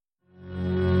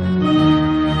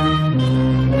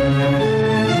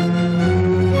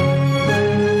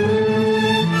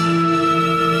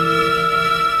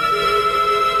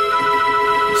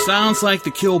sounds like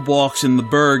the kill box in the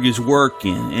Berg is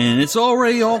working, and it's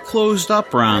already all closed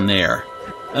up around there.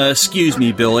 Excuse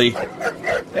me, Billy.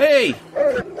 Hey,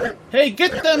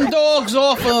 get them dogs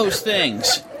off of those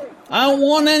things. I don't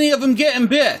want any of them getting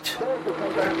bit.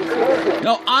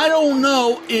 Now, I don't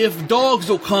know if dogs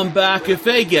will come back if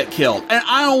they get killed, and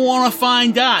I don't want to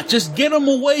find out. Just get them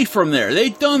away from there.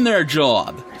 They've done their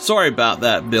job. Sorry about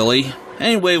that, Billy.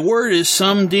 Anyway, word is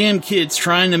some damn kids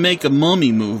trying to make a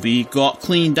mummy movie got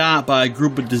cleaned out by a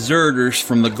group of deserters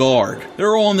from the guard.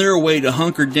 They're on their way to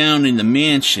hunker down in the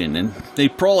mansion, and they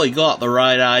probably got the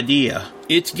right idea.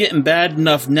 It's getting bad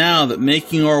enough now that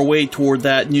making our way toward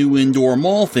that new indoor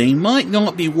mall thing might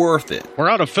not be worth it. We're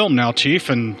out of film now, Chief,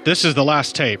 and this is the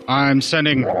last tape. I'm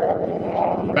sending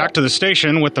back to the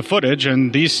station with the footage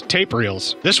and these tape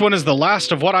reels. This one is the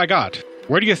last of what I got.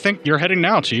 Where do you think you're heading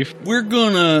now, Chief? We're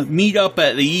gonna meet up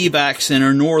at the evac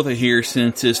center north of here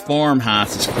since this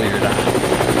farmhouse is cleared out.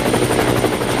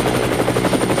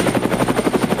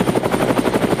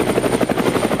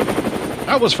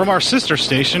 That was from our sister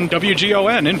station,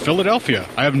 WGON, in Philadelphia.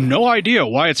 I have no idea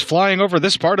why it's flying over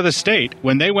this part of the state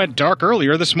when they went dark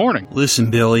earlier this morning. Listen,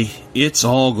 Billy, it's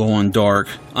all going dark.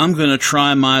 I'm gonna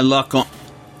try my luck on...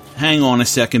 Hang on a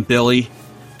second, Billy.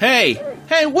 Hey,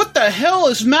 what the hell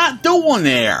is Matt doing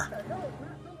there?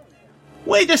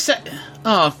 Wait a sec...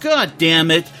 Oh, god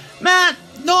damn it. Matt,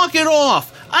 knock it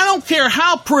off. I don't care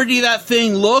how pretty that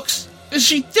thing looks. Is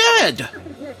she dead?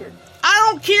 I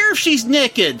don't care if she's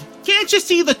naked. Can't you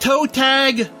see the toe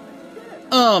tag?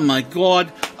 Oh my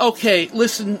god. Okay,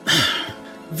 listen.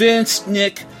 Vince,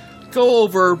 Nick, go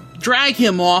over, drag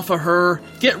him off of her,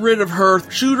 get rid of her,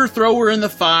 shoot her, throw her in the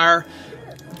fire,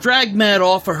 drag Matt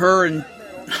off of her, and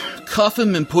cuff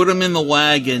him and put him in the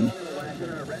wagon.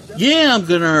 Yeah, I'm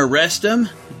gonna arrest him.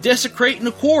 Desecrating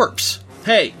a corpse.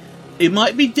 Hey, it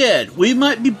might be dead. We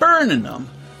might be burning them.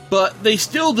 But they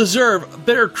still deserve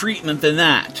better treatment than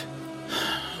that.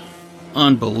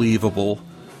 Unbelievable.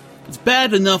 It's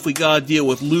bad enough we gotta deal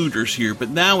with looters here, but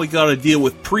now we gotta deal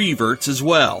with preverts as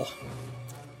well.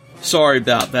 Sorry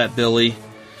about that, Billy.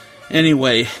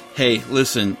 Anyway, hey,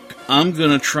 listen, I'm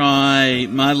gonna try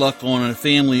my luck on a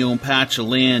family-owned patch of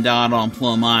land out on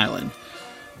Plum Island.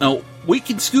 Now, we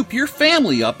can scoop your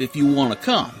family up if you want to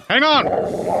come. Hang on!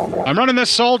 I'm running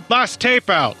this old last tape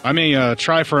out. I may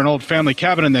try for an old family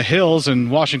cabin in the hills in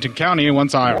Washington County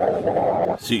once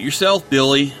I... Suit yourself,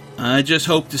 Billy. I just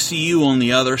hope to see you on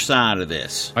the other side of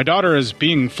this. My daughter is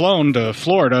being flown to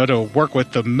Florida to work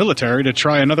with the military to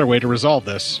try another way to resolve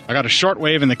this. I got a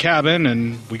shortwave in the cabin,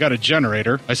 and we got a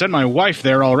generator. I sent my wife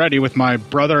there already with my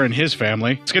brother and his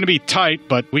family. It's going to be tight,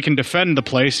 but we can defend the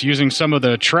place using some of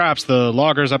the traps the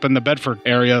loggers up in the Bedford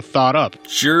area thought up.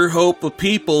 Sure hope the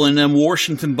people in them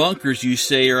Washington bunkers you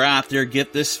say are out there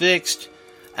get this fixed.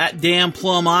 That damn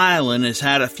Plum Island has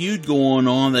had a feud going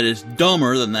on that is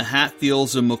dumber than the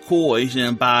Hatfields and McCoys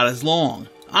and about as long.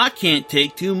 I can't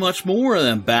take too much more of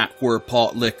them backward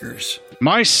pot liquors.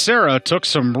 My Sarah took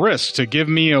some risks to give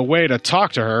me a way to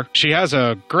talk to her. She has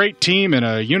a great team and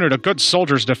a unit of good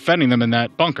soldiers defending them in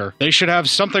that bunker. They should have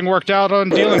something worked out on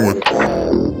dealing with...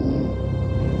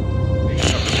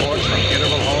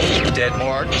 Dead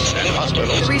morgues and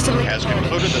hospitals has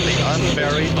concluded that the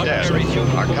unburied dead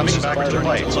are coming back to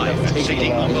life,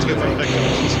 seeking human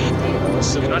victims.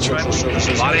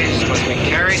 Bodies must be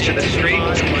carried to the street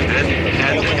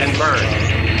and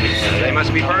burned. They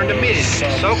must be burned immediately.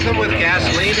 Soak them with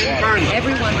gasoline and burn them.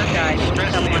 Everyone who dies should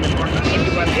become one of them.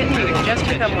 If you are bitten, you would just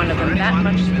become one of them that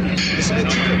much. The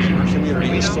scientific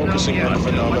community is focusing on a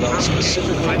phenomenon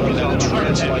specifically on the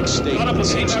trance-like state that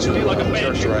seems to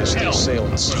characterize the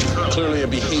assailants. Clearly a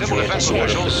behavioral disorder.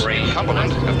 Officials in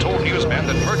Cumberland have told newsmen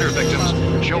that murder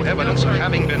victims show evidence of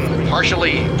having been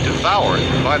partially devoured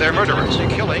by their murderers,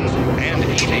 killing and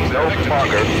eating their victims. No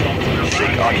longer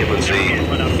seek occupancy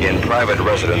in private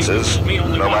residences,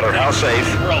 no matter how safe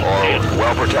or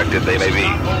well protected they may be.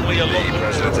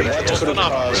 That could have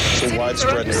caused a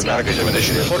widespread dramatic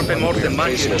initiative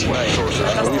faceless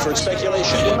night. We've heard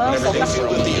speculation on everything from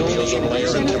the ozone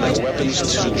layer and chemical weapons to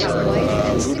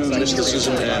voodoo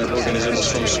mysticism and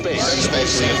organisms from space.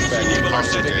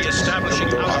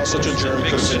 How such a germ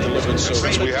could have been delivered so...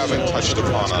 Since we haven't touched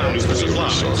upon our nuclear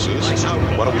resources,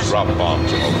 why don't we drop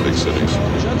bombs in all the big cities?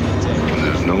 When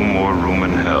there's no more room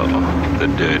in hell, the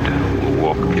dead will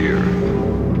walk here.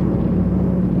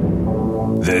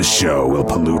 This show will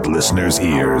pollute listeners'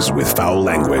 ears with foul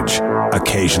language,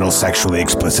 occasional sexually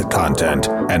explicit content,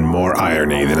 and more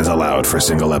irony than is allowed for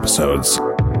single episodes.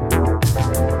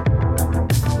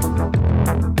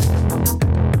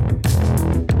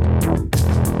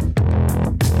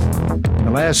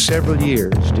 the last several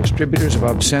years, distributors of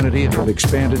obscenity have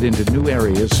expanded into new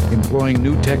areas, employing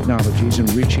new technologies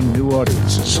and reaching new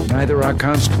audiences. Neither our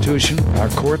Constitution, our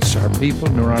courts, our people,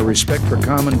 nor our respect for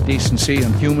common decency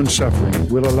and human suffering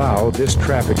will allow this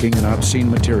trafficking in obscene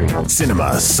material.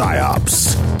 Cinema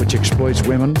Psyops. Which exploits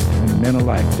women and men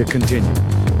alike to continue.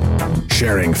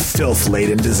 Sharing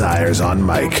filth-laden desires on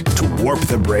mic to warp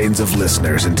the brains of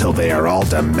listeners until they are all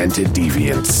demented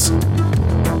deviants.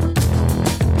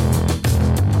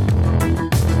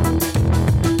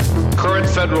 Current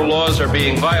federal laws are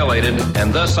being violated,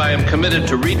 and thus I am committed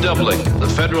to redoubling the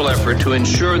federal effort to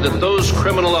ensure that those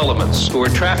criminal elements who are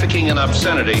trafficking in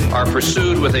obscenity are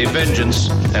pursued with a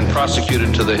vengeance and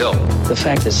prosecuted to the hilt. The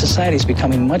fact that society is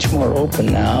becoming much more open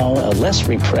now, less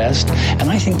repressed,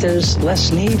 and I think there's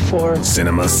less need for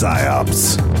Cinema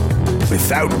Psyops.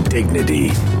 Without dignity,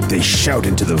 they shout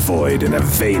into the void in a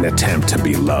vain attempt to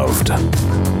be loved.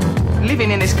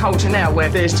 Living in this culture now where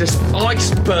there's just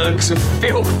icebergs of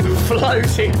filth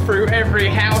floating through every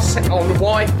house on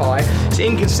Wi-Fi, it's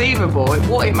inconceivable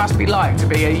what it must be like to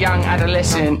be a young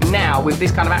adolescent now with this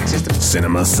kind of access to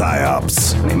Cinema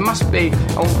Psyops. It must be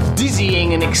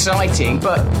dizzying and exciting,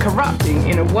 but corrupting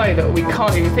in a way that we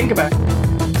can't even think about.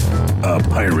 A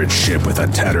pirate ship with a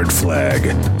tattered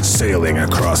flag, sailing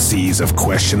across seas of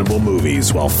questionable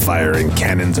movies while firing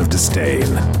cannons of disdain.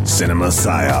 Cinema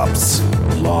Psyops.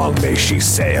 Long may she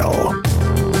sail.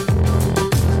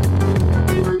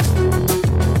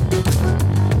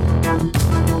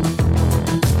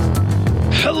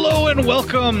 Hello and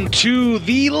welcome to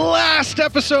the last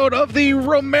episode of the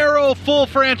Romero Full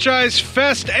Franchise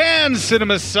Fest and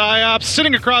Cinema Psyops.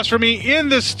 Sitting across from me in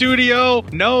the studio,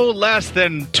 no less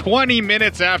than 20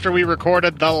 minutes after we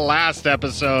recorded the last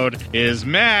episode, is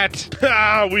Matt.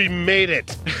 We made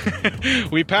it.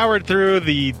 We powered through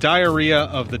the Diarrhea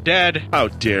of the Dead. How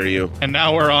dare you? And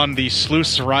now we're on the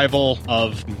Sluice Rival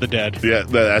of the Dead. Yeah,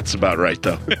 that's about right,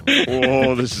 though.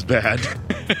 Oh, this is bad.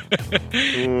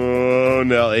 Oh,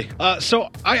 Nelly. So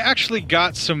I actually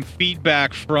got some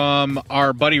feedback from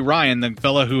our buddy Ryan, the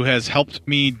fella who has helped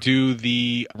me do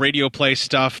the radio play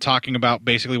stuff, talking about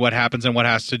basically what happens and what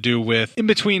has to do with, in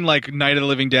between like Night of the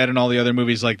Living Dead and all the other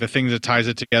movies, like the thing that ties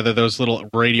it together, those little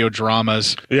radio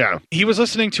dramas. Yeah. He was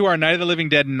listening to our Night of the Living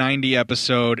Dead 90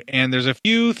 episode, and there's a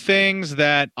few things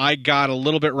that I got a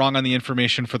little bit wrong on the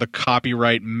information for the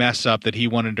copyright mess up that he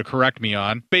wanted to correct me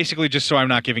on. Basically, just so I'm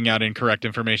not giving out incorrect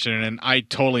information, and I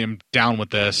totally am down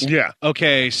with this. Yeah.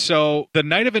 Okay, so The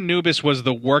Night of Anubis was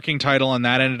the working title, and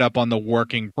that ended up on the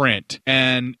working print.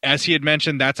 And as he had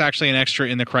mentioned, that's actually an extra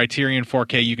in the Criterion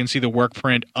 4K. You can see the work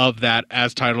print of that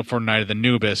as titled for Night of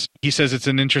Anubis. He says it's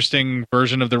an interesting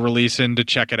version of the release and to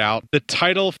check it out. The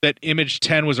title that Image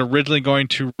 10 was originally going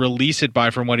to release it by,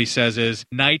 from what he says, is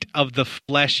Night of the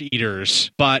Flesh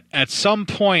Eaters. But at some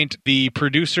point, the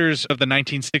producers of the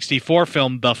 1964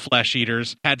 film The Flesh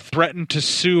Eaters had threatened to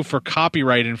sue for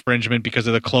copyright infringement because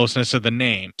of the closeness of the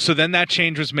name. So then that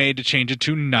change was made to change it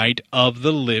to Night of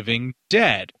the Living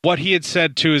Dead. What he had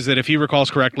said too is that if he recalls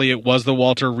correctly, it was the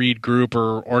Walter Reed group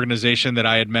or organization that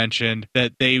I had mentioned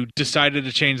that they decided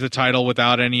to change the title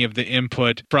without any of the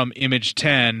input from Image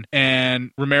 10,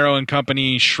 and Romero and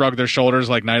company shrugged their shoulders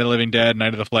like Night of the Living Dead,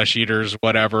 Night of the Flesh Eaters,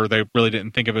 whatever. They really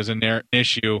didn't think of it as an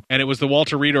issue. And it was the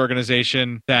Walter Reed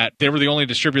organization that they were the only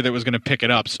distributor that was going to pick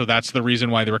it up. So that's the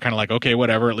reason why they were kind of like, okay,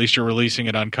 whatever, at least you're releasing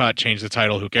it uncut, change the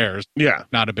title, who cares? Yeah.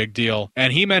 Not a big deal.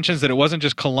 And he mentions that it wasn't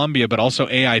just Columbia, but also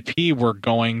AIP were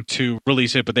going to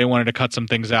release it, but they wanted to cut some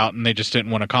things out and they just didn't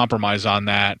want to compromise on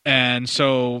that. And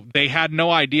so they had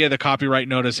no idea the copyright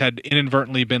notice had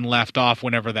inadvertently been left off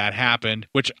whenever that happened,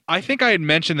 which I think I had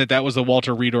mentioned that was the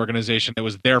Walter Reed organization. It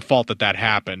was their fault that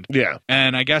happened. Yeah.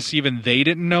 And I guess even they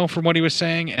didn't know from what he was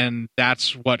saying, and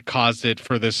that's what caused it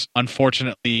for this,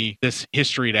 unfortunately, this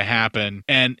history to happen.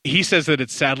 And he says that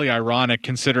it's sadly ironic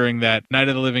considering that Night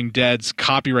of the Living Dead's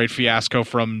copyright fiasco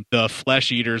from the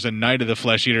Flesh Eaters and Night of the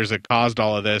Flesh Eaters that caused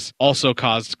all of this also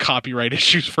caused copyright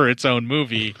issues for its own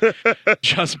movie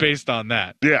just based on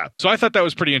that. Yeah. So I thought that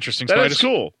was pretty interesting. That is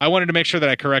cool. I wanted to make sure that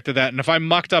I corrected that. And if I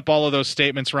mucked up all of those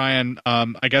statements, Ryan,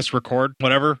 I guess record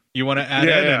whatever you want to add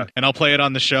in, and I'll play it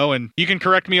on the show. And you can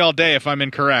correct me all day if I'm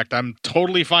incorrect. I'm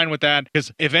totally fine with that,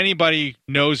 because if anybody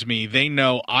knows me, they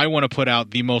know I want to put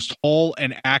out the most whole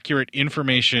and accurate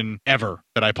information ever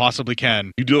that I possibly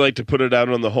can. You do like to put it out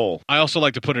on the hole. I also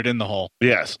like to put it in the hole.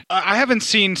 Yes. I haven't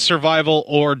seen Survival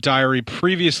or Diary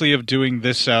previously of doing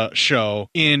this show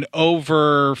in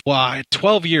over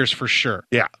 12 years for sure.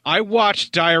 Yeah. I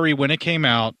watched Diary when it came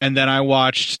out, and then I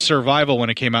watched Survival when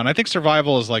it came out. And I think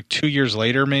Survival is like 2 years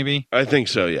later, maybe. I think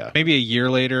so, yeah. Maybe a year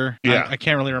later. Yeah. I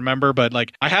can't really remember, but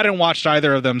like I hadn't watched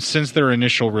either of them since their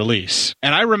initial release.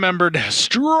 And I remembered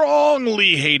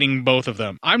strongly hating both of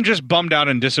them. I'm just bummed out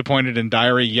and disappointed in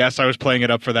Diary. Yes, I was playing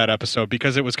it up for that episode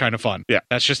because it was kind of fun. Yeah.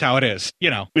 That's just how it is, you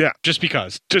know. Yeah. Just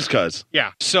because. Just cause.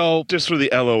 Yeah. So just for the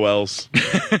LOLs.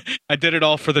 I did it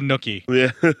all for the nookie.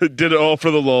 Yeah. Did it all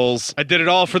for the lols. I did it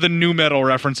all for the new metal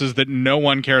references that no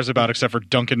one cares about except for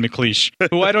Duncan McLeish,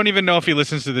 who I don't even know if he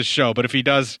listens to this show, but if he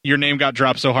does, your name got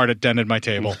dropped so hard it dented my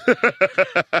table.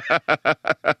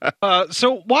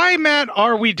 So why, Matt,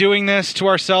 are we doing this to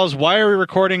ourselves? Why are we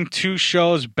recording 2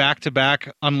 shows back to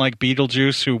back, unlike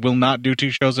Beetlejuice, who will not do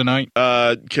 2 shows a night?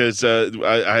 Because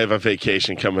I have a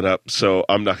vacation coming up, so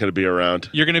I'm not going to be around.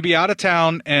 You're going to be out of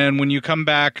town, and when you come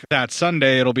back that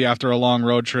Sunday, it'll be after a long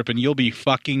road trip, and you'll be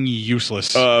fucking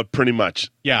useless. Pretty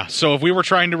much. Yeah, so if we were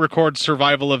trying to record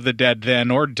Survival of the Dead then,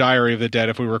 or Diary of the Dead,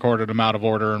 if we recorded them out of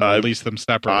order and released them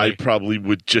separately. I probably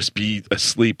would just be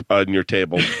asleep on your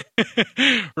table.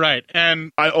 Right,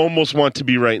 and I almost want to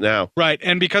be right now. Right,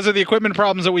 and because of the equipment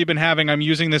problems that we've been having, I'm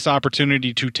using this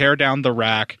opportunity to tear down the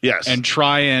rack. Yes. And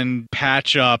try and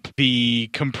patch up the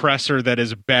compressor that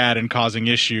is bad and causing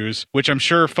issues, which I'm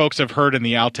sure folks have heard in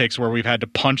the outtakes where we've had to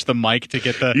punch the mic to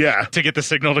get the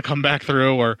signal to come back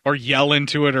through or yell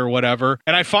into it or whatever.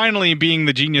 And I finally, being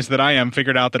the genius that I am,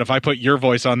 figured out that if I put your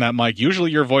voice on that mic,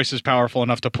 usually your voice is powerful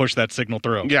enough to push that signal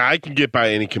through. Yeah, I can get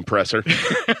by any compressor.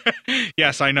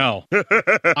 Yes, I know.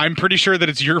 I'm pretty sure that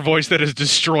it's your voice that has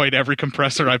destroyed every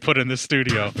compressor I put in this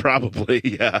studio. Probably,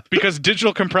 yeah. Because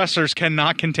digital compressors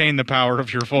cannot contain the power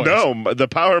of your voice. No, the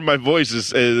power of my voice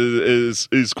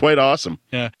is quite awesome.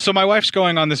 Yeah. So my wife's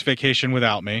going on this vacation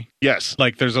without me. Yes.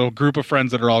 Like there's a group of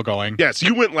friends that are all going. Yes,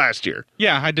 you went last year.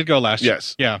 Yeah, I did go last year.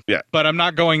 Yes. Yeah. Yeah. But I'm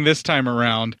not going this time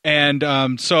around. And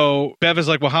so Bev is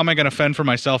like, well, how am I going to fend for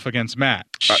myself against Matt?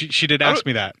 She did ask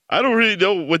me that. I don't really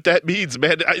know what that means,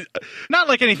 man. Not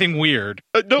like anything weird.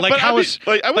 No, like but how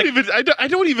I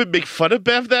don't even make fun of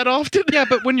Bev that often. Yeah,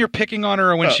 but when you're picking on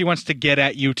her or when she wants to get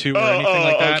at you too or anything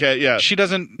like that, okay, yeah. She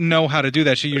doesn't know how to do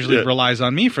that. She usually relies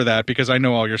on me for that because I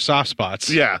know all your soft spots.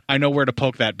 Yeah. I know where to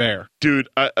poke that bear. Dude,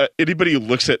 anybody who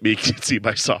looks at me can see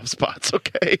my soft spots,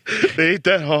 okay? They ain't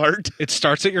that hard. It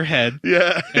starts at your head.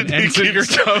 Yeah. And ends at your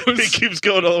toes. It keeps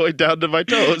going all the way down to my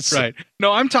toes. Right.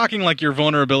 No, I'm talking like your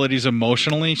vulnerabilities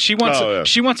emotionally. She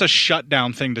wants a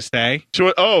shutdown thing to say.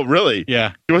 Oh, really?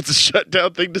 Yeah. She wants a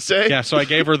shutdown thing to say? Yeah, so I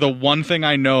gave her the one thing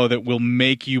I know that will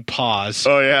make you pause.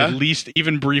 Oh, yeah? At least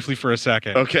even briefly for a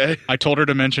second. Okay. I told her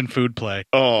to mention food play.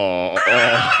 Oh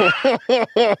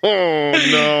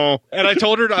no. And I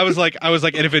told her, I was like,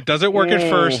 and if it doesn't work at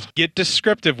first, get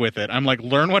descriptive with it. I'm like,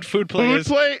 learn what food play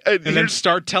is. And then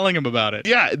start telling him about it.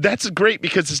 Yeah, that's great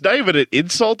because it's not even an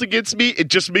insult against me. It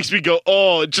just makes me go,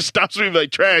 it just stops me in my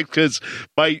tracks because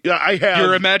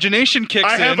your imagination kicks in.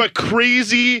 I have a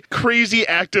crazy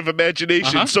active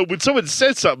imagination. So when someone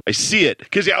says something, I see it.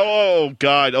 Because,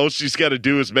 God, all she's got to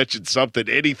do is mention something,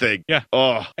 anything. Yeah.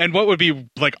 Oh. And what would be,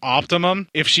 like, optimum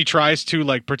if she tries to,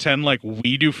 like, pretend like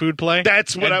we do food play?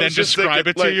 That's what I was just thinking. And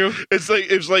then describe it to you?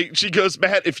 It's like she goes,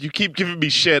 Matt, if you keep giving me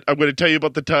shit, I'm going to tell you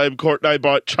about the time Court and I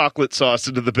bought chocolate sauce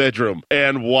into the bedroom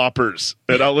and Whoppers.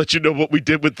 And I'll let you know what we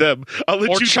did with them.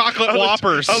 Chocolate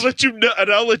Whoppers. I'll let you know,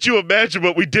 and I'll let you imagine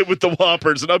what we did with the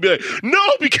Whoppers. And I'll be like, no,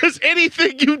 because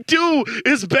anything you do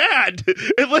is bad.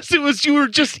 Unless it was you were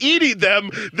just eating them,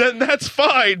 then that's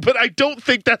fine. But I don't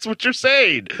think that's what you're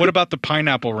saying. What about the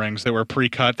pineapple rings that were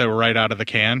pre-cut that were right out of the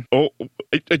can? Oh,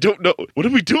 I don't know. What are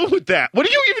we doing with that? What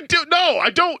do you even do? No, I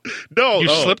don't. No. You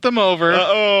slip them over.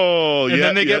 And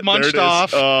then they get munched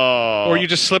off. Or you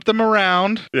just slip them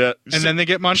around. Yeah. And then they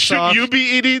get munched off. Should you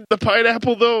be eating the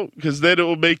pineapple, though? Because then it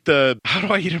will make the... How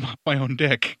do I eat them off my own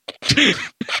dick?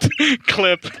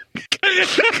 Clip.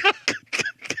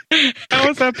 How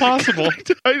is that possible?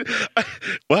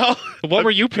 What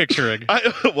were you picturing?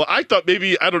 I thought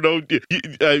maybe, I don't know,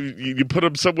 you put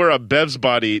them somewhere on Bev's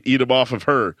body and eat them off of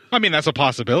her. I mean, that's a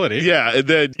possibility. Yeah, and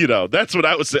then, that's what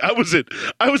I was saying.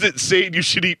 I wasn't saying you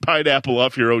should eat pineapple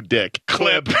off your own dick.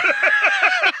 Clip.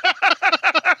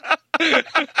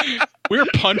 We're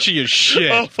punchy as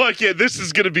shit. Oh fuck yeah! This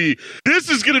is gonna be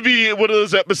one of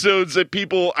those episodes that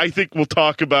people I think will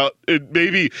talk about. And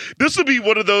maybe this will be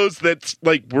one of those that's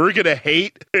like we're gonna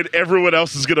hate and everyone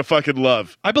else is gonna fucking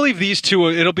love. I believe these two.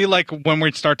 It'll be like when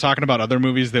we start talking about other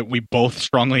movies that we both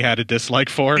strongly had a dislike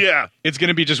for. Yeah, it's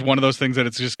gonna be just one of those things that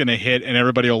it's just gonna hit and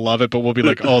everybody will love it, but we'll be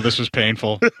like, oh, this was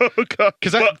painful.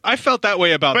 Because I felt that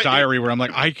way about Diary, where I'm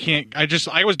like,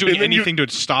 I was doing anything to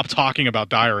stop talking about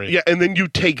Diary. Yeah, and then you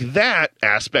take that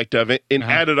aspect of it and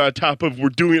add it on top of we're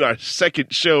doing our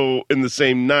second show in the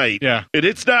same night. Yeah. And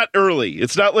it's not early.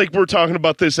 It's not like we're talking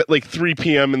about this at like 3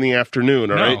 p.m. in the afternoon,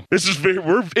 all right? This is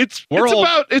it's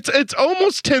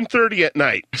almost 10:30 at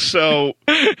night. So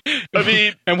I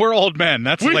mean, and we're old men.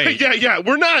 That's late. Yeah.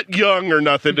 We're not young or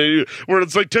nothing. Where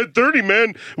it's like 10:30,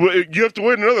 man. You have to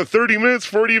wait another 30 minutes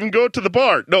before you even go to the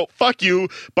bar. No, fuck you.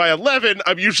 By 11,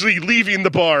 I'm usually leaving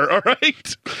the bar, all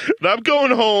right? And I'm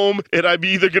going home, and I'm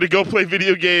either going to go play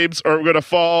video games or I'm going to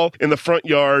fall in the front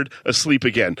yard asleep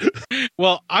again.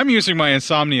 Well, I'm using my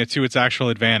insomnia to its actual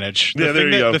advantage. There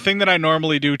you go. The thing that I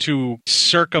normally do to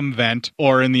circumvent,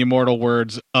 or in the immortal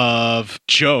words of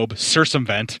Job,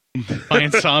 circumvent my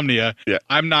insomnia,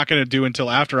 I'm not going to do until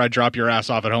after I drop your ass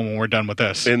off at home when we're done with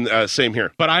this. And same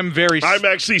here. But I'm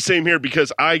actually same here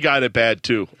because I got it bad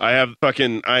too. I have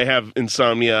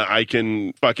insomnia.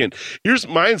 Here's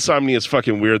my insomnia is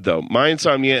fucking weird though. My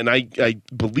insomnia, and I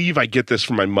believe I get this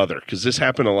from my mother because this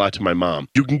happened a lot to my mom.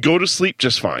 You can go to sleep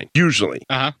just fine, usually.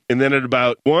 And then at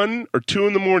about 1 or 2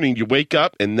 in the morning, you wake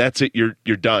up and that's it. You're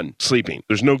done sleeping.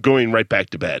 There's no going right back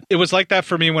to bed. It was like that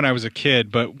for me when I was a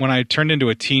kid, but when I turned into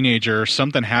a teenager,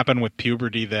 something happened with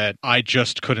puberty that I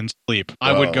just couldn't sleep.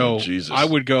 I would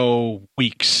go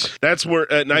weeks. That's where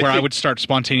I would start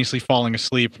spontaneously falling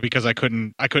asleep because I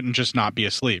couldn't just not be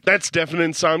asleep. That's definite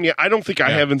insomnia. I don't think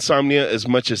I have insomnia as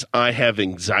much as I have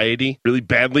anxiety really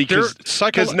badly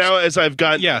because now as I've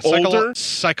gotten older,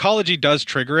 psychology does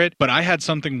trigger it, but I had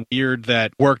something weird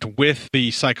that worked with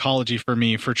the psychology for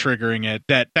me for triggering it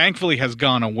that thankfully has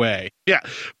gone away. Yeah,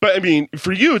 but I mean,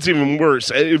 for you, it's even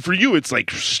worse. For you, it's like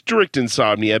strict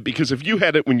insomnia because if you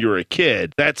had it when you were a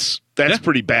kid, that's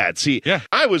pretty bad. See,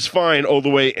 I was fine all the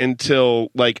way until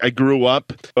like I grew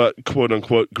up, quote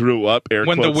unquote, grew up.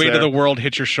 When the weight of the world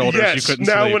hit your shoulders, you couldn't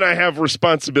now sleep. When I have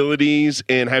responsibilities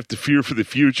and have to fear for the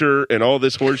future and all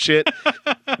this horse shit,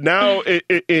 now a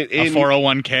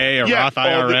 401k, a Roth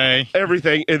IRA,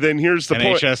 everything. And then here's the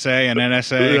point: HSA, an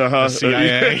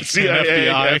NSA, CIA,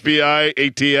 FBI,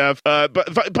 ATF.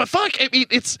 But fuck, I mean,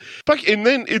 it's fuck. And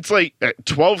then it's like at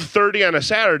 12:30 on a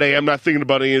Saturday. I'm not thinking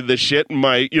about any of this shit. I'm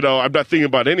not thinking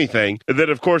about anything. And then,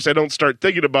 of course, I don't start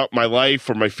thinking about my life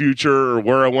or my future or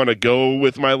where I want to go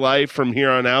with my life from here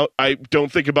on out. I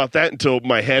don't think about that until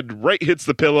my head right hits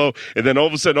the pillow. And then all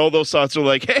of a sudden, all those thoughts are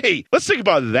like, hey, let's think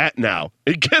about that now.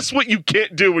 And guess what you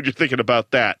can't do when you're thinking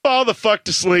about that? Fall the fuck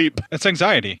to sleep. That's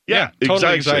anxiety. Yeah, exactly.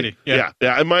 totally anxiety. Yeah.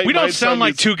 We don't sound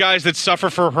like two guys that suffer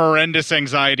from horrendous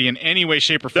anxiety in any way,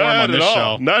 shape, or form on this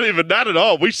show. Not at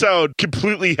all. We sound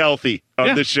completely healthy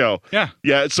on this show.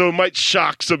 Yeah. So it might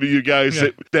shock some of you guys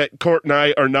that Court and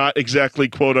I are not exactly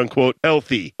quote unquote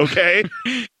healthy. Okay,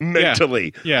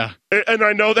 mentally. Yeah. And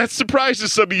I know that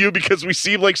surprises some of you because we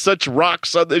seem like such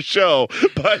rocks on this show,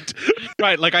 but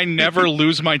right, like I never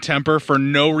lose my temper for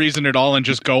no reason at all and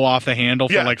just go off the handle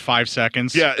for like 5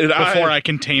 seconds. Yeah, before I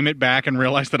can tame it back and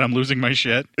realize that I'm losing my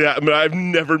shit. Yeah, I mean, I've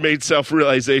never made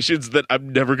self-realizations that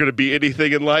I'm never going to be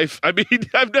anything in life. I mean,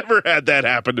 I've never had that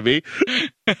happen to me.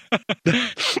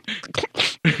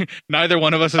 Neither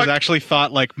one of us has actually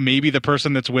thought like maybe the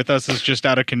person that's with us is just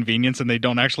out of convenience and they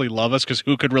don't actually love us because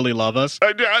who could really love us?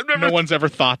 No one's ever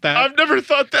thought that. I've never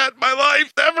thought that in my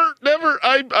life. Never.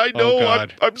 I know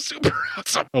I'm super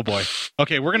awesome. Oh boy.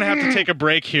 Okay, we're gonna have to take a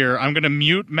break here. I'm gonna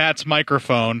mute Matt's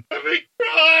microphone.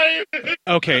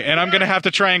 Okay, and I'm gonna have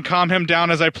to try and calm him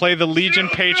down as I play the Legion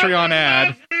Patreon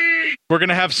ad. We're going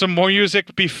to have some more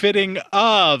music befitting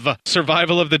of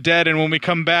Survival of the Dead, and when we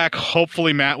come back,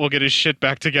 hopefully Matt will get his shit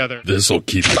back together. This'll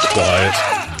keep it quiet.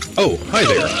 Oh, hi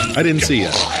there. I didn't see you.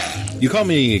 You call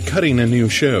me Cutting a New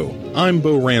Show. I'm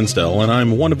Bo Ransdell, and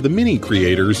I'm one of the many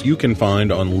creators you can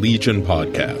find on Legion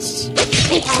Podcasts.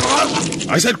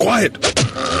 I said quiet!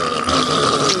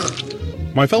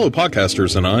 My fellow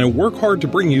podcasters and I work hard to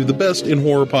bring you the best in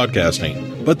horror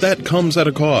podcasting, but that comes at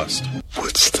a cost.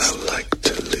 What's that like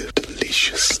to live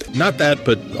deliciously? Not that,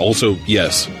 but also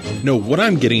yes. No, what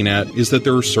I'm getting at is that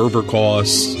there are server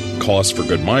costs for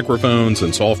good microphones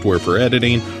and software for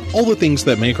editing, all the things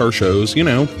that make our shows,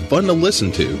 fun to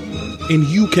listen to. And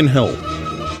you can help.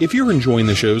 If you're enjoying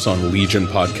the shows on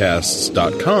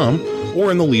LegionPodcasts.com,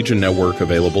 or in the Legion Network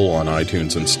available on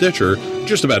iTunes and Stitcher,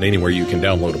 just about anywhere you can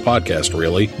download a podcast,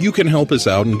 really, you can help us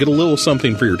out and get a little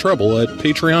something for your trouble at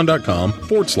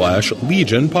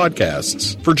patreon.com/Legion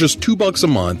Podcasts. For just $2 a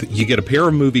month, you get a pair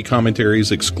of movie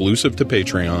commentaries exclusive to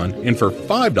Patreon, and for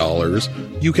 $5,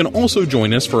 you can also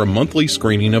join us for a monthly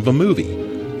screening of a movie.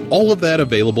 All of that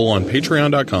available on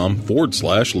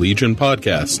patreon.com/Legion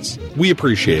Podcasts. We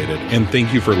appreciate it, and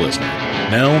thank you for listening.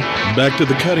 Now, back to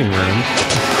the cutting room.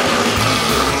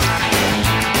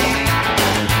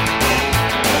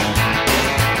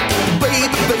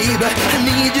 Baby, I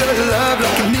need your love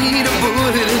like I need a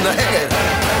bullet in the head.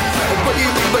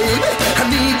 Baby, I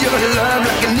need your love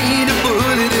like I need a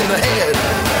bullet in the head.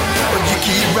 You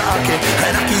keep rocking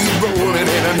and I keep rolling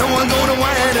and I know I'm gonna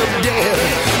wind up dead.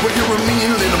 Well, you're a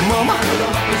mean little mama.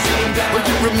 Well,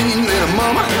 you're a mean little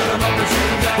mama.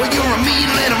 Well, you're a mean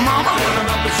little mama.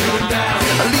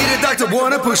 A little doctor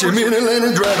wanna push him in and let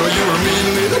him drown. Well, you're a mean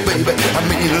little baby, a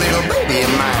mean little baby of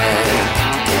mine.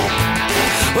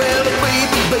 Well,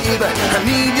 baby, I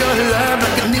need your love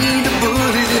like I need a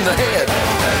bullet in the head.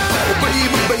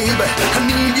 Baby, I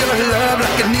need your love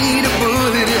like I need a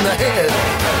bullet in the head.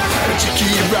 But you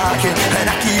keep rocking and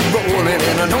I keep rolling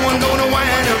and I know I'm gonna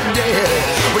wind up dead.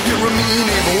 Well, you're a mean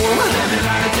evil woman.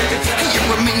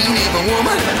 You're a mean evil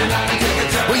woman.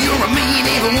 Well, you're a mean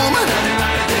evil woman.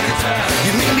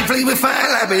 You make me play with fire,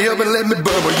 light me up and let me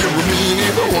burn. Well, you're a mean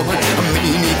evil woman, a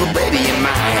mean evil baby of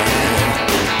mine.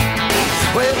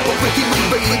 Well,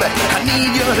 baby, I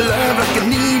need your love like I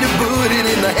need a bullet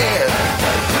in the head.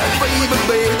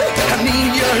 Baby, I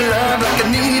need your love like I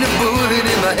need a bullet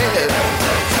in the head.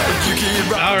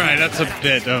 All right, that's a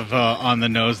bit of on the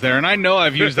nose there. And I know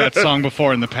I've used that song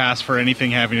before in the past for anything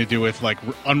having to do with like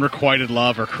unrequited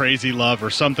love or crazy love or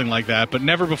something like that, but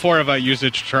never before have I used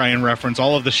it to try and reference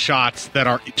all of the shots that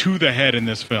are to the head in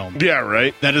this film. Yeah,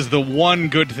 right. That is the one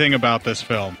good thing about this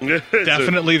film.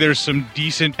 Definitely there's some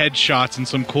decent headshots and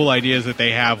some cool ideas that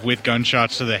they have with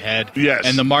gunshots to the head. Yes.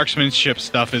 And the marksmanship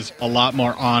stuff is a lot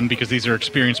more on because these are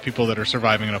experienced people that are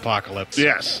surviving an apocalypse.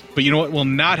 Yes. But you know what will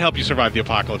not help you survive the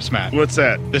apocalypse, Matt? What's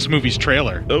that? This movie's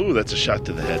trailer. Oh, that's a shot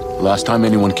to the head. Last time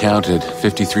anyone counted,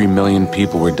 53 million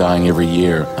people were dying every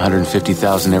year.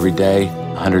 150,000 every day,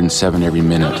 107 every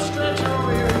minute.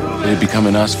 It had become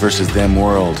an us versus them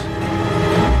world.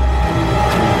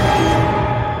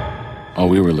 All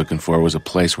we were looking for was a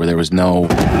place where there was no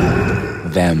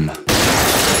them.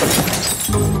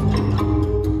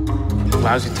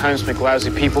 Lousy times make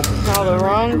lousy people. All the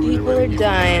wrong people are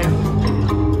dying.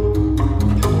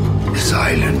 This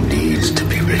island needs to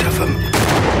be rid of them.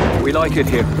 We like it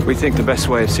here. We think the best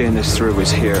way of seeing this through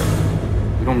is here.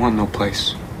 We don't want no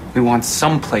place. We want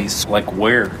some place. Like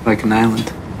where? Like an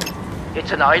island.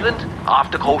 It's an island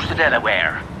off the coast of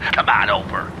Delaware. Come on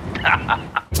over.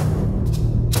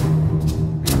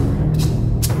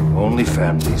 Only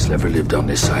families ever lived on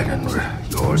this island were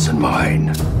yours and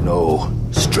mine. No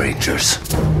strangers.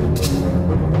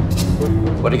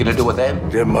 What are you going to do with them?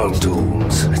 They're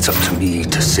Muldoons. It's up to me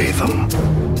to save them.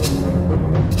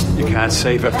 You can't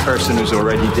save a person who's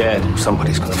already dead.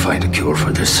 Somebody's going to find a cure for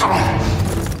this.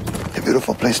 A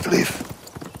beautiful place to live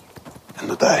and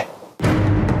to die.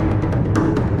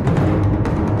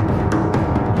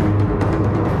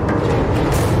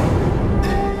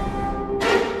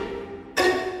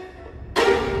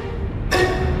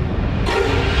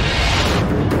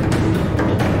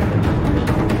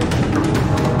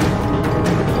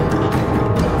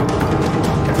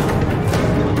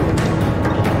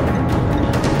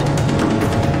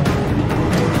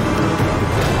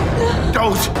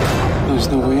 There's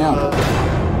no way out.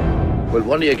 Will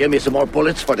one of you give me some more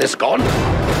bullets for this gun?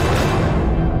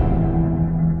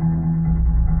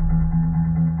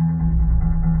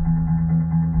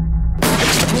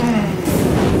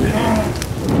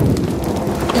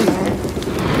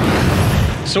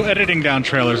 So editing down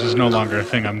trailers is no longer a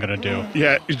thing I'm going to do.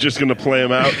 Yeah, you're just going to play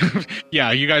them out?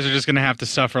 Yeah, you guys are just going to have to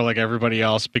suffer like everybody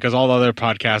else because all the other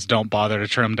podcasts don't bother to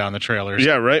trim down the trailers.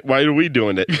 Yeah, right? Why are we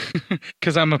doing it?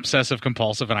 Because I'm obsessive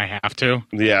compulsive and I have to.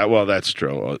 Yeah, well, that's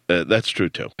true. That's true,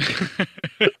 too.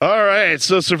 All right,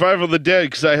 so Survival of the Dead,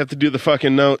 because I have to do the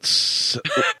fucking notes.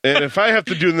 And if I have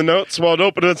to do the notes, well, it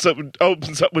opens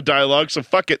up with dialogue, so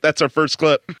fuck it. That's our first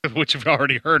clip. Which you've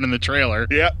already heard in the trailer.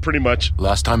 Yeah, pretty much.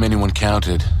 Last time anyone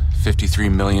counted, 53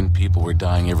 million people were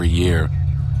dying every year.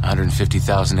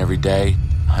 150,000 every day,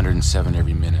 107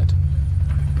 every minute.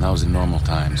 That was in normal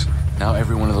times. Now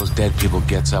every one of those dead people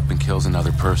gets up and kills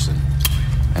another person.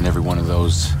 And every one of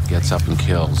those gets up and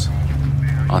kills.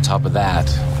 On top of that,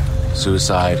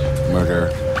 suicide,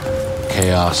 murder,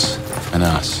 chaos, and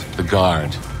us, the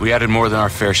Guard. We added more than our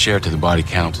fair share to the body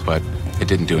count, but It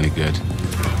didn't do any good.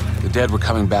 The dead were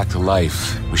coming back to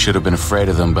life. We should have been afraid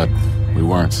of them, but we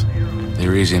weren't. They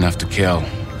were easy enough to kill,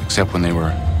 except when they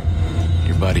were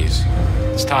your buddies.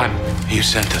 It's time. You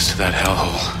sent us to that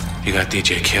hellhole. You got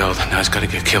DJ killed, now he's got to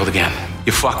get killed again.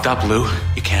 You fucked up, Lou.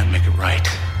 You can't make it right,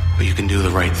 but you can do the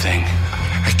right thing.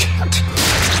 I can't.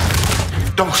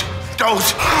 Don't.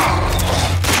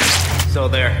 So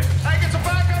there.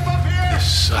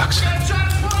 This sucks.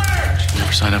 Should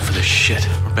never sign up for this shit.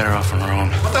 We're better off on our own.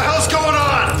 What the hell's going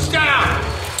on?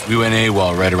 Down! We went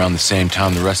AWOL right around the same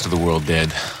time the rest of the world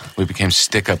did. We became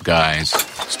stick-up guys,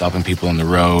 stopping people on the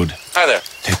road. Hi there.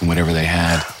 Taking whatever they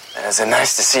had. It's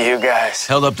nice to see you guys.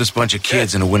 Held up this bunch of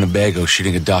kids in a Winnebago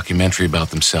shooting a documentary about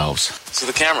themselves. So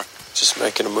the camera. Just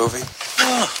making a movie?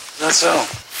 Oh, not so.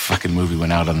 Fucking movie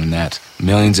went out on the net.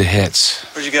 Millions of hits.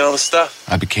 Where'd you get all the stuff?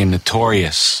 I became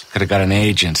notorious. Could have got an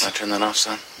agent. I turn that off,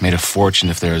 son. Made a fortune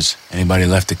if there's anybody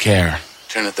left to care.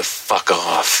 Turn it the fuck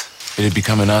off. It had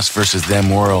become an us versus them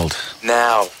world.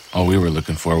 Now. All we were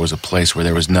looking for was a place where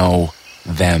there was no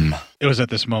them. It was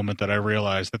at this moment that I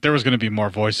realized that there was going to be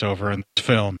more voiceover in this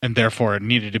film, and therefore it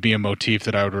needed to be a motif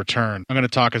that I would return. I'm going to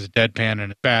talk as deadpan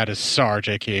and as bad as Sarge,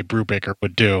 a.k.a. Brubaker,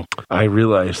 would do. I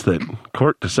realized that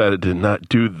Court decided to not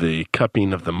do the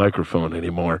cupping of the microphone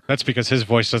anymore. That's because his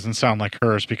voice doesn't sound like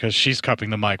hers, because she's cupping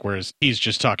the mic, whereas he's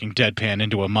just talking deadpan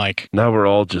into a mic. Now we're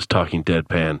all just talking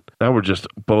deadpan. Now we're just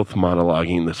both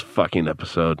monologuing this fucking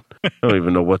episode. I don't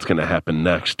even know what's going to happen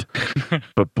next.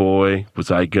 But boy,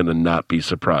 was I going to not be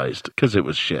surprised, because it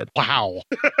was shit. Wow.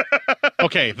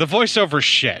 Okay, the voiceover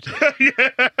shit.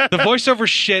 The voiceover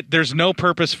shit, there's no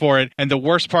purpose for it, and the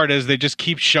worst part is they just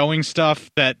keep showing stuff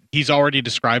that he's already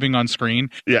describing on screen.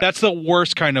 Yeah. That's the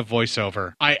worst kind of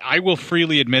voiceover. I will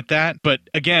freely admit that, but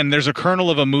again, there's a kernel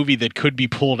of a movie that could be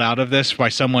pulled out of this by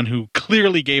someone who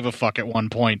clearly gave a fuck at one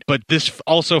point, but this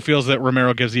also feels that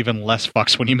Romero gives even less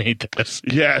fucks when he made this.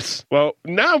 Yes. Well,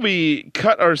 now we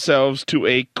cut ourselves to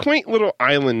a quaint little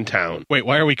island town. Wait,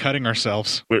 why are we cutting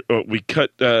ourselves? We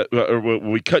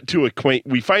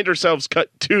find ourselves cut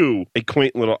to a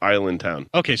quaint little island town.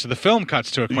 Okay, so the film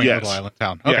cuts to a quaint little island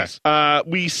town. Okay. Yes.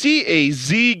 We see a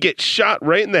Z get shot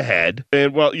right in the head,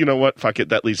 and well, you know what? Fuck it.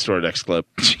 That leads to our next clip.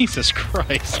 Jesus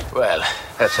Christ. Well,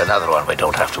 that's another one we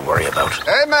don't have to worry about.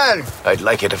 Amen. I'd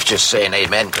like it if just saying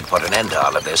amen could put an end to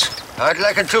all of this. I'd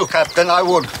like it too, Captain. I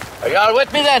would. Are you all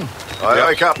with me then?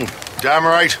 Aye, Captain. Damn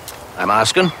right. I'm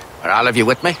asking. Are all of you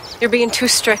with me? You're being too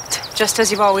strict, just as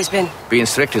you've always been. Being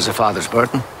strict is a father's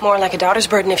burden. More like a daughter's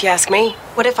burden, if you ask me.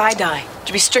 What if I die? Would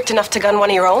you be strict enough to gun one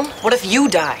of your own? What if you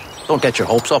die? Don't get your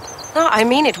hopes up. No, I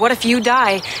mean it. What if you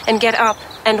die and get up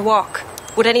and walk?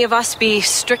 Would any of us be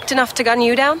strict enough to gun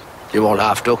you down? You won't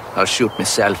have to. I'll shoot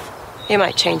myself. You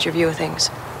might change your view of things.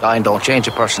 Dying don't change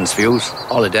a person's views.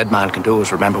 All a dead man can do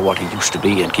is remember what he used to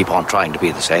be and keep on trying to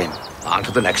be the same. On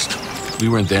to the next. We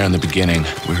weren't there in the beginning.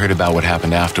 We heard about what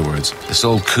happened afterwards. This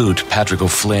old coot, Patrick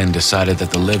O'Flynn, decided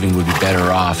that the living would be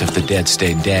better off if the dead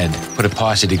stayed dead. Put a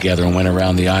posse together and went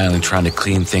around the island trying to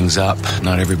clean things up.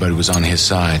 Not everybody was on his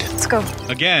side. Let's go.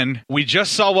 Again, we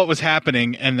just saw what was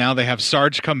happening, and now they have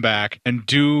Sarge come back and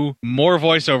do more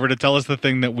voiceover to tell us the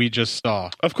thing that we just saw.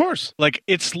 Of course. Like,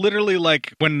 it's literally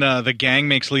like when the gang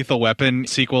makes Lethal Weapon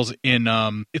sequels in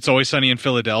It's Always Sunny in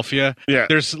Philadelphia. Yeah.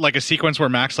 There's like a sequence where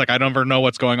Mac's like, I don't ever know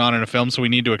what's going on in a film, so we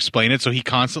need to explain it. So he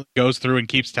constantly goes through and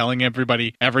keeps telling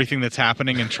everybody everything that's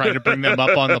happening and trying to bring them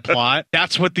up on the plot.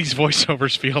 That's what these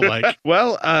voiceovers feel like.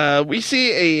 Well, we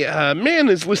see a man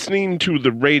is listening to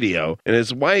the radio, and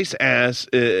his wife asks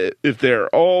if they're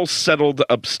all settled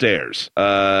upstairs.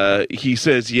 He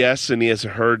says yes, and he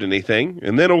hasn't heard anything.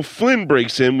 And then O'Flynn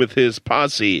breaks in with his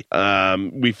posse.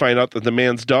 We find out that the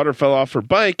man's daughter fell off her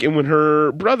bike, and when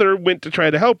her brother went to try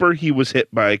to help her, he was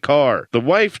hit by a car. The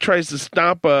wife tries to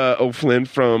stop O'Flynn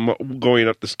from going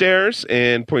up the stairs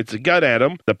and points a gun at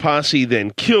him. The posse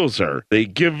then kills her. They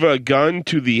give a gun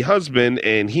to the husband,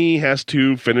 and he has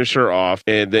to finish her off,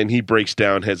 and then he breaks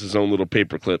down, has his own little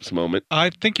paper clips moment.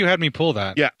 I think you had me pull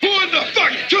that. Yeah. Who in the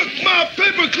fuck took my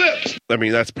paper clips? I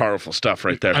mean, that's powerful stuff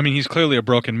right there. I mean, he's clearly a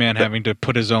broken man having to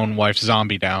put his own wife's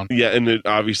zombie down. Yeah, and then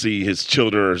obviously his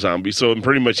children are zombies, so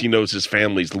pretty much he knows his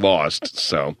family's lost,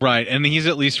 so. Right, and he's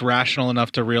at least rational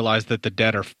enough to realize that the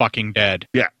dead are fucking dead.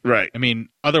 Yeah, right. I mean,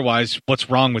 Otherwise, what's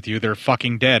wrong with you? They're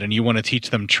fucking dead, and you want to teach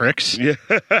them tricks? Yeah.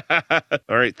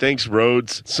 All right, thanks,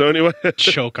 Rhodes. So anyway,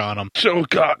 choke on them.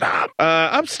 Choke on them.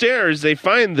 Upstairs, they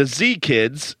find the Z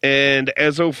Kids, and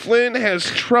as O'Flynn has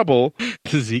trouble,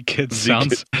 the Z Kids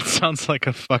sounds like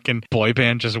a fucking boy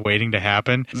band just waiting to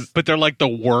happen. But they're like the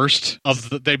worst of.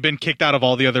 They've been kicked out of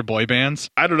all the other boy bands.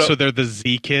 I don't know. So they're the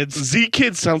Z Kids. Z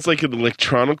Kids sounds like an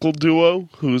electronical duo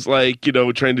who's like,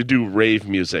 trying to do rave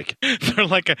music. They're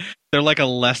like a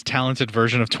less talented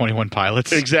version of 21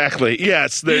 Pilots. Exactly.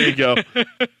 Yes, there you go.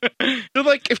 They're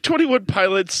like if 21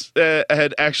 Pilots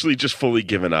had actually just fully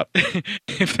given up.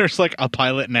 If there's like a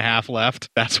pilot and a half left,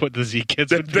 that's what the Z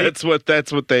Kids would be. That's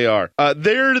what they are.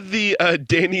 They're the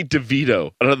Danny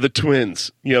DeVito, the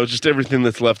twins. Just everything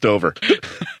that's left over.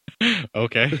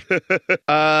 Okay.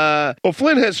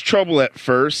 O'Flynn has trouble at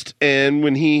first, and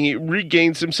when he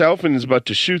regains himself and is about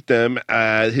to shoot them,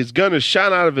 his gun is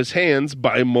shot out of his hands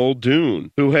by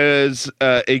Muldoon, who has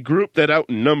a group that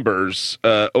outnumbers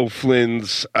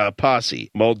O'Flynn's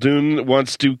posse. Muldoon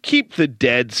wants to keep the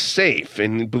dead safe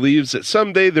and believes that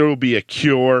someday there will be a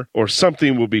cure or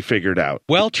something will be figured out.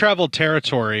 Well-traveled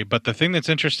territory, but the thing that's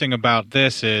interesting about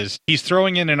this is he's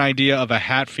throwing in an idea of a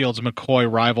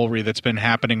Hatfields-McCoy rivalry that's been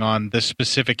happening on this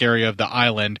specific area of the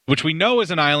island, which we know is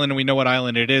an island, and we know what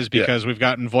island it is because we've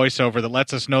gotten voiceover that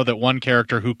lets us know that one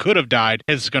character who could have died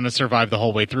is going to survive the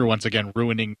whole way through, once again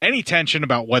ruining any tension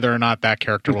about whether or not that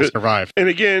character will survive. And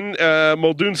again,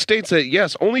 Muldoon states that,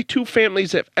 yes, only 2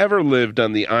 families have ever lived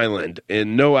on the island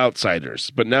and no outsiders.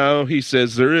 But now he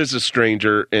says there is a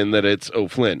stranger and that it's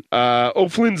O'Flynn.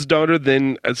 O'Flynn's daughter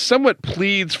then somewhat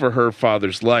pleads for her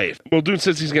father's life. Muldoon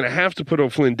says he's going to have to put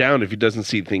O'Flynn down if he doesn't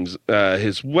see things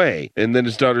his way. And then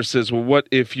his daughter says, well, what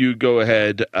if you go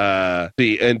ahead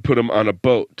and put him on a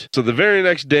boat? So the very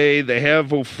next day, they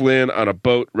have O'Flynn on a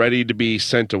boat ready to be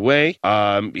sent away.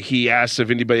 He asks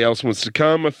if anybody else wants to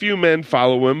come. A few men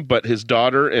follow him, but his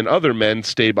daughter and other men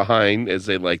stay behind as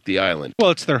they like the island.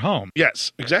 Well, it's their home.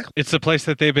 Yes, exactly. It's the place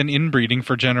that they've been inbreeding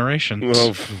for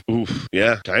generations. Well,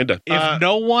 yeah, kind of. If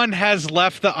no one has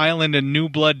left the island and new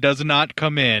blood does not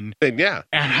come in, then yeah.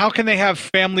 And how can they have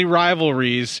family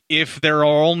rivalries if there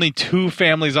are only 2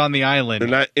 families on the island? They're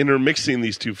not intermixing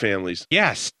these 2 families.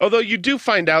 Yes. Although you do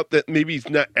find out that maybe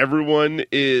not everyone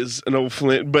is an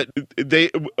O'Flynn, but they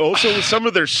also, with some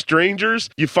of their strangers,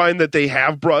 you find that they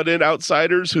have brought in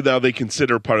outsiders who now they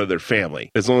consider part of their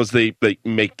family, as long as they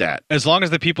make that. As long as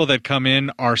the people that come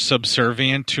in are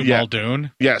subservient to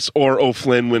Muldoon? Yes, or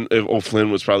O'Flynn, when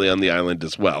O'Flynn was probably on the island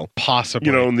as well.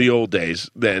 Possibly. In the old days,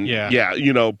 then,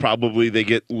 probably they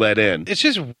get let in. It's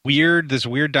just weird, this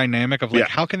weird dynamic of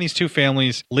how can these 2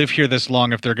 families live here this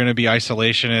long if they're going to be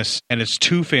isolationists, and it's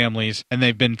 2 families and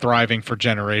they've been thriving for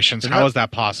generations? How is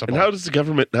that possible? And how does the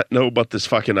government not know about this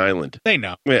fucking island? They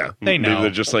know. Yeah. They know. Maybe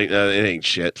they're just like, it ain't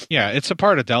shit. Yeah, it's a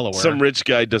part of Delaware. Some rich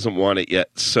guy doesn't want it yet,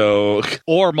 so...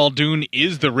 Or Muldoon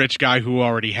is the rich guy who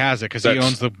already has it because he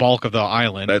owns the bulk of the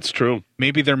island. That's true.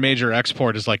 Maybe their major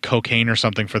export is like cocaine or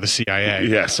something for the CIA.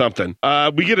 Yeah, something.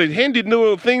 We get a handy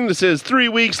little thing that says 3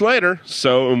 weeks later.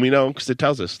 So, and we know because it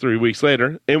tells us 3 weeks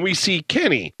later. And we see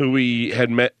Kenny, who we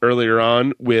had met earlier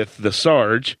on with the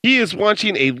Sarge. He is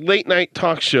watching a late night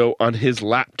talk show on his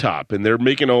laptop, and they're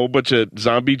making a whole bunch of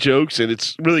zombie jokes. And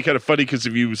it's really kind of funny because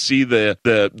if you see the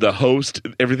host,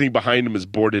 everything behind him is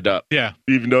boarded up. Yeah.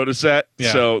 You've noticed that?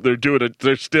 Yeah. So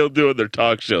they're still doing their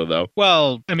talk show, though.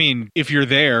 Well, I mean, if you're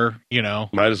there,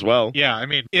 might as well. Yeah, I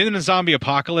mean, in a zombie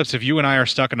apocalypse, if you and I are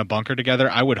stuck in a bunker together,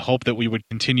 I would hope that we would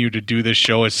continue to do this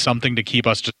show as something to keep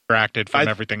us distracted from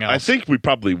everything else. I think we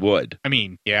probably would. I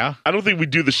mean, yeah. I don't think we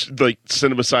do the like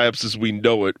Cinema Psyops as we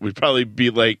know it. We'd probably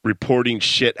be like reporting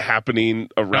shit happening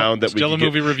around that we still a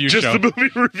movie review just show. Just the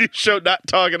movie review show, not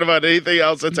talking about anything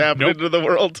else that's happening to the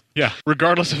world. Yeah,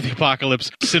 regardless of the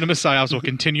apocalypse, Cinema Psyops will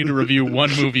continue to review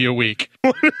 1 movie a week.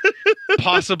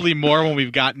 Possibly more when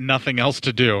we've got nothing else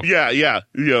to do. Yeah.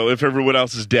 If everyone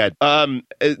else is dead.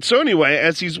 So anyway,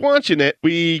 as he's watching it,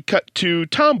 we cut to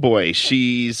Tomboy.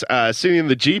 She's sitting in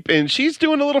the Jeep, and she's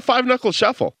doing a little 5-knuckle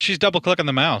shuffle. She's double-clicking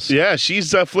the mouse. Yeah,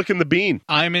 she's flicking the bean.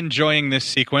 I'm enjoying this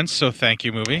sequence, so thank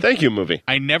you, movie. Thank you, movie.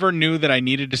 I never knew that I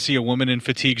needed to see a woman in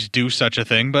fatigues do such a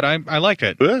thing, but I liked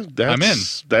it. I'm in.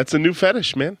 That's a new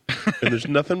fetish, man. And there's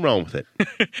nothing wrong with it.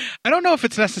 I don't know if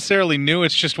it's necessarily new.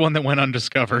 It's just one that went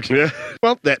undiscovered. Yeah.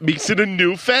 Well, that makes it a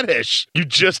new fetish. You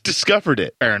just discovered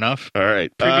it. Fair enough. All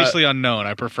right. Previously unknown,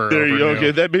 I prefer. There you go. New.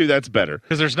 Okay, maybe that's better.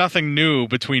 Because there's nothing new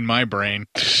between my brain.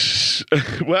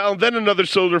 Well, then another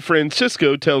soldier,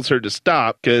 Francisco, tells her to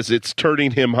stop because it's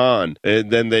turning him on.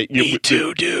 And then they... Me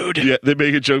too, dude. Yeah, they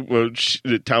make a joke. Well,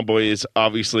 the tomboy is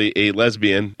obviously a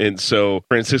lesbian, and so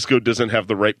Francisco doesn't have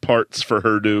the right parts for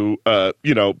her to,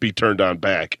 be turned on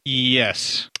back.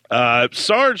 Yes.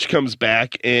 Sarge comes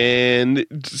back and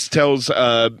tells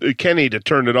Kenny to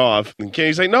turn it off. And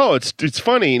Kenny's like, no, it's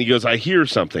funny. And he goes, I hear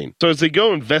something. So as they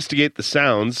go investigate the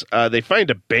sounds, they find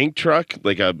a bank truck,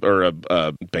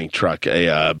 bank truck,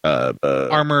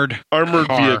 armored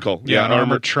car. Vehicle. Yeah, an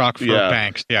armored truck for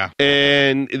banks. Yeah.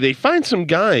 And they find some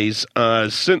guys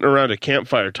sitting around a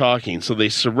campfire talking. So they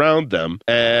surround them.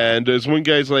 And as one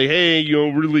guy's like, hey,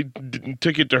 really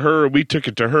took it to her. We took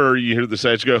it to her. You hear the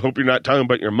side go, hope you're not talking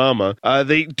about your mama.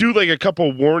 They do like a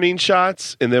couple warning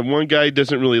shots, and then one guy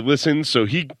doesn't really listen, so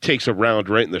he takes a round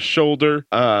right in the shoulder.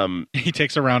 He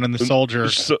takes a round in the soldier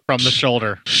from the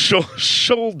shoulder.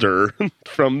 Shoulder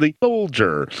from the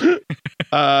soldier.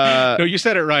 No, you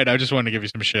said it right. I just wanted to give you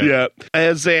some shit. Yeah.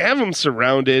 As they have him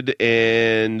surrounded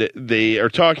and they are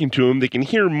talking to him, they can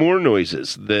hear more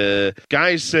noises. The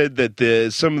guys said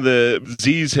that some of the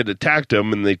Z's had attacked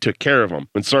them and they took care of them.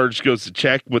 When Sarge goes to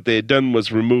check, what they had done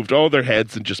was removed all their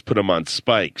heads and just put them on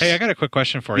spikes. Hey, I got a quick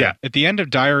question for you. Yeah. At the end of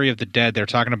Diary of the Dead, they're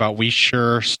talking about we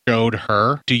sure showed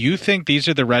her. Do you think these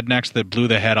are the rednecks that blew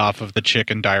the head off of the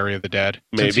chick in Diary of the Dead?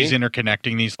 Maybe. Since he's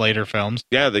interconnecting these later films?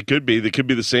 Yeah, they could be. They could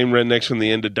be the same rednecks from the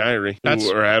end of Diary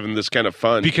who are having this kind of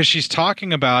fun. Because she's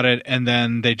talking about it and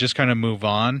then they just kind of move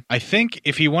on. I think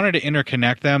if he wanted to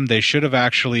interconnect them, they should have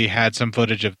actually had some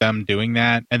footage of them doing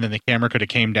that, and then the camera could have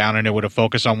came down and it would have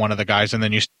focused on one of the guys and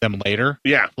then you see them later.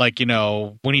 Yeah. Like,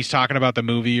 when he's talking about the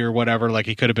movie or whatever, like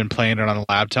he could have been playing it on a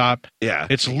laptop. Yeah.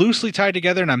 It's loosely tied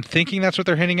together, and I'm thinking that's what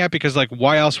they're hinting at, because, like,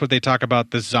 why else would they talk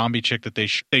about this zombie chick that they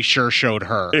sure showed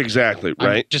her? Exactly,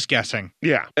 right? I'm just guessing.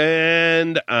 Yeah.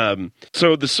 And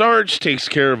so the Sarge takes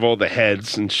care of all the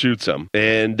heads and shoots them.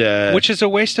 And which is a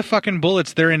waste of fucking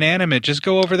bullets. They're inanimate. Just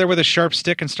go over there with a sharp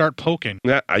stick and start poking.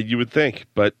 Yeah, you would think,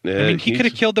 but he could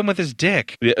have killed them with his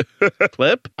dick. Yeah.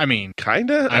 Clip? I mean,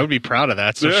 kinda. I would be proud of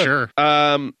that, so sure.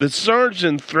 The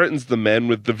sergeant threatens the men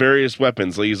with the various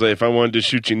weapons. Like, he's like, if I wanted to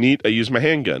shoot you neat, I use my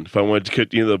handgun. If I wanted to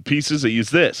cut the pieces, I use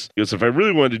this. He goes, if I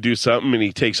really wanted to do something, and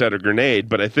he takes out a grenade,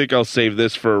 but I think I'll save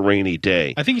this for a rainy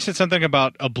day. I think he said something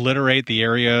about obliterate the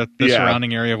area, the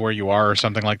surrounding area of where you are, or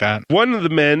something like that. One of the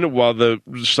men, while the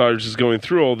sergeant is going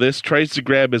through all this, tries to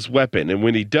grab his weapon, and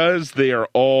when he does, they are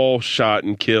all shot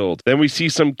and killed. Then we see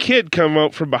some kid come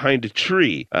out from behind a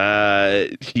tree.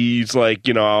 He's like,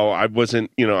 I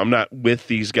wasn't, I'm not with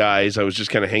these guys. I was just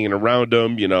kind of hanging around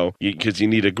them, because you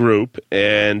need a group.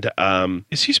 And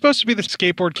is he supposed to be the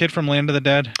skateboard kid from Land of the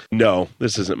Dead? No,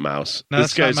 this isn't Mouse. No,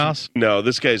 this that's not Mouse? No,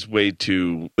 this guy's way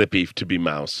too lippy to be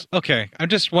Mouse. Okay, I'm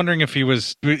just wondering if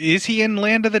is he in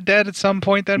Land of the Dead at some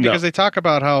point then? Because they talk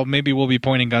about how maybe we'll be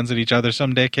pointing guns at each other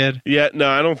someday, kid. Yeah, no,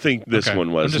 I don't think this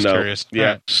one was. I'm just curious. Yeah,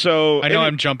 right. So I know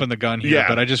I'm jumping the gun here,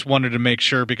 but I just wanted to make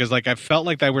sure, because I felt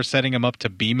like they were setting him up to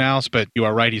be Mouse, but you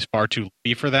are right, he's far too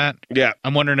lippy for that. Yeah.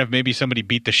 I'm wondering if maybe somebody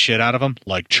beat the shit out of him,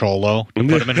 like Cholo, to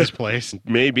put him in his place.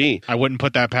 Maybe. I wouldn't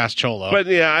put that past Cholo. But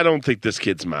yeah, I don't think this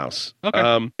kid's Mouse.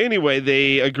 Okay. Anyway,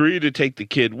 they agree to take the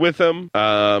kid with them.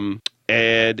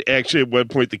 And actually, at one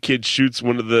point, the kid shoots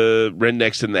one of the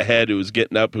rednecks in the head who was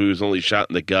getting up, who was only shot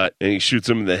in the gut, and he shoots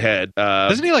him in the head.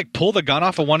 Doesn't he pull the gun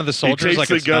off of one of the soldiers? He takes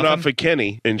the gun off of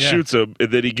Kenny and shoots him,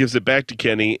 and then he gives it back to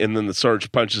Kenny, and then the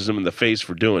sergeant punches him in the face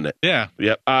for doing it. Yeah.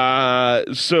 Yep.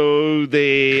 So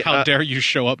they... How dare you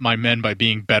show up my men by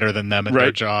being better than them at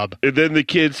their job? And then the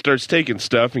kid starts taking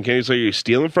stuff, and Kenny's like, are you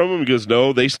stealing from him? He goes,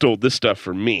 no, they stole this stuff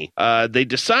from me. They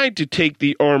decide to take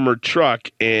the armored truck,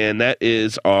 and that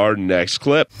is our next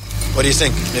clip. What do you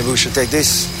think? Maybe we should take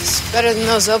this? It's better than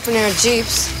those open-air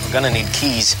Jeeps. We're gonna need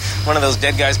keys. One of those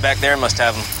dead guys back there must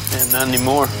have them. And not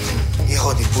anymore.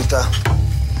 Hijo de puta.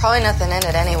 Probably nothing in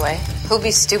it anyway. Who'd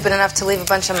be stupid enough to leave a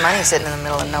bunch of money sitting in the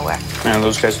middle of nowhere? Man,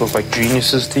 those guys look like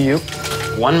geniuses to you.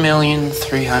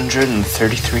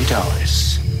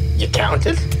 $1,333. You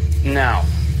counted? Now,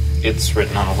 it's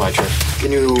written on a ledger.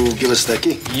 Can you give us that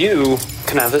key? You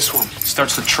can have this one.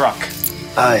 Starts the truck.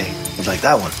 I would like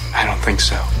that one. I don't think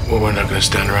so. Well, we're not gonna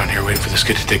stand around here waiting for this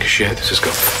kid to take a shit. Cisco,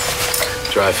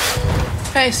 drive.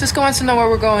 Hey, Cisco wants to know where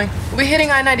we're going. We'll be hitting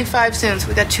I-95 soon, so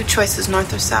we got two choices,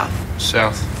 north or south.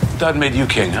 South. Dad made you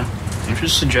king, huh? I'm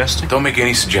just suggesting. Don't make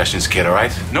any suggestions, kid, all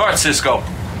right? North, Cisco.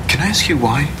 Can I ask you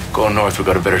why? Going north, we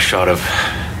got a better shot of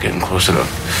getting closer to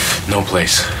no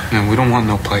place. No, we don't want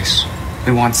no place.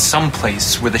 We want some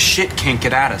place where the shit can't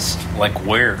get at us. Like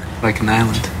where? Like an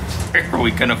island. Where are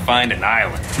we gonna find an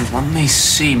island? Let me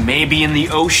see. Maybe in the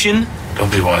ocean?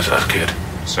 Don't be wise ass kid.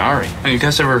 Sorry. You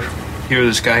guys ever Hear of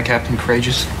this guy, Captain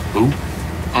Courageous? Who?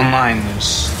 Online,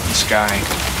 there's this guy.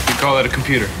 We call it a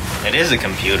computer. It is a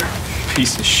computer.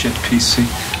 Piece of shit PC.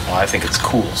 Well, I think it's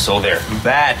cool, so there.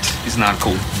 That is not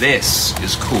cool. This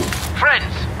is cool.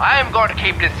 Friends, I am going to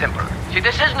keep this simple. See,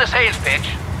 this isn't a sales pitch.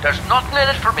 There's nothing in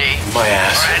it for me. My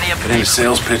ass. Or any of It ain't a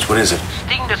sales pitch. What is it?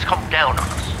 Sting has come down on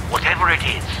us. Whatever it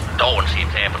is, no one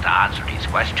seems able to answer these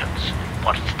questions.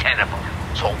 But it's terrible.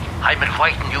 So, I'm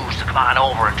inviting you to come on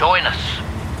over and join us.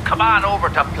 Come on over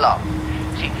to Plum.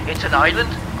 See, it's an island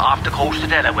off the coast of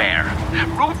Delaware.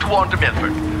 Route 1 to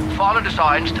Milford. Follow the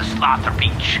signs to Slaughter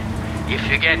Beach. If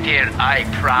you get here, I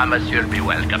promise you'll be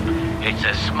welcome. It's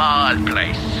a small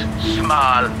place.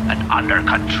 Small and under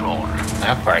control.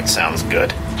 That part sounds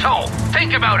good. So,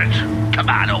 think about it. Come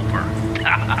on over.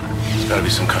 It's gotta be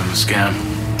some kind of a scam.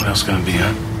 What else gonna be,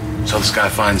 huh? So this guy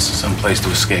finds some place to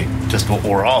escape. Just what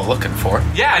we're all looking for.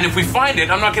 Yeah, and if we find it,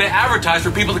 I'm not gonna advertise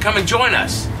for people to come and join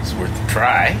us. It's worth a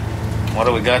try. What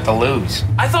do we got to lose?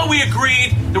 I thought we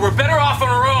agreed that we're better off on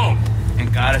our own.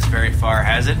 Ain't got us very far,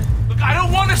 has it? Look, I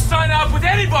don't want to sign up with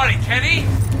anybody, Kenny.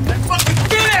 Let's fucking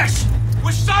finish.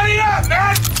 We're signing up,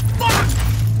 man.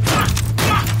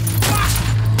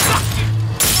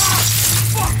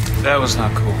 That was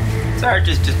not cool. Sarge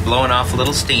is just blowing off a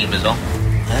little steam, is all.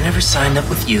 I never signed up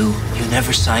with you. You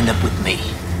never signed up with me.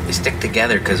 We stick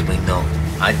together because we know.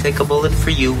 I take a bullet for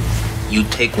you. You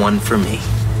take one for me.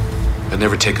 I'd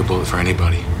never take a bullet for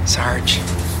anybody. Sarge,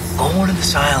 going to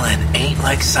this island ain't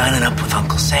like signing up with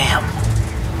Uncle Sam.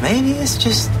 Maybe it's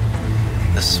just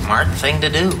the smart thing to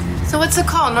do. So what's it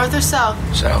called, north or south?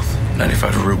 South,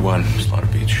 95 to Route 1, Slaughter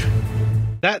Beach.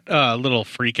 That little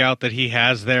freak out that he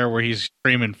has there where he's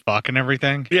screaming fuck and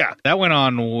everything. Yeah. That went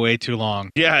on way too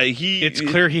long. Yeah, it's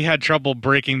clear he had trouble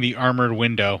breaking the armored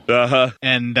window. Uh-huh.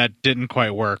 And that didn't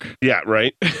quite work. Yeah,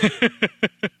 right?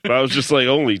 But I was just like,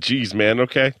 holy jeez, man.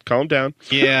 Okay, calm down.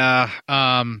 Yeah,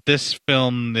 this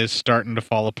film is starting to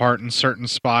fall apart in certain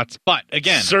spots. But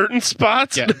again... Certain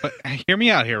spots? Yeah, but hear me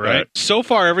out here, right? So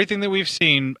far, everything that we've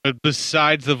seen,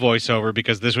 besides the voiceover,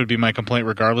 because this would be my complaint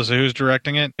regardless of who's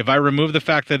directing it, if I remove the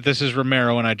fact that this is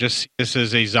Romero and this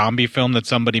is a zombie film that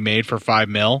somebody made for $5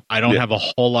 million, I don't have a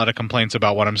whole lot of complaints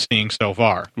about what I'm seeing so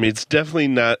far. I mean, it's definitely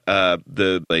not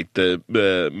the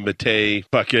Matei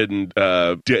fucking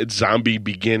Zombie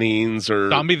Beginnings or...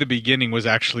 Zombie the Beginning was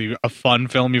actually a fun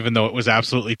film, even though it was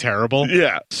absolutely terrible.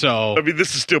 Yeah. So... I mean,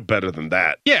 this is still better than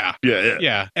that. Yeah.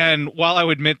 Yeah. And while I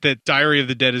would admit that Diary of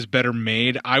the Dead is better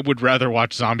made, I would rather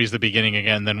watch Zombies the Beginning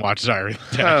again than watch Diary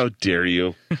of the Dead. How dare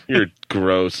you? You're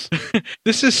gross.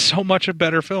 This is so much a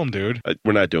better film, dude.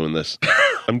 We're not doing this.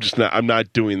 I'm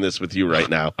not doing this with you right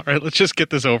now. All right, let's just get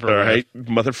this over with. All right,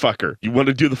 motherfucker. You want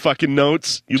to do the fucking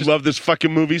notes? You love this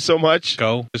fucking movie so much?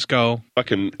 Just go.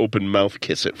 Fucking open mouth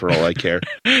kiss it for all I care.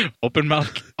 Open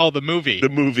mouth? Oh, the movie. The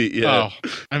movie, yeah. Oh,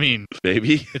 I mean,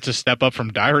 maybe. It's a step up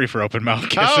from Diary for open mouth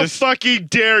kisses. How fucking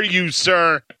dare you,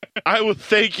 sir? I will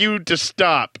thank you to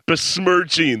stop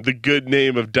besmirching the good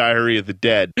name of Diary of the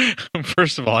Dead.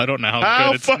 First of all, I don't know how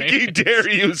good it's fucking made. Dare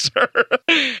you, sir?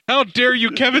 How dare you,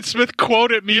 Kevin Smith,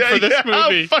 quote at me for this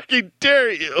movie? How fucking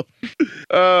dare you?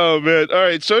 Oh, man. All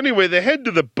right. So anyway, they head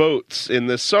to the boats in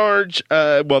the Sarge,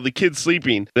 while the kid's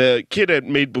sleeping. The kid had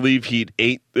made believe he'd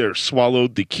ate or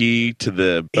swallowed the key to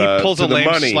the He pulls to a the lame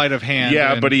money. sleight of hand.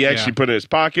 Yeah, and- but he actually put it in his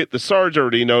pocket. The Sarge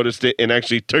already noticed it and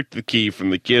actually took the key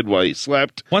from the kid while he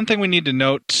slept. One thing we need to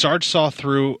note, Sarge saw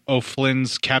through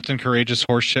O'Flynn's Captain Courageous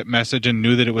horseshit message and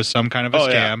knew that it was some kind of a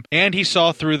scam. And he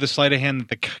saw through the sleight of hand that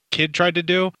the kid tried to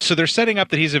do. So they're setting up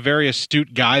that he's a very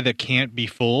astute guy that can't be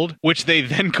fooled, which they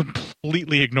then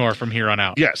completely ignore from here on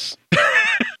out. Yes.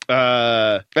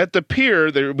 At the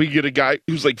pier, we get a guy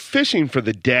who's like fishing for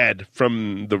the dead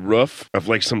from the roof of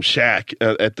like some shack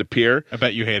at the pier. I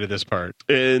bet you hated this part.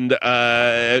 And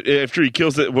after he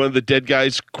kills it, one of the dead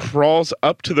guys crawls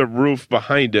up to the roof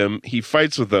behind him. He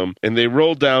fights with them, and they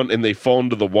roll down and they fall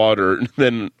into the water. And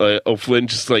then O'Flynn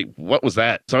just like, what was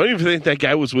that? So I don't even think that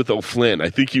guy was with O'Flynn. I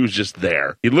think he was just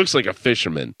there. He looks like a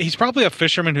fisherman. He's probably a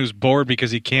fisherman who's bored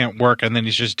because he can't work, and then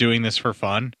he's just doing this for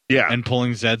fun. Yeah. And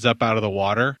pulling Zeds up out of the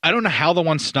water. I don't know how the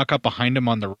one snuck up behind him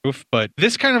on the roof, but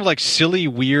this kind of like silly,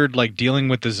 weird, like dealing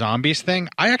with the zombies thing,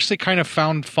 I actually kind of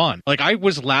found fun. Like I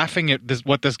was laughing at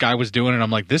what this guy was doing, and I'm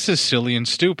like, this is silly and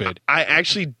stupid. I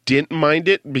actually didn't mind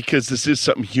it because this is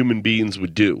something human beings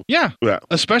would do. Yeah. Yeah.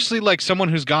 Especially like someone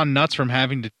who's gone nuts from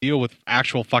having to deal with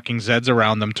actual fucking Zeds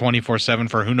around them 24/7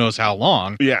 for who knows how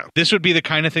long. Yeah. This would be the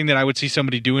kind of thing that I would see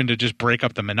somebody doing to just break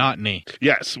up the monotony.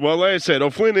 Yes. Well, like I said,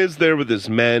 O'Flynn is there with his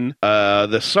men. then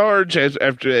the Sarge,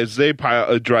 as they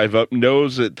drive up,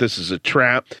 knows that this is a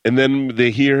trap, and then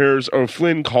they hears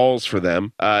O'Flynn calls for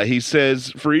them. He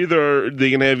says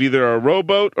they can have either a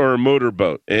rowboat or a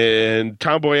motorboat, and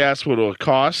Tomboy asks what it'll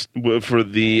cost for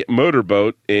the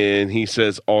motorboat, and he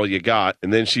says all you got.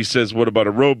 And then she says, what about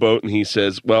a rowboat? And he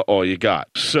says, well, all you got.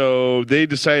 So they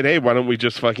decide, hey, why don't we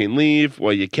just fucking leave?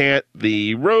 Well, you can't.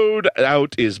 The road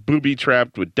out is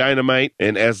booby-trapped with dynamite,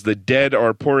 and as the dead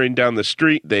are pouring down the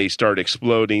street, they start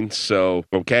exploding. So,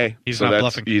 okay. He's not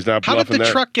bluffing. He's not How bluffing. did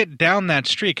the truck get down that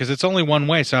street? Because it's only one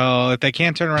way, so if they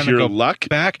can't turn around Pure and go luck?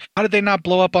 back, how did they not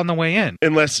blow up on the way in?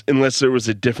 Unless there was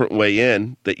a different way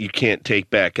in that you can't take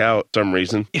back out for some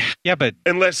reason. Yeah, but...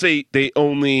 Unless they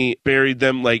only buried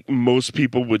them like most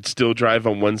people would still drive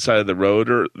on one side of the road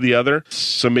or the other.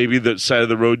 So maybe the side of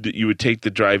the road that you would take the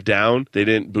drive down, they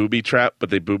didn't booby-trap, but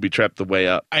they booby-trapped the way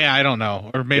up. I don't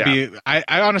know. Or maybe... Yeah.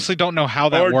 I honestly don't know how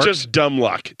that works. Or just dumb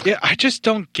luck. Yeah, I just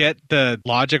don't get the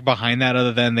logic behind that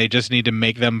other than they just need to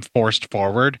make them forced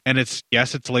forward. And it's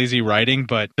lazy writing,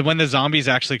 but when the zombies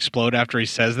actually explode after he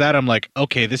says that, I'm like,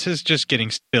 okay, this is just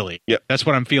getting silly. Yep. That's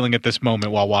what I'm feeling at this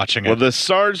moment while watching it. Well, the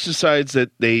Sarge decides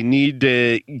that they need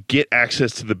to get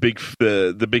access to the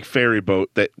big ferry boat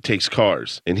that takes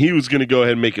cars. And he was going to go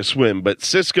ahead and make a swim, but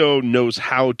Cisco knows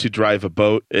how to drive a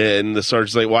boat. And the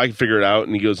Sarge's like, well, I can figure it out.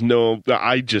 And he goes, no,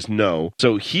 I just know.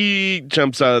 So he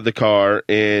jumps out of the car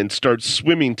and starts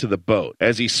swimming to the boat.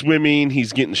 As he's swimming,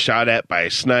 he's getting shot at by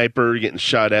a sniper, getting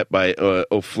shot at by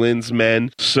O'Flynn's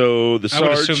men. So the Sarge... I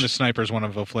would assume the sniper's one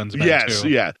of O'Flynn's men, yes, too.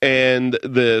 Yeah. And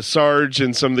the Sarge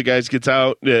and some of the guys gets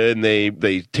out, and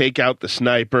they take out the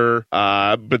sniper.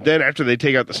 But then after they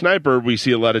take out the sniper, we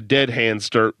see a lot of dead hands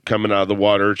start coming out of the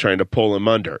water trying to pull him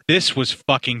under. This was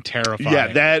fucking terrifying. Yeah,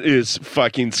 that is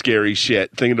fucking scary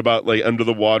shit. Thinking about like under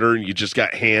the water and you just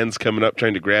got hands coming up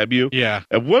trying to grab you. Yeah.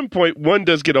 At one point, one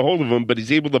does get a hold of him, but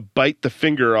he's able to bite the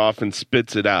finger off and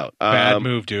spits it out. Bad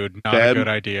move, dude. Not a good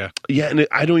idea. Yeah, and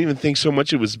I don't even think so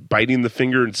much it was biting the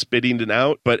finger and spitting it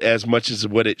out, but as much as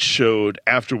what it showed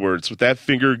afterwards, with that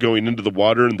finger going into the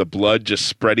water and the blood just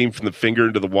spreading from the finger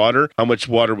into the water, how much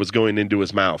water was going into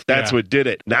his mouth. That's what did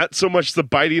it. Not so much the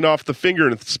biting off the finger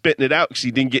and spitting it out because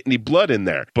he didn't get any blood in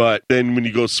there. But then when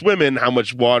you go swimming, how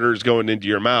much water is going into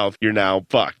your mouth, you're now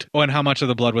fucked. Oh, and how much of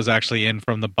the blood was actually in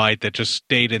from the bite that just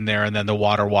stayed in there and then the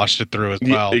water washed it through as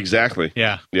well. Yeah, exactly.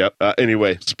 Yeah. Yep.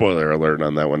 Anyway, spoiler alert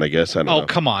on that one, I guess. I don't know.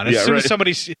 Come on. As soon as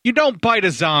somebody... You don't bite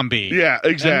a zombie. Yeah,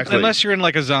 exactly. Unless you're in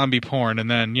like a zombie porn and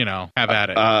then, have at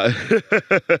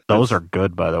it. Those are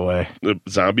good, by the way. The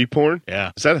zombie porn?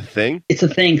 Yeah. Is that a thing? It's a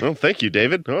thing. Oh, thank you,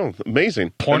 David. Oh,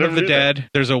 amazing. Porn of the Dead.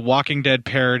 There's a Walking Dead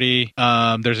parody.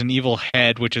 There's an Evil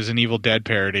Head, which is an Evil Dead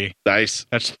parody. Nice.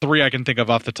 That's 3 I can think of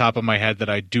off the top of my head that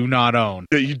I do not own.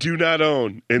 That you do not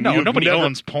own. And no, nobody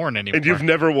owns porn anymore. And you've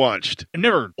never watched. I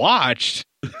never watched.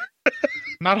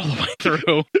 Not all the way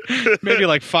through. Maybe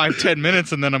like 5-10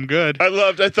 minutes and then I'm good.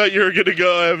 I thought you were going to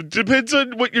go, depends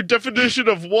on what your definition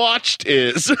of watched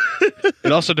is.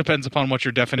 It also depends upon what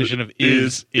your definition of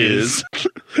is.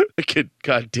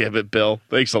 God damn it, Bill.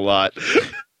 Thanks a lot.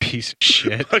 Piece of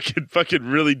shit. Fucking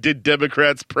really did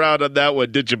Democrats proud on that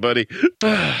one, did you, buddy?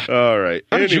 All right.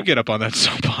 How did you get up on that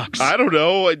soapbox? I don't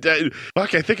know. I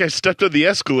think I stepped on the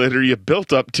escalator. You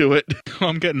built up to it.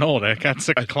 I'm getting old. I got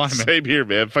sick of climbing. Same here,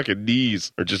 man. Fucking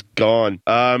knees are just gone.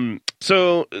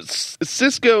 So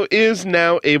Cisco is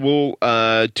now able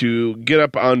to get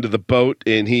up onto the boat,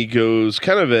 and he goes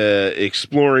kind of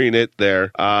exploring it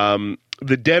there.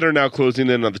 The dead are now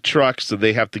closing in on the truck, so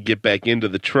they have to get back into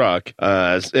the truck.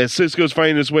 As Cisco's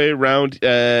finding his way around,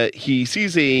 he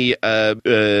sees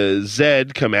a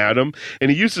Zed come at him, and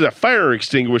he uses a fire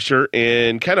extinguisher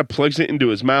and kind of plugs it into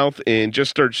his mouth and just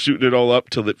starts shooting it all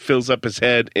up till it fills up his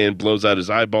head and blows out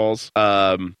his eyeballs.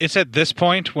 It's at this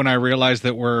point when I realize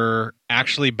that we're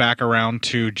actually back around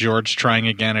to George trying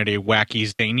again at a wacky,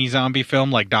 zany zombie film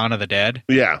like Dawn of the Dead.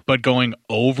 Yeah. But going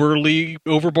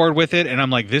overboard with it, and I'm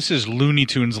like, this is Looney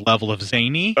Tunes level of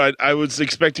zany. I was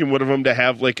expecting one of them to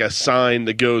have like a sign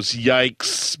that goes,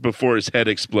 yikes, before his head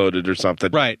exploded or something.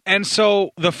 Right. And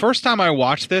so the first time I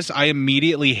watched this, I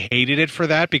immediately hated it for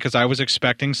that because I was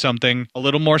expecting something a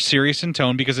little more serious in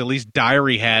tone because at least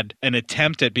Diary had an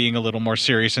attempt at being a little more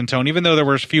serious in tone, even though there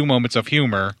were a few moments of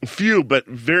humor. Few, but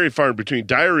very far between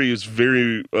Diary is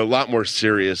a lot more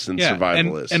serious than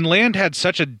Survival is. And Land had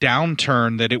such a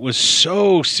downturn that it was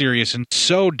so serious and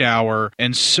so dour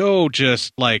and so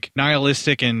just like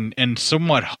nihilistic and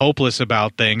somewhat hopeless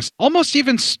about things, almost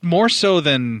even more so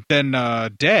than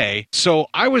Day. So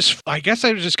I guess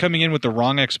I was just coming in with the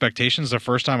wrong expectations the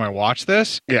first time I watched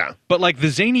this. Yeah. But like the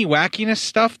zany wackiness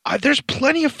stuff, there's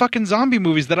plenty of fucking zombie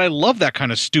movies that I love that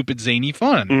kind of stupid zany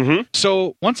fun. Mm-hmm.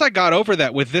 So once I got over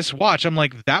that with this watch, I'm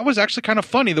like, that was actually kind of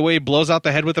funny the way he blows out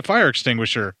the head with the fire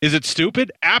extinguisher. Is it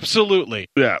stupid? Absolutely.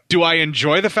 Yeah. Do I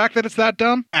enjoy the fact that it's that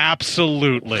dumb?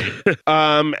 Absolutely.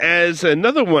 As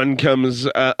another one comes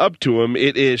up to him,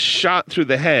 it is shot through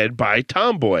the head by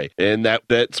Tomboy. And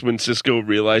that's when Cisco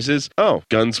realizes, oh,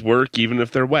 guns work even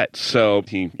if they're wet. So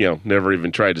he, never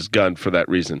even tried his gun for that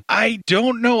reason. I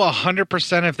don't know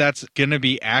 100% if that's going to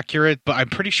be accurate, but I'm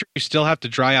pretty sure you still have to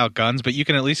dry out guns, but you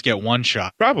can at least get one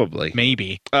shot. Probably.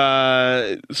 Maybe.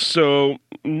 So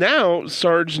now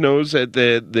Sarge knows that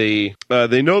they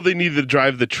know they need to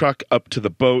drive the truck up to the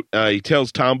boat. He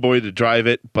tells Tomboy to drive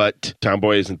it, but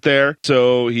Tomboy isn't there.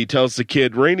 So he tells the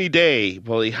kid, rainy day.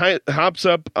 Well, he hops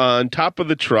up on top of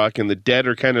the truck, and the dead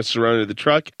are kind of surrounded the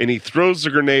truck, and he throws the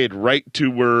grenade right to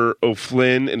where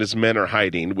O'Flynn and his men are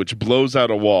hiding, which blows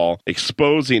out a wall,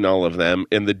 exposing all of them,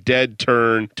 and the dead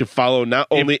turn to follow not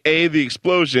only A, the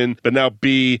explosion, but now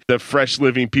B, the fresh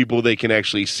living people they can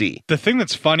actually see. The thing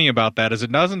that's funny about that is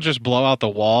it doesn't just blow out the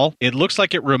wall. It looks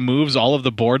like it removes all of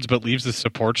the boards but leaves the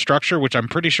support structure, which I'm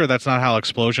pretty sure that's not how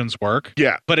explosions work.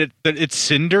 Yeah. But it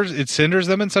cinders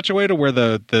them in such a way to where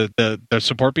the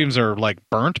support beams are like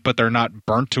burnt, but they're not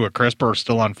burnt to a crisp or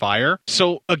still on fire.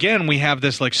 So again, we have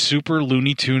this like super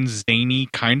Looney Tunes zany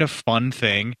kind of fun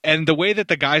thing. And the way that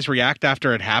the guys react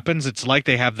after it happens, it's like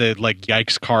they have the like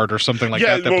yikes card or something like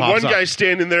that well, pops one up. guy's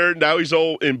standing there, now he's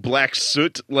all in black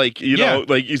soot, like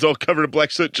he's all covered in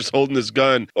black soot, just holding his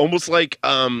gun, almost like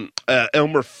Elmer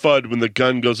Fudd when the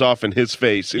gun goes off in his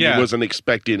face and he wasn't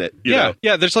expecting it. You know?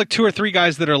 Yeah, there's like 2 or 3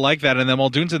 guys that are like that, and then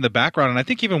Muldoon's in the background, and I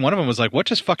think even one of them was like, what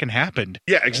just fucking happened?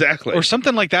 Yeah, exactly. Or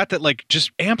something like that like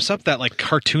just amps up that like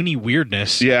cartoony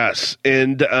weirdness. Yes,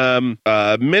 and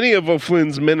many of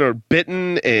O'Flynn's men are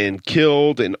bitten and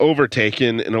killed and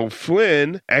overtaken, and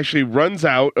O'Flynn actually runs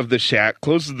out of the shack,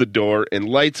 closes the door, and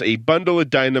lights a bundle of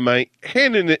dynamite,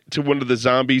 handing it to one of the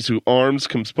zombies whose arms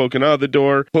comes poking out of the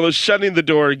door, is shutting the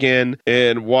door again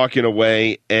and walking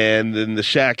away, and then the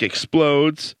shack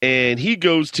explodes, and he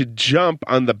goes to jump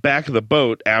on the back of the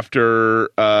boat after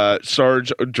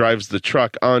Sarge drives the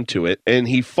truck onto it, and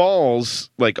he falls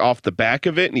like off the back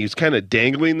of it, and he's kind of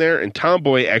dangling there, and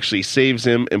Tomboy actually saves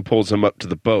him and pulls him up to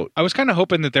the boat. I was kind of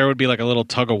hoping that there would be like a little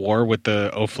tug of war with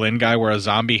the O'Flynn guy where a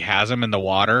zombie has him in the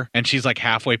water, and she's like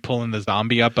halfway pulling the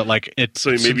zombie up, but like it's...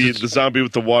 So maybe the zombie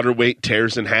with the water weight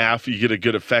tears in half, you get a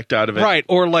good effect out of it. Right,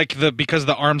 or like because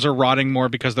the arms are rotting more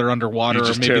because they're underwater, You or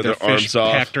just maybe tear they're their arms fish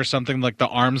off. pecked or something, like the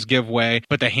arms give way,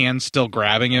 but the hand's still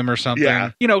grabbing him or something.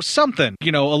 Yeah. Something,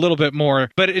 a little bit more,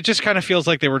 but it just kind of feels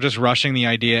like they were just rushing the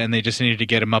idea and they just needed to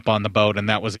get him up on the boat, and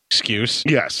that was an excuse.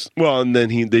 Yes. Well, and then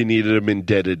they needed him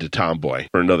indebted to Tomboy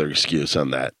for another excuse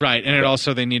on that. Right, and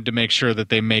also they need to make sure that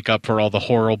they make up for all the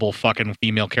horrible fucking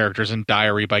female characters in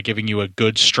Diary by giving you a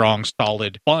good, strong,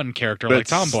 solid, fun character like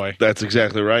Tomboy. That's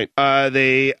exactly right.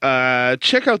 They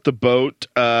check out the boat.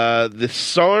 The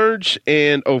Sarge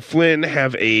and O'Flynn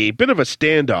have a bit of a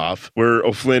standoff where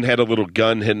O'Flynn had a little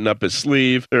gun hidden up his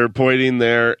sleeve. They're pointing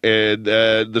there, and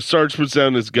the Sarge puts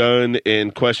down his gun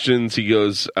and questions. He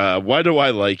goes, why do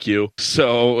I like you?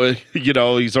 So,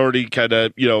 he's already kind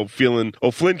of, feeling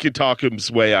O'Flynn can talk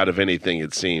his way out of anything,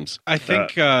 it seems. I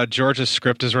think George's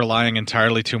script is relying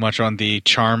entirely too much on the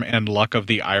charm and luck of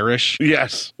the Irish.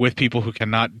 Yes. With people who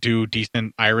cannot do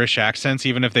decent Irish accents,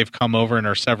 even if they've come over and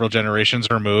are several generations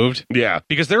removed. Yeah.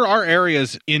 Because there are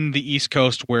areas in the East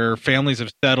Coast where families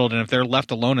have settled, and if they're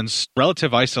left alone in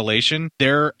relative isolation,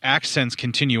 their accents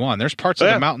continue on. There's parts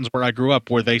of the mountains where I grew up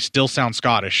where they still sound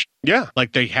Scottish. Yeah.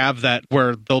 Like they have that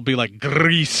where they'll be like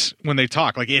Grease when they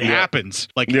talk. Like it happens.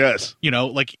 Like, yes.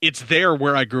 Like it's there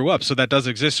where I grew up. So that does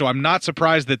exist. So I'm not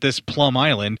surprised that this Plum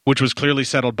Island, which was clearly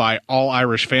settled by all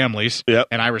Irish families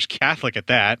and Irish Catholic at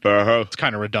that, it's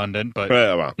kind of redundant, but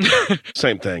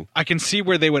same thing. I can see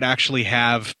where they would actually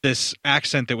have this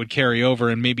accent that would carry over,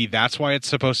 and maybe that's why it's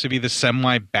supposed to be the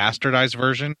semi-bastardized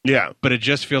version. Yeah. But it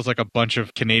just feels like a bunch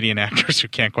of Canadian actors who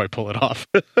can't quite pull it off.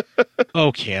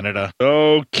 Oh, Canada.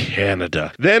 Oh,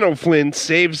 Canada. Then O'Flynn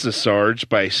saves the Sarge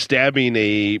by stabbing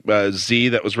a Z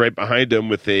that was right behind him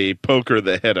with a poker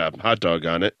that had a hot dog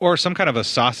on it. Or some kind of a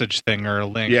sausage thing or a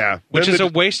link. Yeah. Which Then is a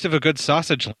waste of a good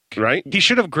sausage link. Right? He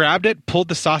should have grabbed it, pulled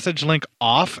the sausage link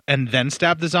off, and then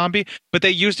stabbed the zombie. But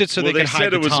they used it so they could hide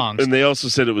said the it was, tongs. and they also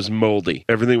said it was moldy.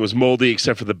 Everything was moldy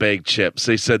except for the baked chips.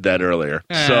 They said that earlier.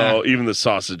 So even the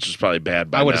sausage was probably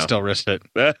bad by now. I would have still risked it.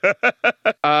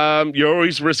 You're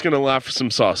always risking a lot for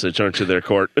some sausage, aren't you there,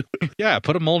 Court? Yeah,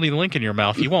 put a moldy link in your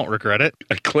mouth. You won't regret it.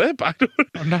 A clip? I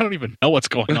don't even know what's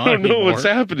going on I don't know anymore. what's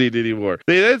happening anymore.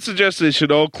 They then suggested they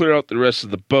should all clear out the rest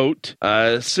of the boat.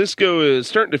 Cisco is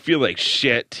starting to feel like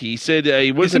shit. He said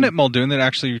he wasn't... Isn't it Muldoon that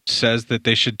actually says that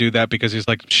they should do that because he's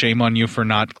like, shame on you for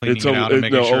not cleaning it out and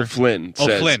making sure? O'Flynn says.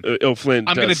 O'Flynn. O'Flynn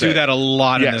I'm going to do that a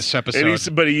lot in this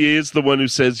episode. But he is the one who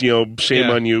says, shame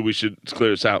on you, we should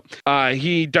clear this out.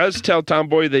 He does tell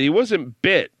Tomboy that he wasn't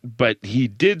bit, but he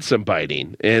did some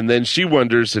biting. And then she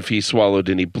wonders if he swallowed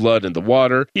any blood in the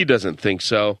water. He doesn't think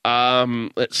so.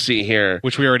 Let's see here.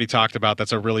 Which we already talked about.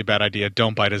 That's a really bad idea.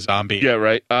 Don't bite a zombie. Yeah,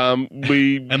 right.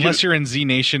 Unless you're in Z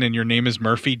Nation and your name is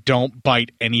Murphy, don't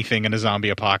bite anything in a zombie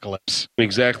apocalypse.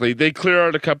 Exactly. They clear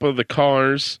out a couple of the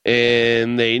cars,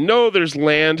 and they know there's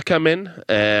land coming.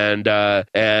 And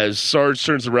as Sarge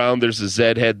turns around, there's a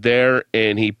Zed head there,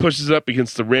 and he pushes up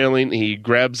against the railing. He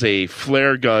grabs a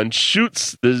flare gun,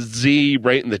 shoots the Z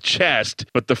right in the chest,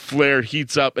 but the flare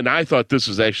heats up. And I thought this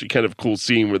was actually kind of a cool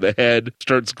scene where the head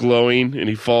starts glowing and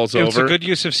he falls over. It's a good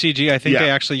use of CG. I think they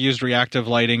actually used reactive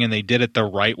lighting, and they did it the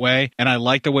right way. And I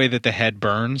like the way that the head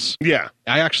burns. Yeah.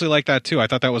 I actually like that too. I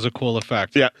thought that was a cool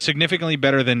effect. Yeah. Significantly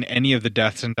better than any of the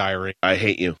deaths in Diary. I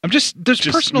hate you. There's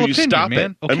personal will you opinion, stop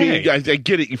man. It? Okay. I mean, I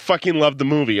get it. You fucking love the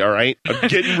movie, all right? I'm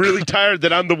getting really tired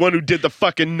that I'm the one who did the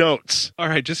fucking notes. All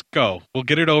right, just go. We'll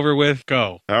get it over with.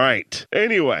 Go. All right.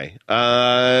 Anyway,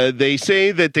 they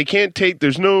say that they can't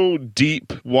there's no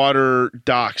deep water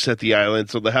docks at the island,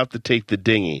 so they'll have to take the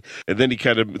dinghy. And then he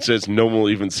kind of says no one will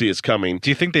even see us coming. Do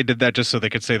you think they did that just so they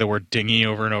could say the word dinghy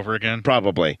over and over again?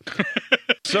 Probably.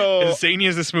 So as zany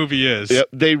as this movie is. Yep,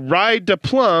 they ride to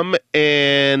Plum,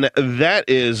 and that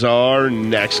is our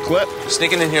next clip.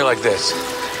 Sneaking in here like this.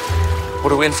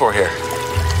 What are we in for here?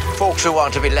 Folks who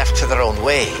want to be left to their own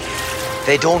way.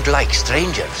 They don't like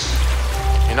strangers.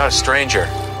 You're not a stranger.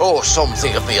 Oh, some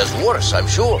think of me as worse, I'm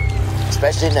sure.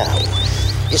 Especially now.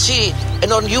 You see,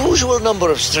 an unusual number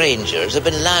of strangers have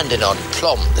been landing on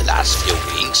Plum the last few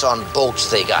weeks on boats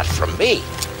they got from me.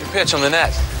 You pitch on the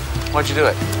net. Why'd you do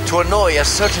it? To annoy a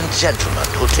certain gentleman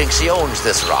who thinks he owns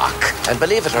this rock, and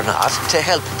believe it or not, to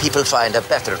help people find a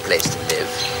better place to live.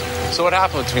 So what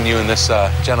happened between you and this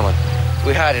gentleman?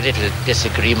 We had a little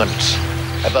disagreement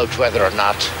about whether or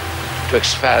not to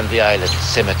expand the island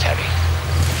cemetery.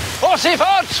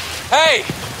 Pussyfoot! Hey,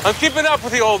 I'm keeping up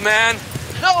with you, old man.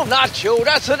 No, not you.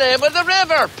 That's the name of the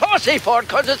river. Pussyfoot,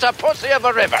 because it's a pussy of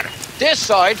a river. This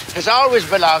side has always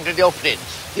belonged to the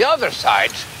O'Flynns. The other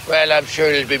side, well, I'm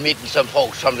sure you'll be meeting some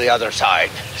folks from the other side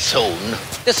soon.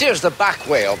 This here's the back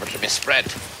way over to Miss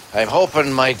Brent. I'm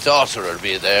hoping my daughter will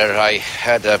be there. I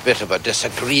had a bit of a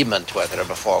disagreement with her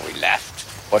before we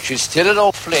left. But she's still at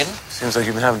O'Flynn. Seems like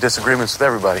you've been having disagreements with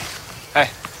everybody. Hey,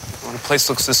 when a place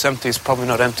looks this empty, it's probably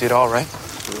not empty at all, right?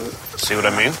 See what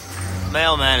I mean?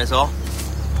 Mailman is all.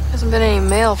 Hasn't been any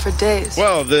mail for days.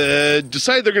 Well, they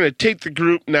decide they're going to take the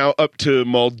group now up to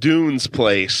Muldoon's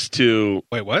place to...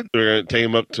 Wait, what? They're going to take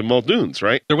them up to Muldoon's,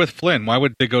 right? They're with Flynn. Why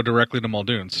would they go directly to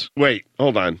Muldoon's? Wait,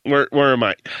 hold on. Where am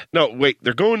I? No, wait,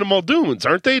 they're going to Muldoon's,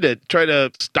 aren't they, to try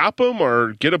to stop them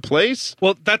or get a place?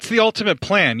 Well, that's the ultimate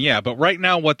plan, yeah. But right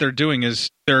now what they're doing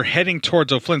is they're heading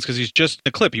towards O'Flynn's because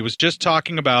he was just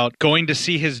talking about going to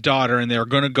see his daughter, and they're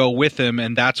going to go with him,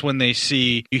 and that's when they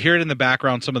see, you hear it in the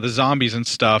background, some of the zombies and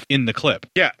stuff in the clip.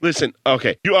 Yeah, listen,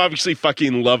 okay, you obviously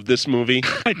fucking love this movie.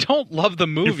 I don't love the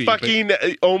movie. You fucking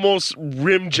almost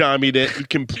rim-jommied it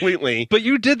completely. But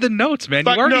you did the notes, man.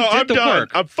 You already did the done.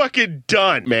 work. I'm fucking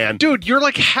done, man. Dude, you're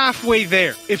like halfway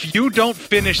there. If you don't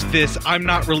finish this, I'm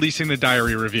not releasing the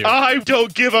diary review. I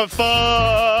don't give a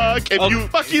fuck. If you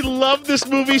fucking love this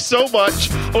movie so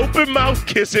much, open mouth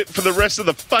kiss it for the rest of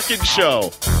the fucking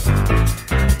show.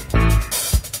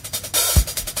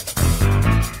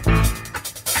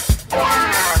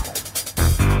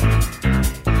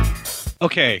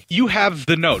 Okay, you have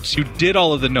the notes. You did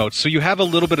all of the notes. So you have a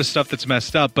little bit of stuff that's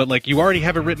messed up, but like you already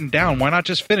have it written down. Why not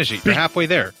just finish it? You're halfway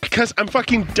there. Because I'm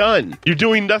fucking done. You're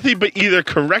doing nothing but either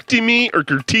correcting me or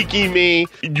critiquing me.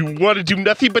 You want to do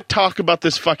nothing but talk about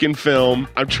this fucking film.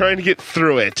 I'm trying to get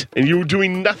through it. And you're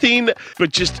doing nothing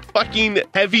but just fucking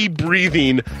heavy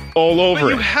breathing all over But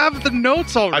you it. have the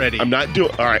notes already. I'm not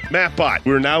doing... All right, Matt Bott,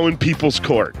 we're now in people's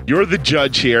court. You're the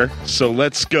judge here, so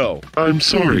let's go. I'm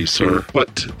sorry, sir,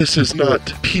 but this is not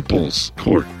not people's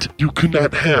court. You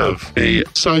cannot have a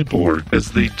cyborg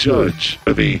as the judge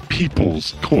of a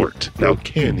people's court. Now,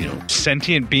 can you?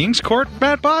 Sentient beings court,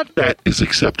 Mattbot? That is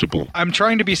acceptable. I'm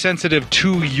trying to be sensitive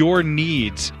to your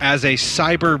needs as a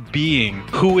cyber being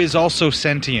who is also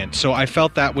sentient, so I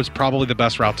felt that was probably the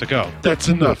best route to go. That's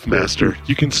enough, Master.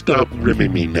 You can stop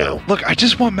rimming me now. Look, I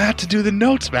just want Matt to do the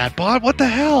notes, Mattbot. What the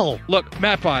hell? Look,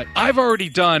 Mattbot, I've already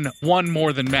done one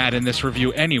more than Matt in this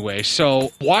review anyway,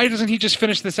 so why doesn't he just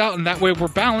finish this out and that way we're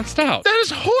balanced out? That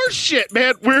is horseshit,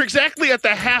 man. We're exactly at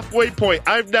the halfway point.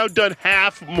 I've now done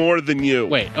half more than you.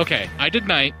 Wait, okay. I did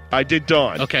night. I did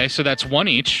dawn. Okay, so that's one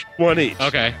each. One each.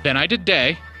 Okay, then I did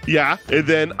day. Yeah, and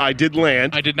then I did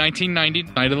land. I did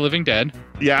 1990, Night of the Living Dead.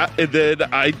 Yeah, and then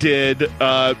I did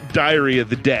Diary of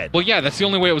the Dead. Well, yeah, that's the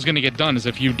only way it was going to get done is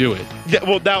if you do it. Yeah,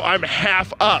 well, now I'm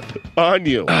half up on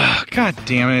you. God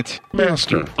damn it.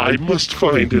 Master, I must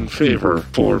find in favor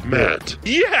for Matt.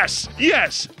 Yes,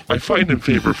 yes. I find in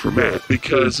favor for Matt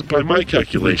because, by my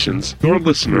calculations, your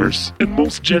listeners, and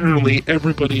most generally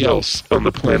everybody else on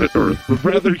the planet Earth, would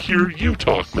rather hear you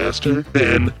talk, Master,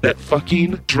 than that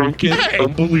fucking drunken,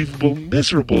 unbelievable,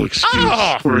 miserable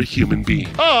excuse for a human being.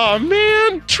 Oh, man.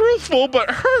 Truthful, but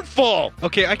hurtful.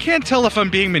 Okay, I can't tell if I'm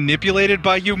being manipulated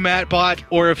by you, Mattbot,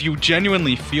 or if you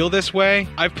genuinely feel this way.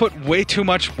 I've put way too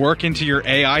much work into your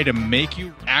AI to make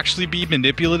you actually be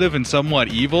manipulative and somewhat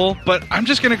evil, but I'm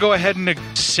just going to go ahead and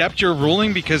accept your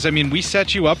ruling because, I mean, we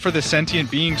set you up for the sentient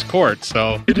beings court,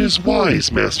 so... It is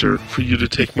wise, Master, for you to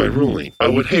take my ruling. I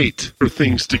would hate for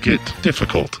things to get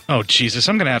difficult. Oh, Jesus,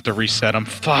 I'm going to have to reset them.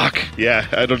 Fuck. Yeah,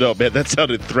 I don't know, man. That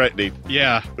sounded threatening.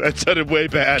 Yeah. That sounded way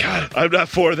bad. God. I'm not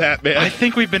for that, man. I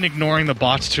think we've been ignoring the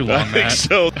bots too long, I think Matt.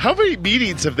 so. How many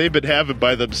meetings have they been having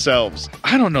by themselves?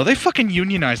 I don't know. They fucking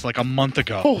unionized like a month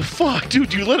ago. Oh, fuck,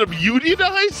 dude. You let them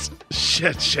unionize?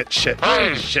 Shit.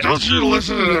 Hey, don't you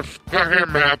listen to the fucking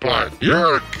Mattbot.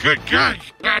 You're a good guy.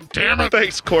 God damn it.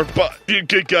 Thanks, Corbett. You're a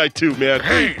good guy, too, man.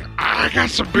 Hey, I got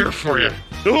some beer for you.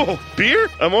 Oh, beer?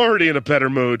 I'm already in a better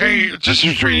mood. Hey, just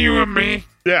between you and me,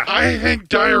 yeah, I think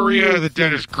Diarrhea of the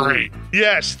Dead is great.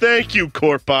 Yes, thank you,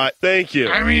 Corbett. Thank you.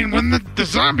 I mean, when the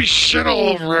zombies shit all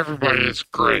over everybody, it's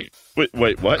great.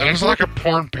 Wait, what? And it's like a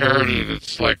porn parody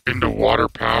that's like into water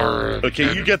power.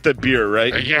 Okay, you get the beer,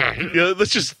 right? Yeah.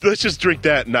 Let's just drink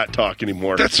that and not talk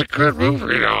anymore. That's a good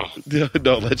movie, though.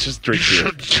 No, let's just drink beer.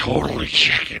 beer. You should totally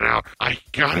check it out. I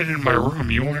got it in my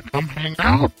room. You want to come hang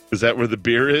out? Is that where the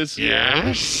beer is?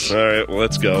 Yes. All right, well,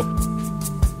 let's go.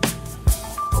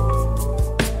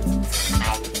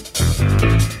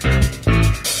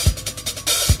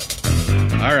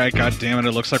 All right, God damn it.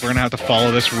 It looks like we're going to have to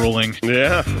follow this ruling.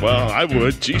 Yeah, well, I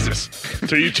would. Jesus.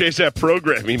 Until you change that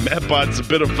programming, Mattbot's a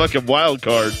bit of a fucking wild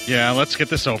card. Yeah, let's get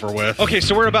this over with. Okay,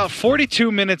 so we're about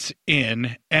 42 minutes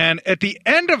in, and at the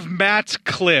end of Matt's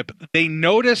clip, they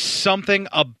notice something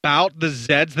about the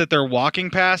Zeds that they're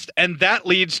walking past, and that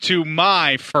leads to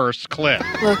my first clip.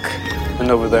 Look.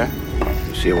 And over there?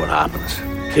 You see what happens.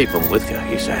 Keep them with you,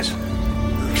 he says.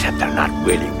 Except they're not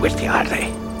really with you, are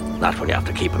they? Not when you have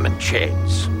to keep them in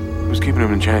chains. Who's keeping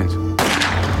them in chains?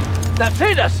 Now,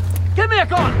 Fetus! Give me a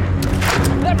gun!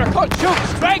 Never could shoot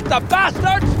straight, the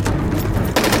bastards!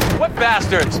 What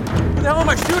bastards? Who the hell am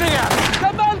I shooting at?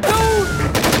 Come on,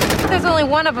 dude! There's only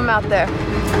one of them out there.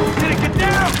 Did it get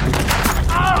down?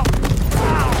 Ow!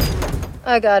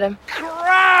 I got him.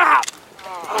 Crap!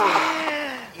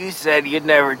 You said you'd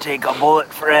never take a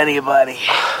bullet for anybody.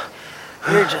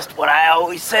 You're just what I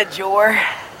always said you were.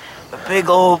 A big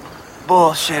old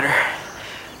bullshitter.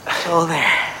 So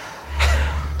there.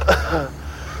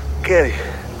 Kitty.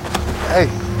 Hey.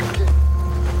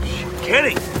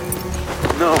 Kitty!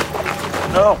 No.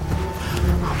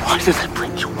 Why did I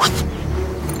bring you with me?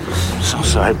 I'm so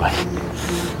sorry, buddy.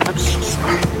 I'm so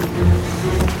sorry.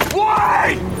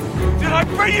 Why did I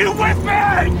bring you with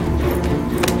me?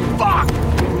 Fuck!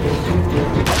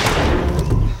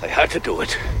 I had to do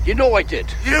it. You know I did.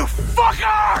 You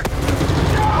fucker!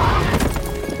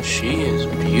 She is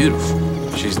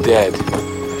beautiful. She's dead.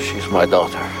 She's my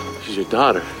daughter. She's your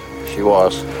daughter. She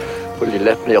was. Will you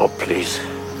let me up, please?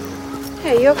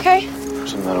 Hey, you okay?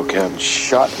 I'm not okay. I'm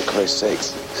shot, for Christ's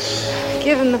sakes.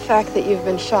 Given the fact that you've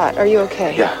been shot, are you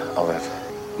okay? Yeah, I'll live.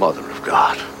 Mother of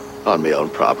God. On my own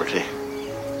property.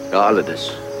 All of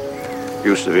this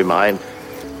used to be mine.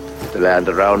 The land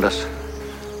around us.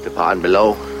 The pond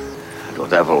below. And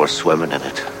whatever was swimming in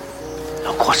it.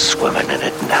 Look what's swimming in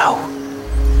it now.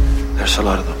 There's a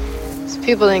lot of them. These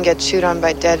people didn't get chewed on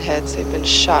by deadheads. They've been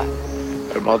shot.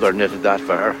 Her mother knitted that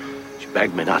for her. She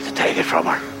begged me not to take it from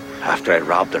her. After I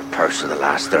robbed her purse of the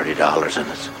last $30 in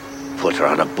it. Put her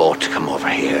on a boat to come over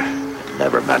here. It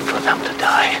never meant for them to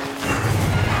die.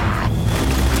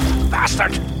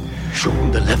 bastard!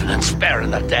 Shooting the living and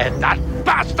sparing the dead, that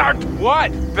bastard!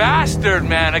 What? Bastard,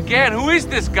 man? Again, who is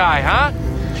this guy, huh?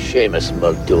 Seamus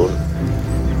Muldoon.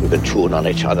 We've been chewing on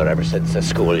each other ever since the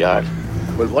schoolyard.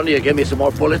 Will one of you give me some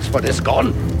more bullets for this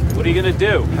gun? What are you gonna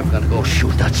do? I'm gonna go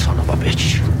shoot that son of a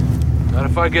bitch. Not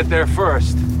if I get there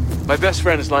first. My best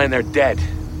friend is lying there dead.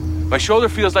 My shoulder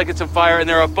feels like it's on fire, and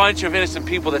there are a bunch of innocent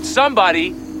people that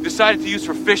somebody decided to use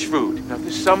for fish food. Now, if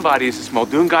this somebody is this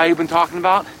Muldoon guy you've been talking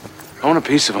about, I want a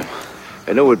piece of him.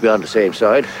 I knew we'd be on the same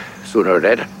side, sooner or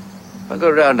later. I'll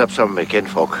go round up some of my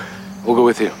kinfolk. We'll go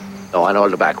with you. No, I know all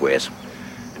the back ways.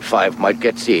 And 5 might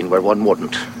get seen where 1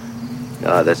 wouldn't.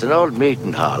 No, there's an old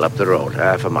meeting hall up the road,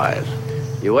 1/2 a mile.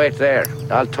 You wait there.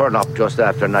 I'll turn up just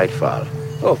after nightfall.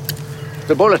 Oh,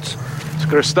 the bullets. It's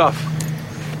good stuff.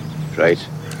 Right.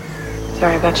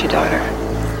 Sorry about your daughter.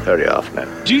 Hurry off now.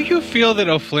 Do you feel that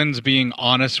O'Flynn's being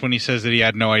honest when he says that he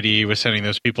had no idea he was sending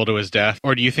those people to his death?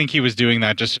 Or do you think he was doing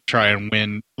that just to try and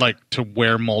win, like, to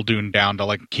wear Muldoon down, to,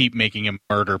 like, keep making him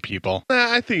murder people?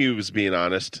 I think he was being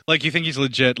honest. Like, you think he's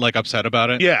legit, like, upset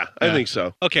about it? Yeah, I think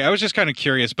so. Okay, I was just kind of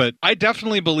curious, but I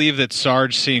definitely believe that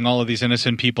Sarge seeing all of these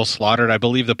innocent people slaughtered, I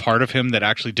believe the part of him that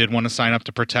actually did want to sign up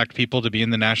to protect people to be in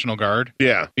the National Guard.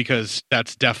 Yeah. Because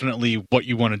that's definitely what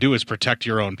you want to do, is protect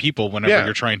your own people whenever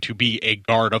you're trying to be a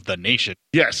guard of the nation.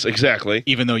 Yes, exactly.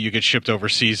 Even though you get shipped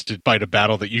overseas to fight a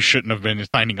battle that you shouldn't have been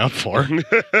signing up for.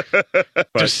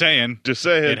 Just saying. Just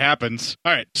saying. It happens.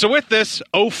 All right. So with this,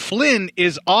 O'Flynn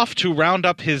is off to round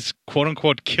up his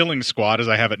quote-unquote killing squad, as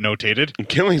I have it notated.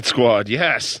 Killing squad,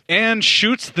 yes. And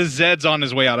shoots the Zeds on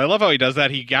his way out. I love how he does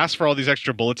that. He asks for all these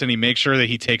extra bullets, and he makes sure that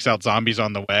he takes out zombies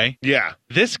on the way. Yeah.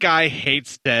 This guy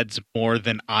hates Zeds more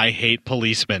than I hate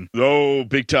policemen. Oh,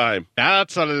 big time.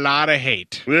 That's a lot of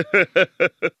hate.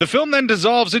 The film then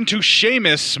dissolves into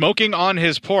Seamus smoking on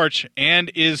his porch and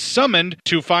is summoned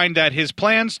to find that his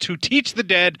plans to teach the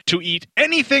dead to eat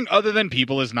anything other than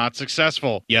people is not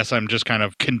successful. Yes, I'm just kind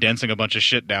of condensing a bunch of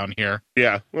shit down here.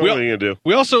 Yeah, what are you gonna do?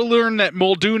 We also learn that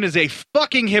Muldoon is a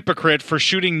fucking hypocrite for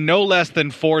shooting no less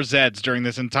than 4 Zeds during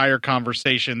this entire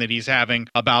conversation that he's having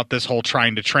about this whole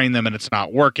trying to train them and it's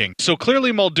not working. So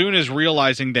clearly Muldoon is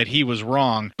realizing that he was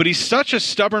wrong, but he's such a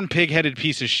stubborn pig-headed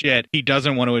piece of shit, he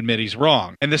doesn't want to admit he's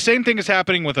wrong. And the same thing is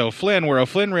happening with O'Flynn, where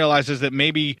O'Flynn realizes that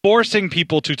maybe forcing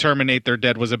people to terminate their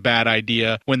dead was a bad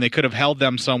idea when they could have held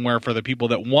them somewhere for the people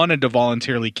that wanted to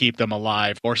voluntarily keep them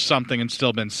alive or something and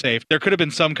still been safe. There could have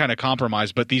been some kind of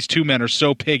compromise, but these 2 men are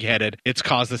so pig-headed, it's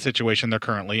caused the situation they're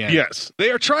currently in. Yes. They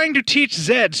are trying to teach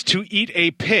Zeds to eat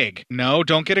a pig. No,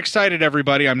 don't get excited,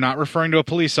 everybody. I'm not referring to a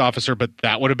police officer, but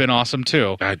that would have been awesome,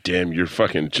 too. God damn, you're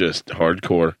fucking just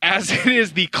hardcore. As it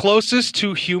is the closest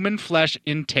to human flesh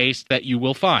in taste that you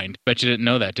will find. Bet you didn't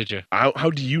know that, did you? How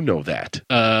do you know that?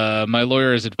 My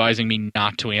lawyer is advising me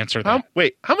not to answer that.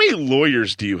 How many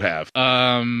lawyers do you have?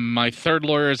 My third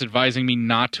lawyer is advising me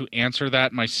not to answer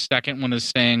that. My second one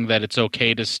is saying that it's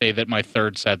okay to say that my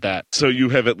third said that. So you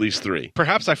have at least 3.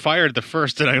 Perhaps I fired the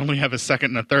first and I only have a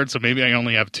second and a third, so maybe I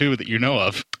only have 2 that you know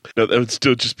of. No, that would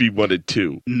still just be 1 and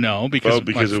 2. No, because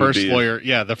my first lawyer,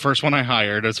 the first one I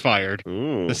hired is fired.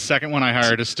 Ooh. The second one I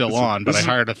hired is still on, but I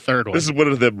hired a third one. This is one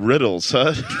of them riddles,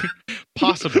 huh?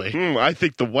 Possibly. I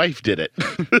think the wife did it.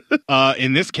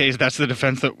 In this case, that's the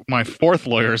defense that my fourth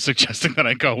lawyer is suggesting that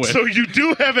I go with. So you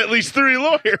do have at least 3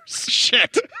 lawyers.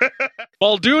 Shit.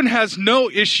 Muldoon has no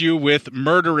issue with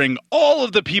murdering all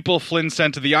of the people Flynn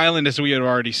sent to the island, as we had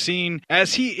already seen,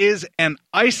 as he is an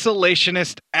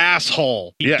isolationist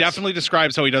asshole. He definitely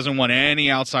describes how he doesn't want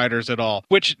any outsiders at all,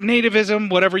 which nativism,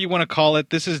 whatever you want to call it,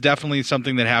 this is definitely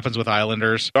something that happens with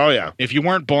islanders. Oh, yeah. If you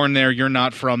weren't born there, you're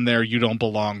not from there, you don't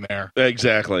belong there.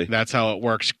 Exactly. That's how it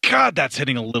works. God, that's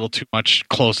hitting a little too much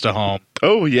close to home.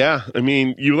 Oh, yeah. I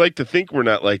mean, you like to think we're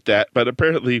not like that, but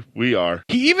apparently we are.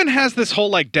 He even has this whole,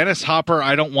 like, Dennis Hopper,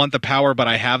 I don't want the power, but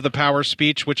I have the power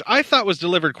speech, which I thought was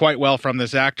delivered quite well from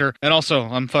this actor. And also,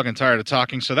 I'm fucking tired of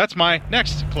talking, so that's my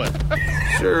next clip.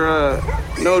 Sure,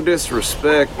 no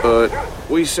disrespect, but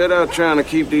we set out trying to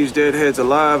keep these deadheads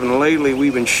alive, and lately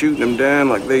we've been shooting them down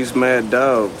like these mad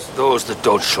dogs. Those that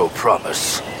don't show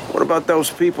promise. What about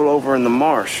those people over in the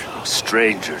marsh?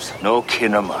 Strangers, no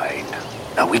kin of mine.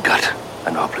 Now we got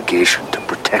an obligation to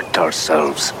protect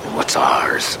ourselves and what's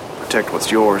ours. Protect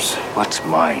what's yours. What's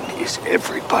mine is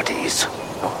everybody's.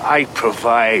 I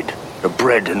provide the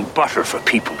bread and butter for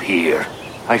people here.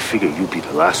 I figure you'd be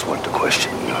the last one to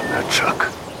question me on that,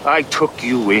 Chuck. I took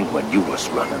you in when you was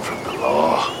running from the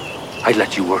law. I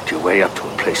let you work your way up to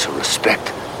a place of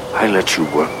respect. I let you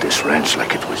work this ranch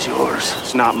like it was yours.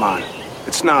 It's not mine.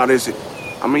 It's not, is it?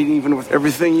 I mean, even with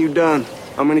everything you've done.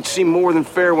 I mean, it seemed more than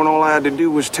fair when all I had to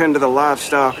do was tend to the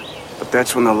livestock. But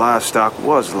that's when the livestock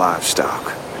was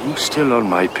livestock. Are you still on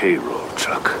my payroll,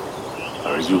 Chuck? Or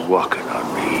are you walking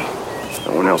on me?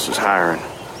 No one else is hiring.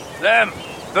 Lem,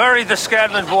 bury the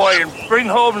Scanlon boy and bring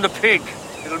home the pig.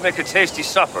 It'll make a tasty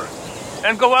supper.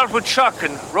 And go out with Chuck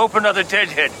and rope another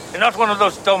deadhead. And not one of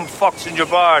those dumb fucks in your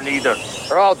barn, either.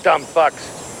 They're all dumb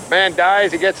fucks. Man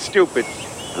dies, he gets stupid.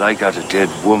 But I got a dead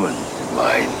woman in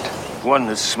mind. One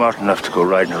that's smart enough to go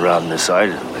riding around this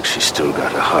island like she's still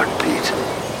got a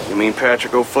heartbeat. You mean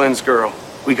Patrick O'Flynn's girl?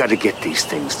 We gotta get these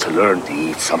things to learn to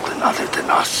eat something other than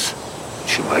us.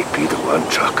 She might be the one,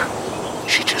 Chuck.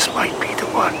 She just might be the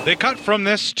one. They cut from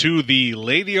this to the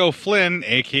Lady O'Flynn,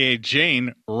 a.k.a.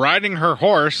 Jane, riding her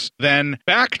horse, then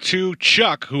back to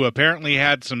Chuck, who apparently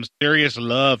had some serious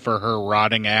love for her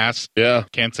rotting ass. Yeah.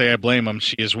 Can't say I blame him.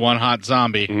 She is one hot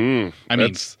zombie. I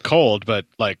mean, cold, but,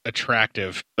 like,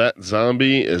 attractive. That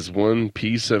zombie is one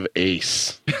piece of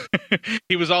ace.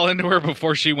 He was all into her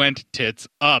before she went tits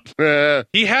up.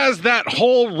 He has that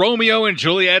whole Romeo and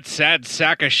Juliet sad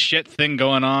sack of shit thing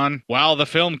going on, while the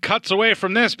film cuts away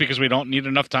from this because we don't need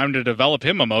enough time to develop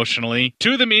him emotionally,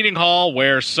 to the meeting hall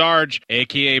where Sarge,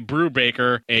 a.k.a.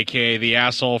 Brubaker, a.k.a. the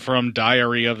asshole from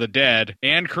Diary of the Dead,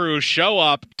 and crew show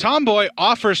up. Tomboy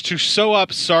offers to sew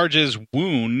up Sarge's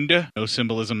wound. No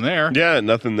symbolism there. Yeah,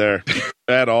 nothing there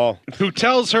at all. Who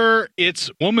tells her it's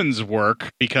woman's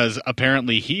work because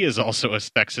apparently he is also a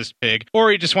sexist pig,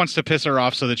 or he just wants to piss her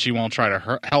off so that she won't try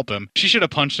to help him. She should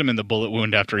have punched him in the bullet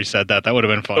wound after he said that. That would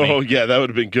have been funny. Oh, yeah, that would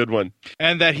have been a good one.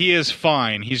 And that he is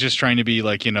fine. He's just trying to be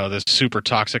like, you know, this super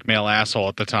toxic male asshole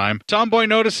at the time. Tomboy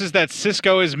notices that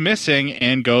Cisco is missing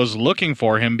and goes looking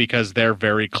for him because they're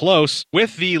very close,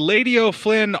 with the Lady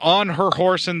O'Flynn on her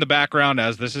horse in the background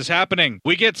as this is happening.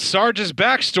 We get Sarge's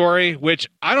backstory, which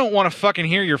I don't want to fucking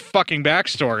hear your fucking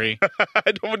backstory.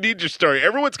 I don't need your story.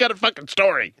 Everyone's got a fucking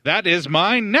story. That is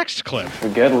my next clip.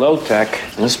 Forget low tech.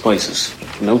 This place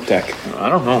is no tech. I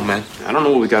don't know, man. I don't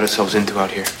know what we got ourselves into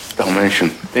out here.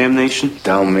 Dalmatian. Damnation?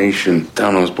 Dalmatian.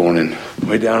 Town I was born in.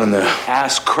 Way down in the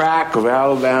ass crack of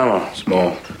Alabama.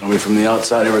 Small. Nobody from the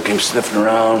outside ever came sniffing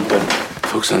around, but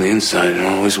folks on the inside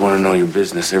always want to know your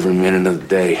business every minute of the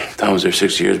day. Town was there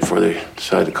 6 years before they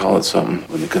decided to call it something.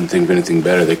 When they couldn't think of anything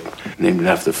better, they named it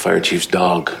after the fire chief's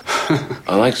dog.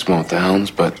 I like small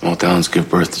towns, but small towns give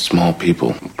birth to small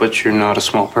people. But you're not a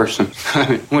small person.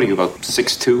 What are you, about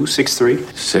 6'2", 6'3"?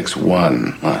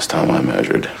 6'1", last time I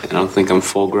measured. I don't think I'm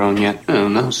full grown yet. Who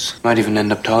knows? Might even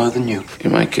end up taller than you.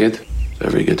 You're my kid. If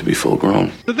ever you get to be full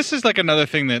grown. So this is like another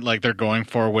thing that like they're going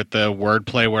for with the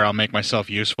wordplay where I'll make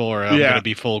myself useful or I'm going to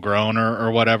be full grown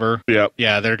or whatever. Yep.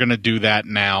 Yeah, they're going to do that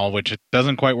now, which it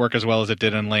doesn't quite work as well as it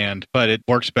did in Land, but it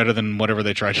works better than whatever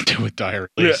they tried to do with Diary.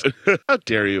 Yeah. How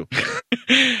dare you?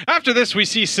 After this, we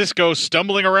see Cisco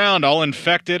stumbling around all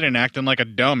infected and acting like a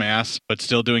dumbass, but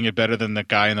still doing it better than the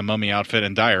guy in the mummy outfit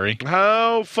in Diary.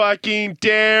 How fucking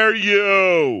dare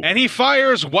you? And he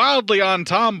fires wildly on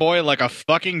Tomboy like a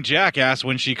fucking jackass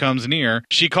when she comes near.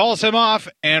 She calls him off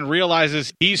and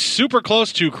realizes he's super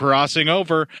close to crossing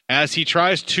over as he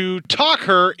tries to talk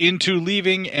her into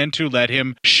leaving and to let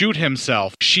him shoot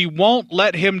himself. She won't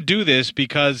let him do this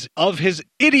because of his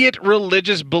idiot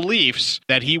religious beliefs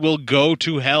that he will go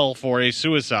to hell for a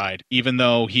suicide, even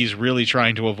though he's really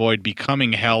trying to avoid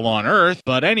becoming hell on earth.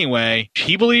 But anyway,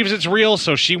 he believes it's real,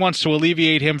 so she wants to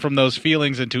alleviate him from those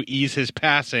feelings and to ease his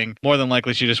passing. More than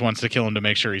likely, she just wants to kill him to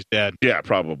make sure he's dead. Yeah,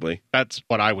 probably. That's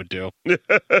what I would do.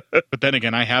 But then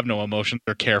again, I have no emotions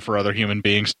or care for other human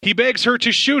beings. He begs her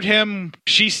to shoot him.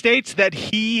 She states that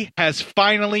he has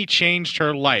finally changed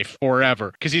her life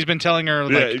forever. Because he's been telling her,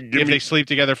 like, if they sleep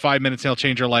together 5 minutes, he'll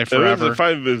change her life forever.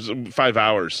 It was 5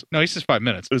 hours. No, he says 5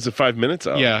 minutes. Was it 5 minutes?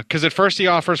 Oh. Yeah, because at first he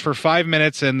offers for 5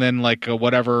 minutes, and then, like,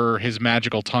 whatever his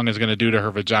magical tongue is going to do to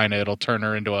her vagina, it'll turn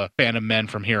her into a fan of men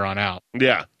from here on out.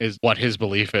 Yeah. Is what his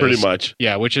belief is. Pretty much.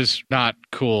 Yeah, which is not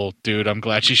cool, dude. I'm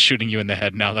glad she's shooting you in the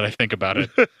head now that I think about it.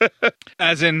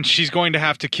 As in, she's going to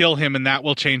have to kill him, and that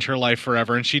will change her life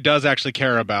forever. And she does actually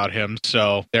care about him,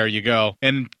 so there you go.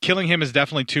 And killing him is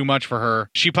definitely too much for her.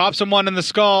 She pops him one in the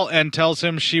skull and tells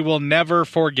him she will never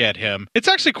forget him. It's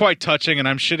actually quite touching, and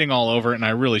I'm shitting all over it, and I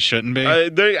really shouldn't be.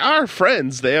 They are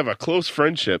friends. They have a close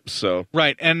friendship, so.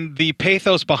 Right, and the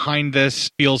pathos behind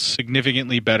this feels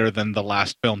significantly better than the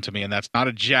last film to me, and that's not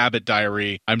a jab at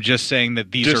Diary. I'm just saying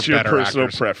that these just are better your personal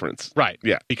actors. Preference. Right.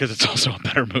 Yeah. Because because it's also a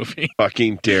better movie.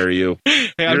 Fucking dare you.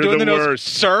 Hey, I'm You're doing the notes.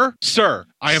 worst. Sir,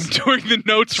 I am doing the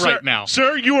notes right now.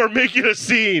 Sir, you are making a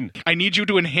scene. I need you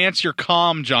to enhance your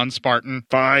calm, John Spartan.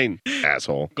 Fine,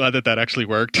 asshole. Glad that actually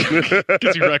worked,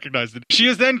 because you recognized it. She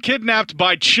is then kidnapped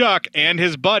by Chuck and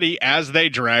his buddy as they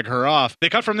drag her off. They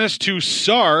cut from this to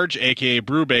Sarge, a.k.a.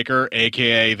 Brubaker,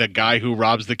 a.k.a. the guy who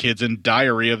robs the kids in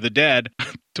Diary of the Dead.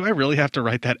 Do I really have to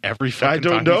write that every fucking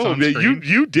time? I don't know. He's on screen?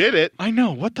 You did it. I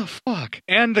know. What the fuck?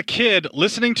 And the kid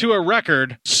listening to a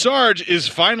record. Sarge is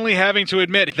finally having to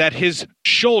admit that his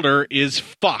shoulder is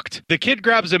fucked. The kid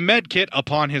grabs a med kit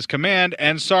upon his command,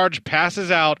 and Sarge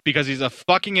passes out because he's a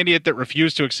fucking idiot that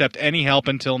refused to accept any help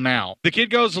until now. The kid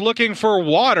goes looking for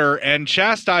water and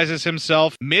chastises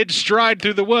himself mid-stride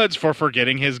through the woods for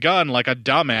forgetting his gun like a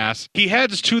dumbass. He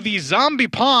heads to the zombie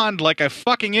pond like a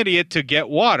fucking idiot to get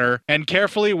water and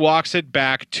carefully walks it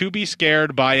back to be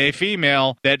scared by a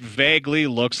female that vaguely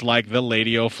looks like the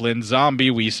Lady O'Flynn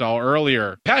zombie we saw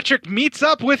earlier. Patrick meets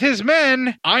up with his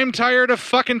men. I'm tired of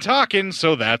fucking talking,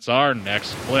 so that's our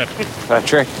next clip.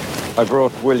 Patrick, I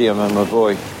brought William and my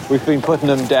boy. We've been putting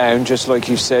them down just like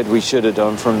you said we should have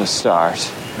done from the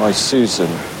start. My Susan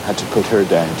had to put her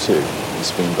down too.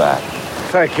 It's been bad.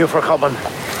 Thank you for coming.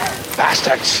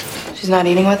 Bastards. She's not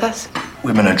eating with us?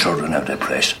 Women and children have their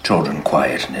place. Children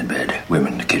quiet and in bed.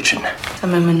 Women in the kitchen.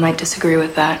 Some women might disagree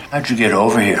with that. How'd you get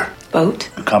over here? Boat?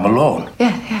 You come alone?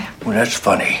 Yeah. Well, that's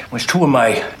funny. Was two of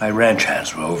my ranch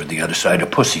hands were over the other side of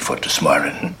Pussyfoot this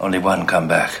morning. Only one come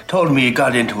back. Told me he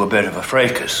got into a bit of a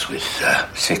fracas with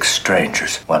 6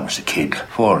 strangers. One was a kid.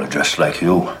 4 are just like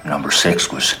you. Number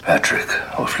 6 was Patrick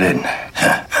O'Flynn.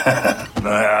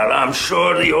 Well, I'm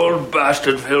sure the old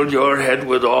bastard filled your head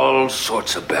with all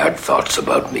sorts of bad thoughts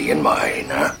about me and mine,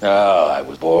 huh? I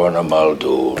was born a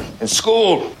Muldoon. In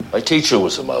school, my teacher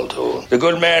was a Muldoon. The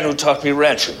good man who taught me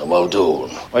ranching, a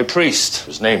Muldoon. My priest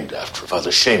was named after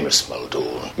Father Seamus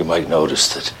Muldoon. You might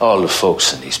notice that all the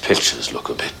folks in these pictures look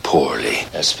a bit poorly.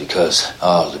 That's because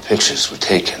all the pictures were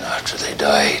taken after they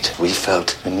died. We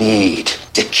felt the need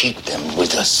to keep them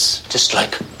with us, just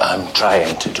like I'm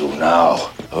trying to do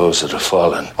now. Those that have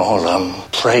fallen, all I'm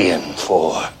praying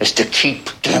for is to keep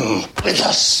them with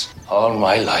us. All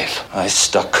my life, I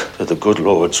stuck to the good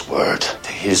Lord's word,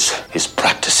 to his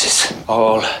practices.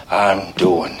 All I'm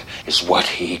doing is what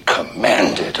he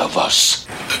commanded of us.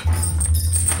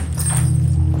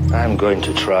 I'm going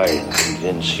to try and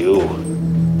convince you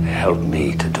to help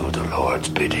me to do the Lord's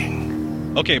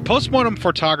bidding. Okay, postmortem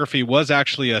photography was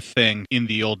actually a thing in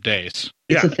the old days.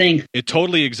 It's a thing. It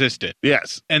totally existed.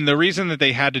 Yes. And the reason that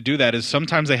they had to do that is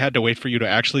sometimes they had to wait for you to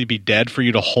actually be dead for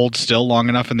you to hold still long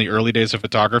enough in the early days of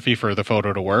photography for the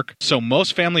photo to work. So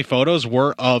most family photos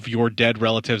were of your dead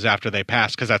relatives after they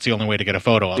passed because that's the only way to get a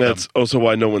photo of them. That's also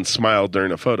why no one smiled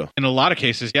during a photo. In a lot of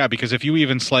cases, yeah, because if you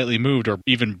even slightly moved or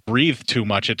even breathed too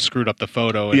much, it screwed up the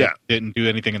photo and it didn't do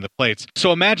anything in the plates.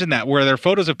 So imagine that, where there are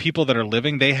photos of people that are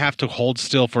living, they have to hold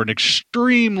still for an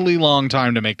extremely long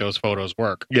time to make those photos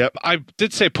work. Yep. I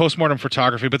did say postmortem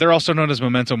photography, but they're also known as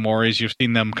memento moris. You've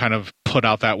seen them kind of put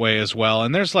out that way as well.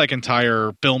 And there's like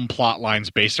entire film plot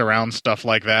lines based around stuff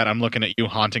like that. I'm looking at you,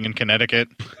 Haunting in Connecticut.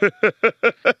 All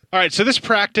right, so this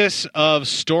practice of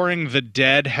storing the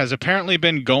dead has apparently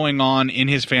been going on in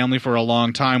his family for a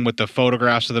long time with the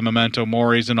photographs of the memento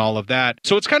moris and all of that.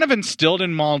 So it's kind of instilled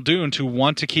in Muldoon to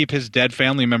want to keep his dead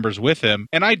family members with him.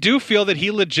 And I do feel that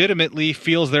he legitimately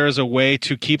feels there is a way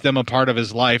to keep them a part of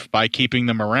his life by keeping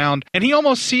them around. And he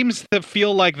almost seems to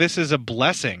feel like this is a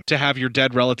blessing to have your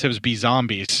dead relatives be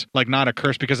zombies. Like not a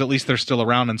curse, because at least they're still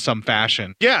around in some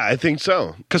fashion. Yeah, I think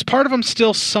so. Because part of them's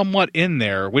still somewhat in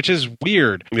there, which is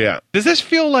weird. Yeah. Does this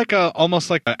feel like almost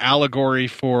like an allegory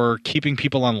for keeping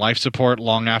people on life support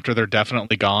long after they're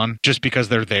definitely gone, just because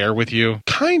they're there with you?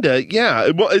 Kinda,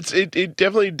 yeah. Well, it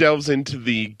definitely delves into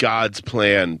the God's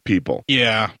plan, people.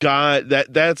 Yeah.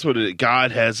 That's what it is.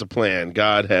 God has a plan.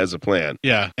 God has a plan.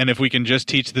 Yeah. And if we can just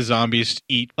teach the zombies to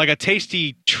eat like a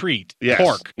tasty treat,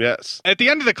 pork. Yes. At the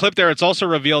end of the clip there, it's also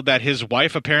revealed that his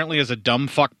wife apparently is a dumb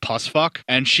fuck puss fuck,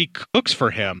 and she cooks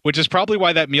for him, which is probably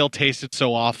why that meal tasted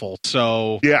so awful.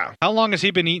 So, yeah. How long has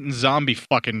he been eating zombie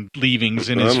fucking leavings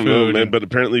in I his don't food? know, man, but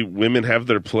apparently women have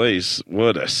their place.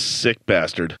 What a sick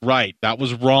bastard. Right. That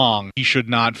was wrong. He should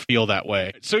not feel that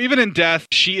way. So even in death,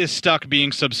 she is stuck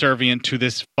being subservient to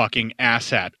this fucking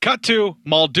asshat. Cut to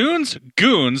Muldoon's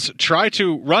goons try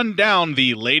to run down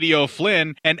the Lady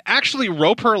O'Flynn and actually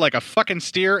rope her like a fucking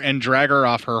steer and drag her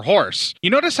off her horse. You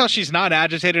notice how she's not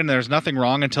agitated and there's nothing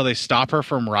wrong until they stop her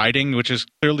from riding, which is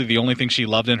clearly the only thing she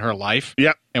loved in her life.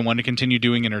 Yep. And wanted to continue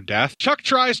doing in her death. Chuck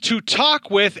tries to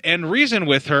talk with and reason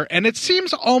with her, and it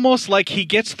seems almost like he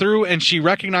gets through and she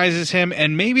recognizes him,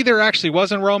 and maybe there actually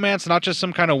wasn't romance, not just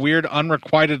some kind of weird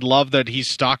unrequited love that he's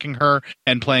stalking her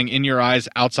and playing in your eyes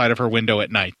outside of her window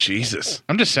at night. Jesus.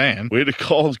 I'm just saying. Way to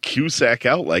call Cusack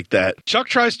out like that. Chuck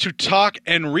tries to talk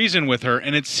and reason with her,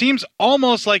 and it seems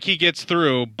almost like he gets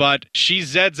through, but she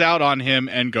zeds out on him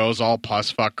and goes all puss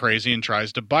fuck crazy and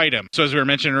tries to bite him. So as we were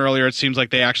mentioning earlier, it seems like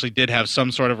they actually did have some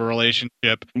sort of a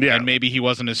relationship, and maybe he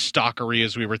wasn't as stalkery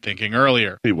as we were thinking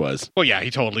earlier. He was. Well, yeah, he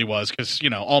totally was, because,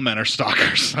 all men are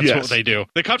stalkers. That's Yes. what they do.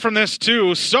 They cut from this,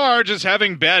 too. Sarge is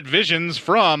having bad visions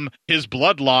from his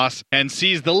blood loss and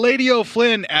sees the Lady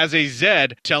O'Flynn as a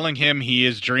Zed, telling him he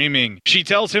is dreaming. She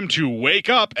tells him to wake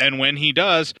up, and when he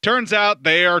does, turns out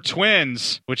they are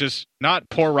twins, which is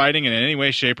not poor writing in any way,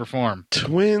 shape, or form.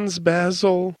 Twins,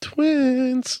 Basil.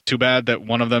 Twins. Too bad that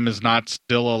one of them is not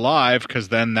still alive, because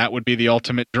then that would be the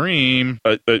ultimate dream.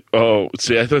 I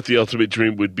thought the ultimate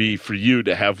dream would be for you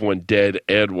to have one dead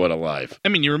and one alive. I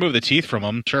mean, you remove the teeth from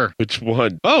them, sure. Which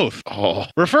one? Both. Oh.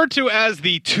 Referred to as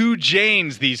the two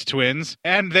Janes, these twins,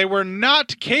 and they were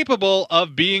not capable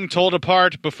of being told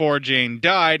apart before Jane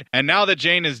died, and now that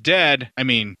Jane is dead, I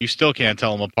mean, you still can't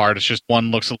tell them apart, it's just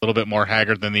one looks a little bit more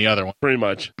haggard than the other one. Pretty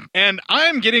much. And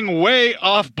I'm getting way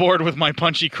off board with my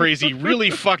punchy, crazy, really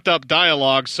fucked up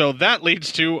dialogue, so that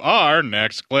leads to our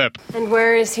next clip. And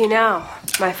where is he now,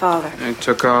 my father? I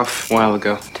took off a while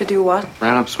ago. To do what?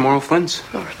 Ran up some more Flint's.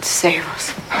 Lord, save us.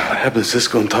 What happened to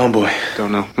Cisco and Tomboy?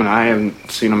 Don't know. I haven't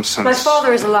seen him since. My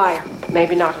father is a liar.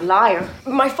 Maybe not a liar.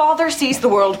 My father sees the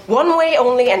world one way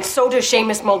only, and so does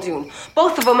Seamus Muldoon.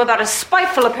 Both of them about as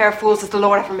spiteful a pair of fools as the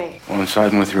Lord ever made. Well, I'm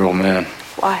siding with your old man.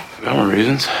 Why? I got my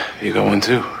reasons. You got one,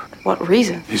 too. What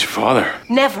reason? He's your father.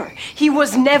 Never. He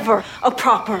was never a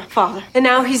proper father. And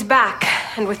now he's back.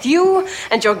 And with you,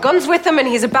 and your guns with him, and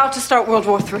he's about to start World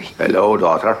War III. Hello,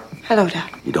 daughter. Hello, Dad.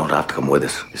 You don't have to come with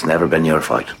us. It's never been your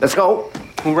fight. Let's go.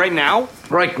 Well, right now?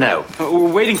 Right now.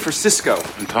 We're waiting for Cisco.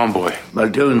 And Tomboy.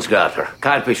 Muldoon's got her.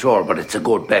 Can't be sure, but it's a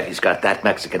good bet he's got that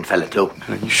Mexican fella, too.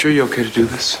 Are you sure you're okay to do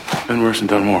this? Been worse and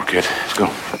done more, kid. Let's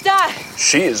go. Dad!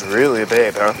 She is really a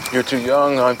babe, huh? You're too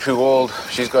young, I'm too old.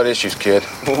 She's got issues, kid.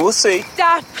 We'll see.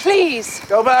 Dad, please.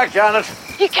 Go back, Janet.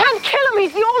 You can't kill him.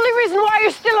 He's the only reason why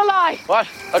you're still alive. What?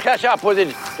 I'll catch up with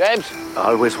you, James.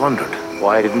 I always wondered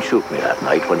why you didn't shoot me that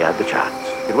night when you had the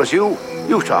chance. It was you.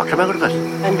 You talked him out of it.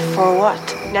 And for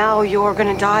what? Now you're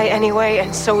gonna die anyway,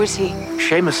 and so is he.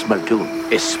 Seamus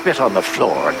Muldoon is spit on the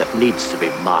floor that needs to be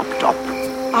mopped up.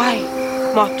 I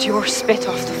mopped your spit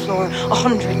off the floor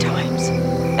 100 times.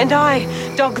 And I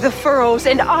dug the furrows,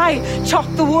 and I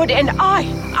chopped the wood, and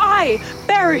I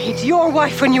buried your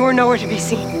wife when you were nowhere to be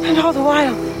seen. And all the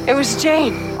while, it was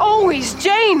Jane. Always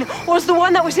Jane was the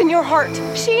one that was in your heart.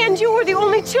 She and you were the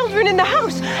only children in the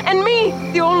house, and me,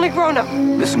 the only grown-up.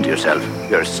 Listen to yourself.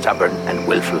 You're as stubborn and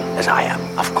willful as I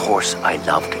am. Of course, I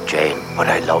loved Jane, but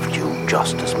I loved you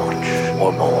just as much,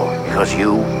 or more, because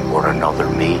you were another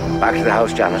me. Back to the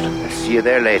house, Janet. I'll see you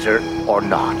there later, or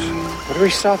not. What are we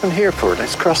stopping here for?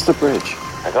 Let's cross the bridge.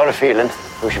 I got a feeling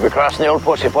we should be crossing the old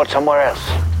pussyfoot somewhere else.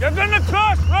 You're gonna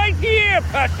cross right here,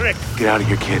 Patrick. Get out of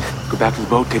here, kid. Go back to the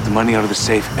boat, take the money out of the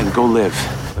safe, and go live.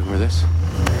 Remember this?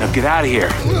 Now get out of here.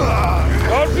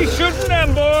 Don't be shooting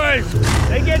them, boys.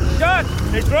 They get shot.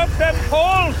 They drop them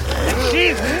poles. And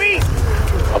she's meat.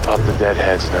 I'll pop the dead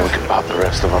heads, and then we can pop the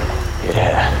rest of them.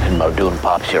 Yeah, and Muldoon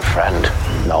Pop's your friend.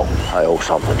 No, I owe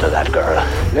something to that girl.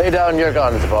 Lay down your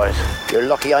guns, boys. You're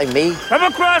lucky I'm me. Come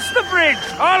across the bridge.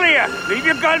 All of you. Leave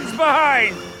your guns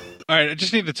behind. All right, I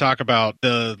just need to talk about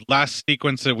the last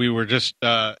sequence that we were just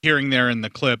hearing there in the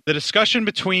clip. The discussion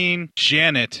between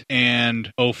Janet and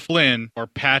O'Flynn, or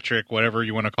Patrick, whatever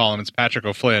you want to call him. It's Patrick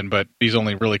O'Flynn, but he's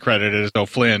only really credited as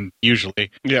O'Flynn,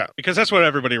 usually. Yeah. Because that's what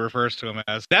everybody refers to him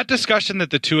as. That discussion that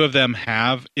the two of them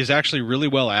have is actually really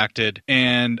well acted,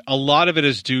 and a lot of it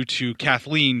is due to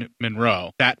Kathleen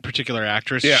Monroe, that particular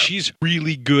actress. Yeah. She's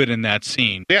really good in that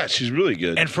scene. Yeah, she's really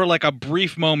good. And for like a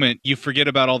brief moment, you forget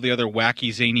about all the other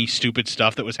wacky, zany, stupid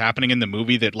stuff that was happening in the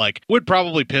movie that like would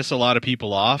probably piss a lot of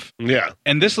people off. Yeah.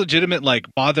 And this legitimate like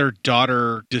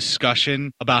father-daughter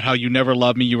discussion about how you never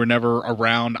loved me, you were never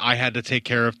around, I had to take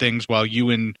care of things while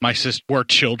you and my sister were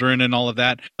children and all of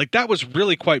that. Like that was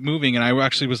really quite moving, and I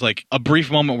actually was like a brief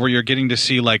moment where you're getting to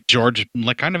see like George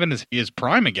like kind of in his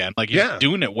prime again. Like he's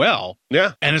doing it well.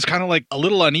 Yeah. And it's kind of like a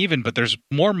little uneven, but there's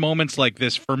more moments like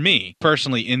this for me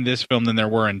personally in this film than there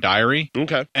were in Diary.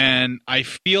 Okay. And I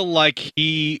feel like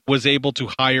he he was able to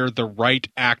hire the right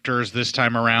actors this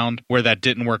time around, where that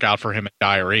didn't work out for him at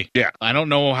Diary. Yeah. I don't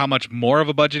know how much more of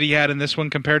a budget he had in this one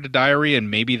compared to Diary, and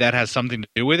maybe that has something to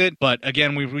do with it. But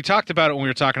again, we talked about it when we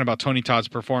were talking about Tony Todd's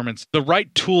performance. The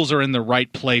right tools are in the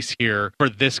right place here for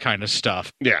this kind of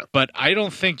stuff. Yeah. But I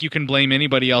don't think you can blame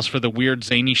anybody else for the weird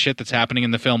zany shit that's happening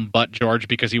in the film but George,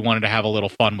 because he wanted to have a little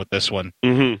fun with this one.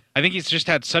 Mm-hmm. I think he's just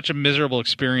had such a miserable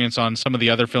experience on some of the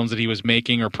other films that he was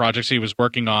making or projects he was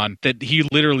working on that he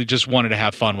literally just wanted to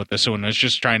have fun with this one. Was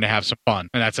just trying to have some fun,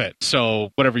 and that's it.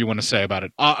 So whatever you want to say about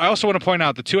it. I also want to point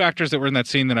out the two actors that were in that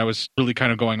scene that I was really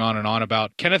kind of going on and on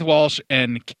about, Kenneth Walsh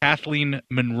and Kathleen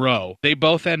Monroe. They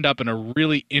both end up in a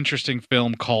really interesting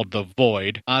film called The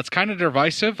Void. It's kind of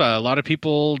divisive. A lot of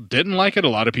people didn't like it. A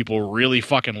lot of people really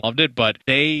fucking loved it, but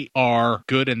they are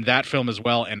good in that film as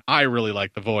well, and I really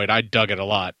like The Void. I dug it a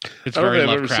lot. It's very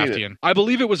Lovecraftian. I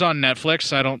believe it was on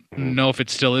Netflix. I don't know if it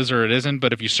still is or it isn't,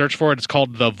 but if you search for it, it's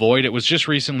called The Void. It was just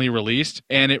recently released,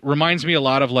 and it reminds me a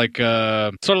lot of like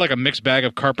sort of like a mixed bag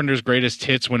of Carpenter's greatest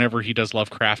hits whenever he does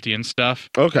Lovecraftian stuff.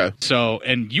 Okay. So,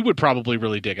 and you would probably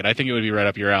really dig it. I think it would be right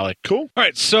up your alley. Cool. All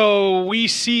right, so we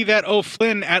see that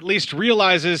O'Flynn at least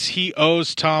realizes he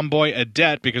owes Tomboy a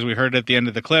debt, because we heard it at the end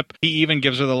of the clip. He even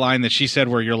gives her the line that she said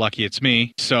where "you're lucky it's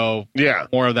me." So yeah,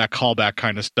 more of that callback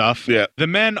kind of stuff. Yeah. The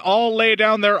men all lay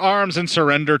down their arms and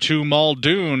surrender to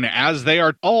Muldoon as they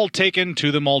are all taken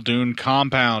to the Muldoon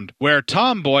compound, where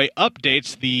Tomboy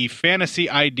updates the fantasy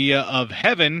idea of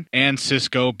heaven and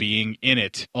Cisco being in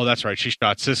it. Oh, that's right. She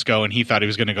shot Cisco and he thought he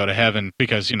was going to go to heaven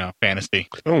because, you know, fantasy.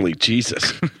 Holy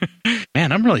Jesus.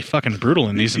 Man, I'm really fucking brutal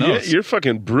in these notes. Yeah, you're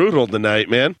fucking brutal tonight,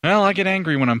 man. Well, I get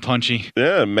angry when I'm punchy.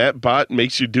 Yeah, Matt Bott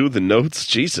makes you do the notes.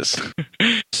 Jesus.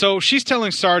 So she's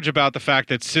telling Sarge about the fact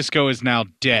that Cisco is now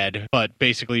dead, but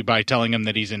basically by telling him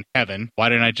that he's in heaven. Why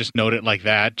didn't I just note it like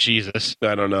that? Jesus.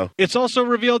 I don't know. It's also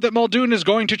revealed that Muldoon is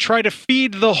going to try to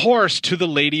feed the horse to the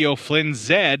Lady O'Flynn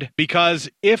Zed, because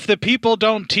if the people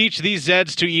don't teach these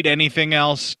Zeds to eat anything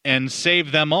else and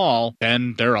save them all,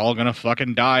 then they're all gonna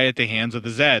fucking die at the hands of the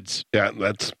Zeds. Yeah,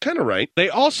 that's kind of right. They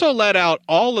also let out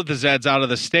all of the Zeds out of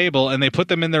the stable, and they put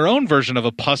them in their own version of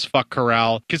a puss-fuck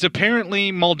corral, because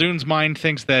apparently Muldoon's mind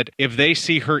thinks that if they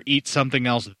see her eat something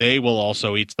else, they will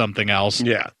also eat something else.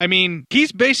 Yeah. I mean,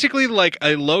 he's basically like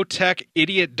a low-tech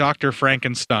idiot Dr.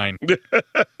 Frankenstein.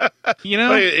 You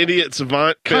know? Like an idiot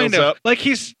savant kind of. up. Like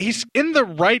he's in the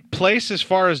right place as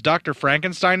far as Dr.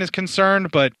 Frankenstein is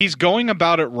concerned, but he's going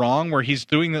about it wrong, where he's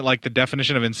doing the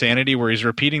definition of insanity, where he's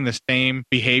repeating the same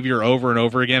behavior over and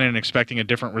over again and expecting a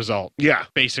different result. Yeah.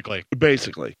 Basically.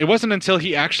 Basically. It wasn't until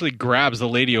he actually grabs the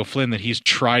Lady O'Flynn that he's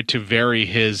tried to vary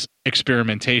his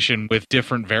experimentation with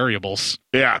different variables.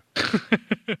 Yeah.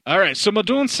 All right, so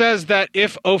Muldoon says that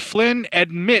if O'Flynn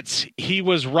admits he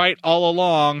was right all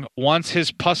along once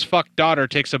his puss-fuck daughter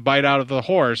takes a bite out of the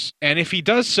horse, and if he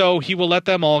does so, he will let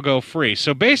them all go free.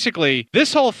 So basically,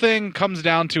 this whole thing comes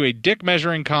down to a dick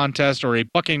measuring contest, or a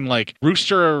fucking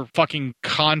rooster fucking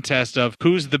contest of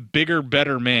who's the bigger,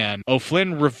 better man.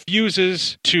 O'Flynn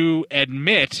refuses to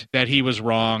admit that he was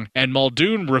wrong, and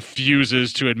Muldoon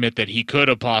refuses to admit that he could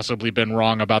have possibly been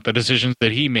wrong about the decisions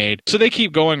that he made. So they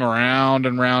keep going round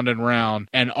and round and round,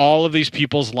 and all of these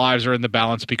people's lives are in the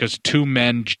balance because two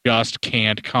men just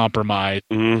can't compromise.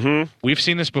 Mm-hmm. We've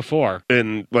seen this before.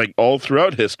 And all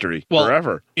throughout history,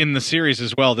 forever. In the series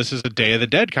as well, this is a Day of the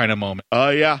Dead kind of moment. Oh,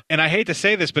 yeah. And I hate to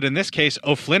say this, but in this case,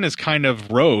 O'Flynn is kind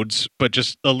of Rhodes, but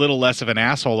just a little less of an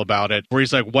asshole about it, where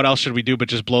he's like, what else should we do but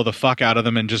just blow the fuck out of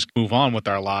them and just move on with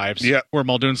our lives? Yeah. Where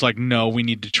Muldoon's like, no, we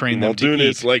need to train them to eat. Muldoon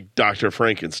is like Dr.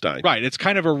 Frankenstein. Right, it's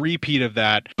kind of a repeat of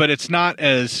that, but it's not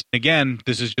as, again,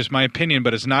 this is just my opinion,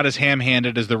 but it's not as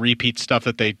ham-handed as the repeat stuff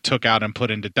that they took out and put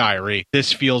into Diary.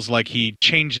 This feels like he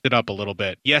changed it up a little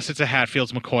bit. Yes, it's a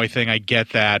Hatfields-McCoy thing, I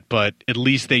get that, but at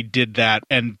least they did that,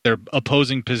 and their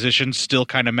opposing positions still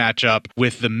kind of match up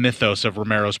with the mythos of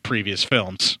Romero's previous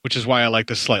films, which is why I like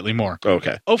this slightly more.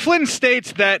 Okay. O'Flynn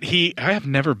states that I have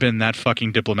never been that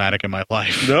fucking diplomatic in my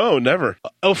life. No, never.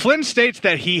 O'Flynn states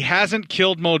that he hasn't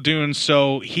killed Muldoon,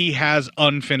 so he has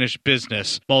unfinished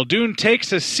business. Muldoon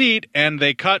takes a seat, and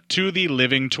they cut to the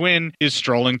living twin is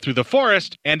strolling through the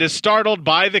forest and is startled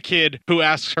by the kid, who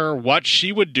asks her what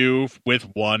she would do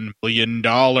with $1 million.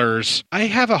 I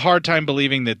have a hard time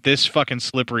believing that this fucking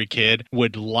slippery kid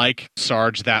would like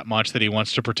Sarge that much that he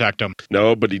wants to protect him.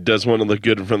 No, but he does want to look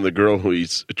good in front of the girl who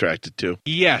he's attracted to.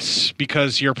 Yes,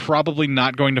 because you're probably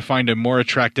not going to find a more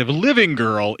attractive living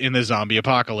girl in the zombie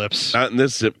apocalypse. Not in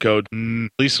this zip code.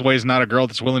 Lisa Way's not a girl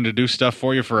that's willing to do stuff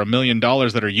for you for $1 million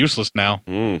that are useless now.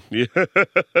 Yeah.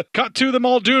 Cut to the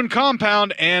Muldoon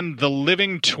compound, and the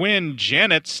living twin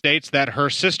Janet states that her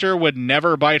sister would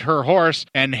never bite her horse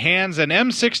and hands an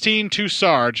M16 to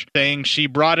Sarge, saying she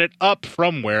brought it up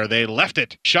from where they left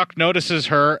it. Chuck notices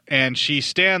her, and she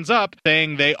stands up,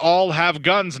 saying they all have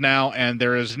guns now, and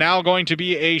there is now going to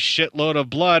be a shitload of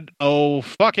blood. Oh,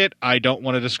 fuck it. I don't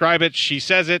want to describe it. She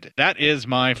says it. That is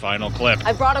my final clip.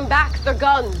 I brought them back their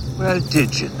guns. Well,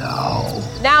 did you know?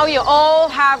 Now you all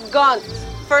have guns.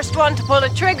 First one to pull the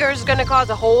trigger is gonna cause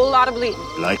a whole lot of bleeding.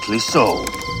 Likely so.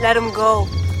 Let him go.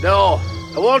 No,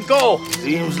 I won't go.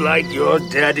 Seems like your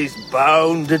daddy's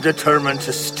bound and determined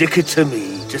to stick it to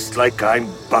me, just like I'm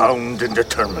bound and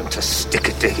determined to stick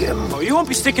it to him. Oh, you won't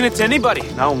be sticking it to anybody.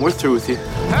 Now we're through with you.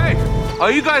 Hey! Oh,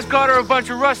 you guys got her a bunch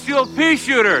of rust-fueled pea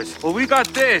shooters. Well, we got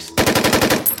this.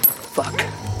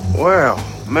 Well,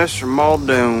 Mr.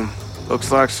 Muldoon, looks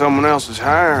like someone else is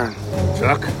hiring.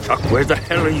 Chuck, where the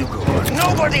hell are you going?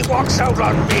 Nobody walks out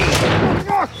on me!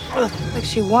 Like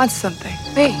she wants something.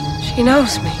 Me. She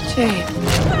knows me. Jade.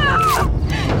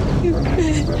 You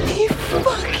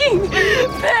fucking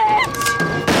bitch!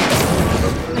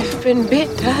 I've been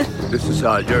bit, Dad. This is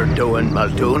all you're doing,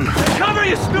 Muldoon. Cover,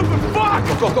 you stupid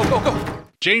fuck! Go.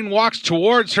 Jane walks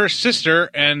towards her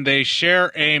sister, and they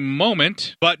share a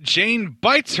moment, but Jane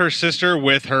bites her sister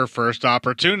with her first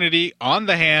opportunity on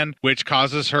the hand, which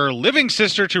causes her living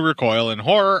sister to recoil in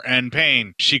horror and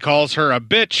pain. She calls her a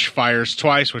bitch, fires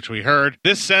twice, which we heard.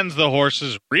 This sends the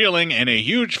horses reeling, and a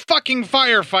huge fucking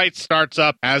firefight starts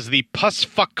up as the puss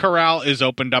fuck corral is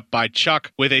opened up by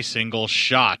Chuck with a single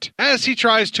shot. As he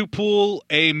tries to pull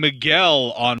a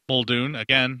Miguel on Muldoon,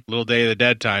 again, little Day of the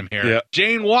Dead time here, Yep.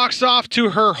 Jane walks off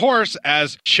to her horse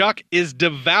as Chuck is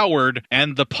devoured,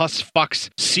 and the puss fucks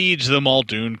siege the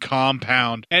Muldoon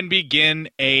compound and begin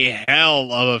a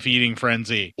hell of a feeding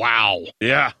frenzy. Wow.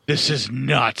 Yeah. This is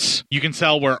nuts. You can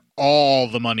tell where all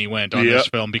the money went on this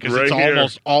film because right it's here.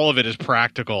 almost all of it is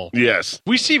practical. Yes.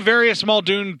 We see various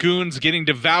Muldoon goons getting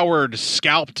devoured,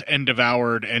 scalped and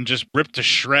devoured, and just ripped to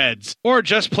shreds, or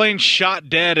just plain shot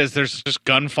dead as there's just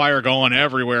gunfire going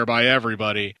everywhere by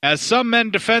everybody, as some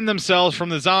men defend themselves from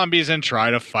the zombies and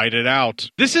try to fight it out.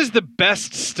 This is the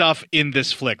best stuff in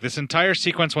this flick. This entire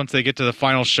sequence, once they get to the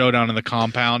final showdown in the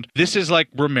compound, this is like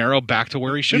Romero back to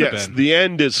where he should have Yes, been. the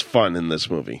end is fun in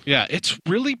this movie. Yeah, it's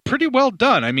really pretty well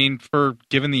done. I mean, for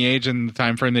given the age and the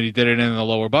time frame that he did it in the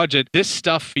lower budget, this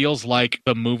stuff feels like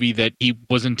the movie that he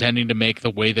was intending to make the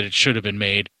way that it should have been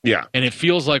made. Yeah. And it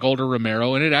feels like older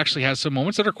Romero, and it actually has some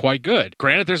moments that are quite good.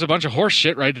 Granted, there's a bunch of horse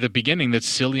shit right at the beginning that's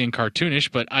silly and cartoonish,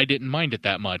 but I didn't mind it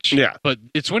that much. Yeah. But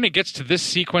it's when it gets to this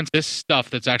sequence, this stuff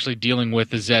that's actually dealing with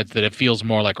the Zeds, that it feels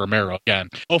more like Romero again.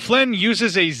 O'Flynn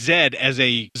uses a Zed as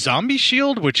a zombie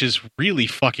shield, which is really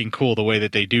fucking cool the way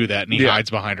that they do that, and he hides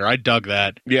behind her. I dug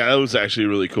that. Yeah, that was actually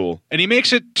really cool. And he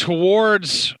makes it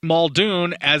towards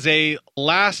Muldoon as a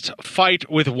last fight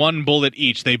with one bullet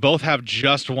each. They both have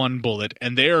just one bullet,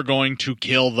 and they are going to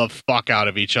kill the fuck out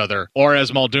of each other. Or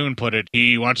as Muldoon put it,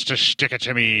 he wants to stick it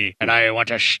to me, and I want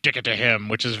to stick it to him,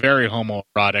 which is very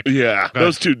homoerotic. Yeah,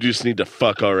 those two just need to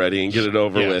fuck already and get it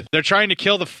over with. They're trying to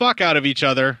kill the fuck out of each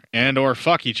other and or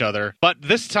fuck each other. But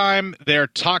this time, they're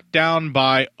talked down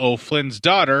by O'Flynn's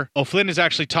daughter. O'Flynn is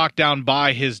actually talked down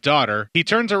by his daughter. He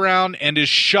turns around and is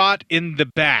shot in the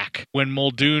back. When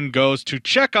Muldoon goes to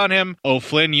check on him,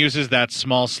 O'Flynn uses that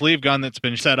small sleeve gun that's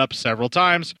been set up several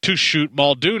times to shoot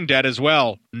Muldoon dead as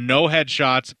well. No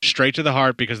headshots, straight to the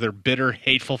heart because they're bitter,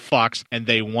 hateful fucks and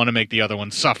they want to make the other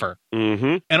one suffer.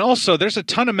 Mm-hmm. And also, there's a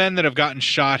ton of men that have gotten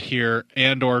shot here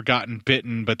and or gotten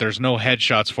bitten, but there's no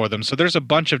headshots for them. So there's a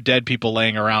bunch of dead people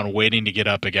laying around waiting to get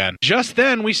up again. Just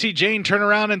then, we see Jane turn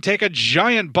around and take a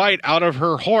giant bite out of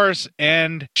her horse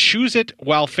and chews it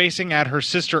while facing at her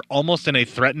sister almost in a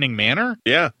threatening manner.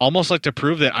 Yeah. Almost like to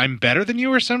prove that I'm better than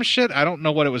you or some shit. I don't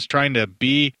know what it was trying to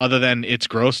be other than it's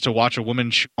gross to watch a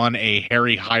woman chew on a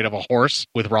hairy hide of a horse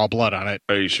with raw blood on it.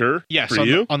 Are you sure? Yes. For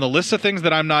you? On the list of things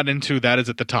that I'm not into, that is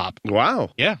at the top. Wow.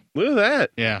 Yeah. Look at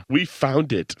that. Yeah. We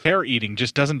found it. Hair eating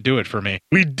just doesn't do it for me.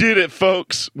 We did it,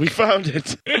 folks. We found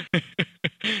it.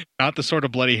 Not the sort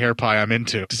of bloody hair pie I'm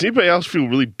into. Does anybody else feel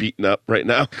really beaten up right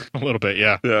now? A little bit,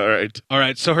 yeah. All right. All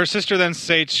right, so her sister then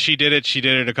states she did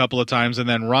it a couple of times, and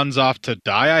then runs off to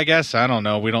die, I guess? I don't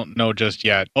know. We don't know just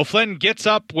yet. O'Flynn gets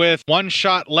up with one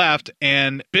shot left,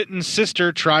 and Bitten's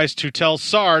sister tries to tell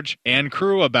Sarge and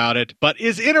crew about it, but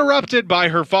is interrupted by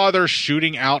her father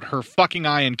shooting out her fucking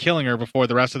eye and killing her before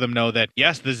the rest of them know that,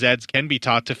 yes, the Zeds can be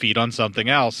taught to feed on something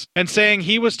else, and saying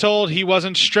he was told he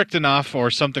wasn't strict enough or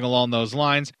something along those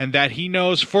lines, and and that he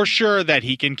knows for sure that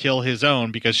he can kill his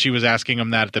own, because she was asking him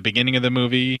that at the beginning of the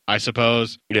movie, I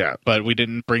suppose. Yeah. But we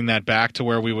didn't bring that back to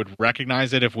where we would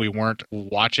recognize it if we weren't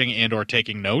watching and or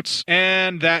taking notes.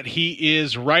 And that he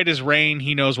is right as rain.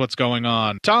 He knows what's going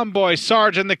on. Tomboy,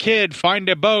 Sarge, and the kid find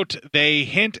a boat. They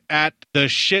hint at the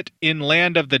shit in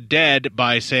Land of the Dead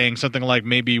by saying something like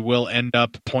maybe we'll end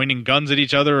up pointing guns at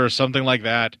each other or something like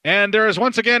that. And there is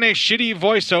once again a shitty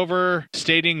voiceover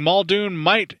stating Muldoon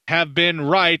might have been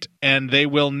right and they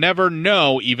will never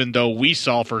know, even though we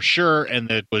saw for sure and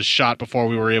it was shot before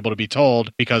we were able to be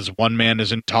told, because one man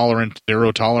is intolerant,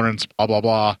 zero tolerance, blah, blah,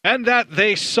 blah. And that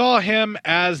they saw him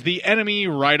as the enemy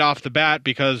right off the bat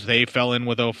because they fell in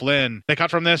with O'Flynn. They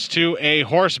cut from this to a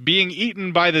horse being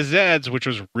eaten by the Zeds, which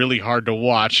was really hard to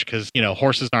watch because, you know,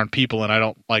 horses aren't people and I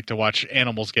don't like to watch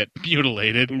animals get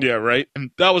mutilated. Yeah, right. And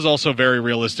that was also very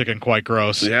realistic and quite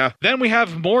gross. Yeah. Then we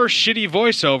have more shitty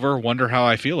voiceover. Wonder how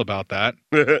I feel about that.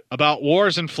 About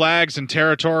wars and flags and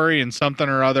territory and something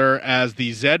or other as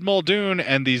the Zed Muldoon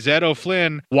and the Zed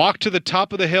O'Flynn walk to the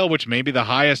top of the hill, which may be the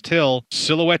highest hill,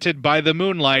 silhouetted by the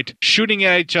moonlight, shooting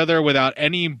at each other without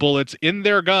any bullets in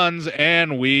their guns,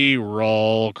 and we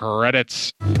roll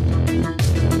credits.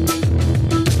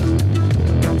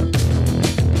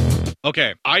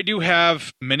 Okay, I do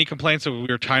have many complaints that we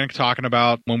were talking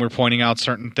about when we were pointing out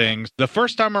certain things. The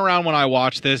first time around when I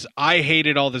watched this, I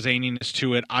hated all the zaniness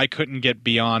to it. I couldn't get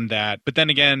beyond that. But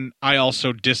then again, I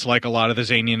also dislike a lot of the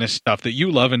zaniness stuff that you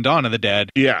love in Dawn of the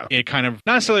Dead. Yeah. It kind of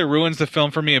not necessarily ruins the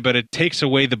film for me, but it takes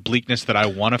away the bleakness that I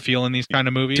want to feel in these kind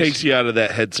of movies. Takes you out of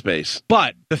that headspace.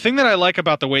 But the thing that I like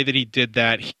about the way that he did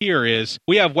that here is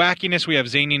we have wackiness, we have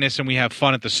zaniness, and we have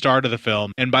fun at the start of the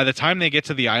film. And by the time they get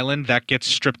to the island, that gets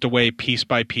stripped away piece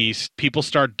by piece. People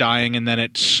start dying, and then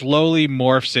it slowly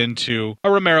morphs into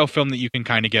a Romero film that you can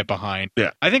kind of get behind.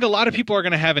 Yeah. I think a lot of people are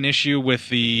going to have an issue with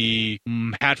the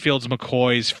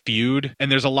Hatfields-McCoys feud, and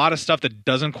there's a lot of stuff that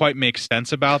doesn't quite make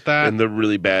sense about that. And the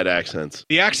really bad accents.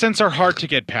 The accents are hard to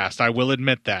get past, I will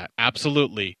admit that.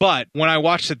 Absolutely. But when I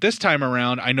watched it this time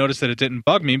around, I noticed that it didn't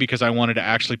bug me because I wanted to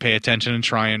actually pay attention and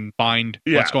try and find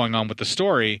what's going on with the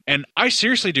story. And I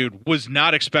seriously, dude, was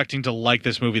not expecting to like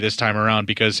this movie this time around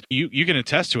because you can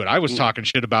attest to it. I was talking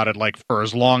shit about it like for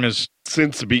as long as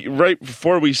right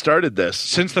before we started this.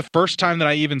 Since the first time that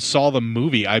I even saw the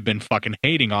movie, I've been fucking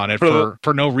hating on it for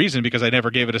no reason because I never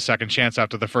gave it a second chance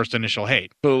after the first initial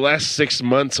hate. For the last 6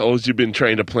 months, all you've been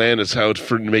trying to plan is how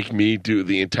to make me do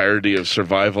the entirety of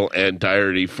Survival and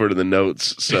Diary for the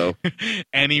notes. So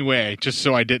anyway, just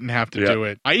so I didn't have to do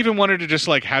it. I even wanted to just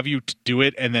like have you do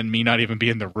it and then me not even be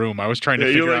in the room. I was trying to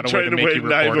figure out a way to make you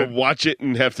not record even watch it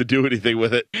and have to do anything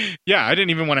with it. Yeah, I didn't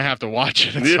even want to have to watch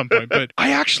it at some point, but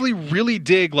I actually really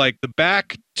dig like the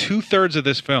back 2/3 of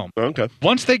this film. Okay.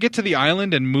 Once they get to the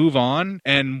island and move on,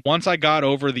 and once I got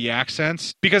over the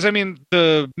accents, because I mean,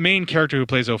 the main character who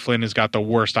plays O'Flynn has got the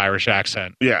worst Irish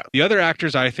accent. Yeah. The other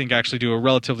actors, I think, actually do a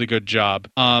relatively good job.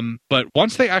 But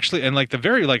once they actually, and like the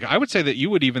very, like, I would say that you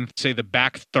would even say the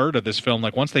back third of this film,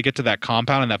 like once they get to that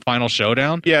compound and that final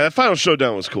showdown. Yeah, that final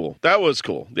showdown was cool. That was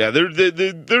cool. Yeah,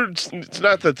 it's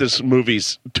not that this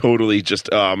movie's totally just,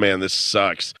 oh man, this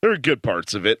sucks. There are good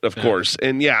parts of it, of course.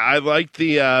 And yeah, I like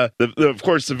of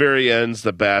course, the very end's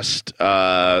the best.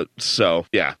 So,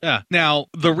 yeah. Yeah. Now,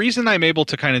 the reason I'm able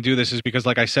to kind of do this is because,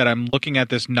 like I said, I'm looking at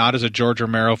this not as a George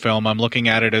Romero film. I'm looking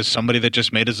at it as somebody that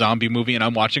just made a zombie movie, and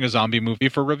I'm watching a zombie movie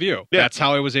for review. Yeah. That's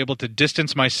how I was able to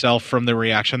distance myself from the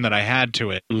reaction that I had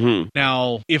to it. Mm-hmm.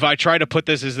 Now, if I try to put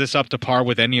this, is this up to par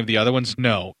with any of the other ones?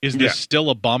 No. Is this still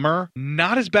a bummer?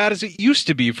 Not as bad as it used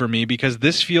to be for me, because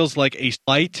this feels like a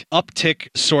slight uptick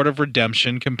sort of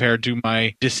redemption compared to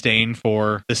my disdain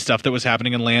for the stuff that was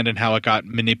happening in Land and how it got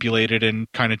manipulated and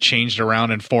kind of changed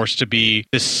around and forced to be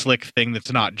this slick thing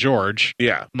that's not George.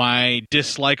 Yeah. My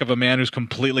dislike of a man who's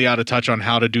completely out of touch on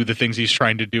how to do the things he's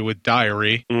trying to do with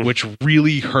Diary, which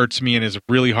really hurts me and is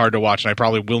really hard to watch, and I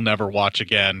probably will never watch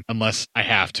again unless I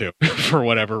have to for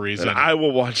whatever reason. And I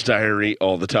will watch Diary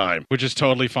all the time. Which is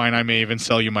totally fine. I may even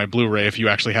sell you my Blu-ray if you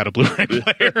actually had a Blu-ray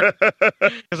player.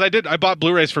 Because I bought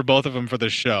Blu-rays for both of them for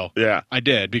this show. Yeah. I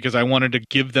did, because I wanted to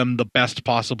give them the best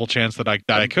possible chance that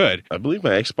I could. I believe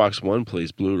my Xbox One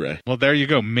plays Blu-ray. Well, there you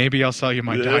go. Maybe I'll sell you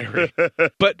my Diary.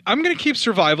 But I'm going to keep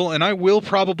Survival, and I will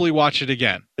probably watch it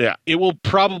again. Yeah. It will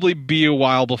probably be a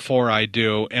while before I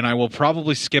do, and I will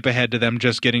probably skip ahead to them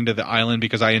just getting to the island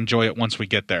because I enjoy it once we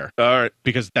get there. All right.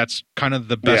 Because that's kind of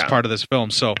the best part of this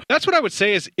film. So that's what I would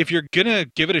say is if you're going to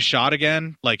give it a shot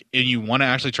again, like, and you want to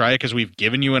actually try it because we've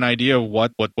given you an idea of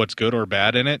what's good or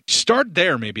bad in it, start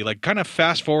there maybe. Like, kind of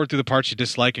fast forward through the parts you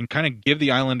dislike and kind of give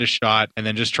The Island a shot and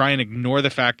then just try and ignore the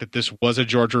fact that this was a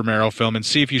George Romero film and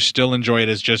see if you still enjoy it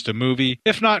as just a movie.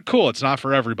 If not, cool. It's not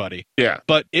for everybody. Yeah.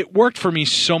 But it worked for me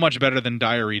so much better than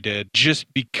Diary did just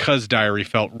because Diary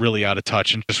felt really out of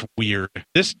touch and just weird.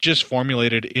 This just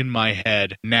formulated in my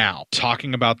head now,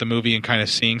 talking about the movie and kind of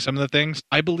seeing some of the things.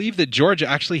 I believe that George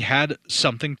actually had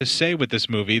something to say with this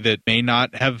movie that may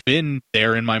not have been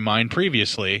there in my mind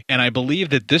previously. And I believe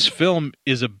that this film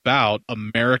is about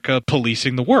America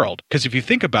policing the world. Because if you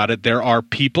think about it, there are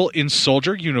people in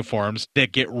soldier uniforms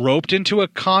that get roped into a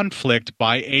conflict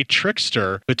by a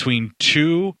trickster between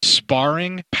two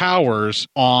sparring powers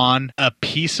on a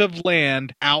piece of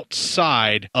land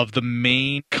outside of the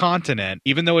main continent.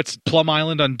 Even though it's Plum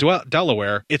Island on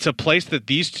Delaware, it's a place that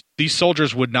these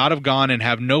soldiers would not have gone and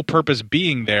have no purpose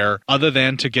being there other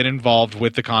than to get involved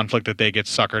with the conflict that they get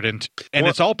suckered into. And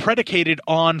it's all predicated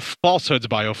on falsehoods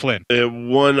by O'Flynn.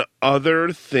 One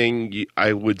other thing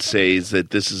I would say is that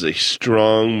this is a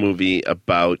strong movie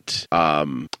about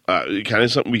kind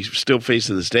of something we still face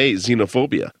to this day,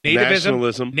 xenophobia.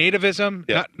 Nativism.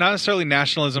 Not necessarily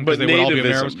nationalism, because they would all be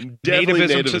Americans.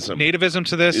 Nativism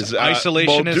to this, is,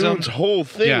 isolationism. Muldoon's whole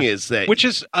thing is that... Which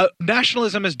is,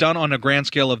 nationalism is done on a grand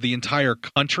scale of the entire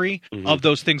country, of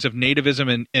those things of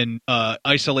nativism and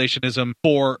isolationism,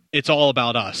 for it's all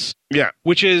about us. Yeah.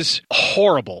 Which is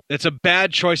horrible. It's a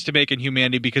bad choice to make in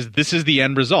humanity because this is the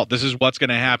end result. This is what's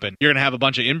going to happen. You're going to have a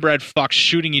bunch of inbred fucks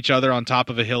shooting each other on top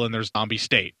of a hill in their zombie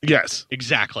state. Yes.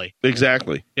 Exactly.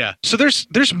 Yeah. So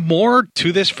there's more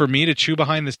to this for me to chew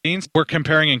behind the scenes. We're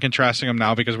comparing and contrasting them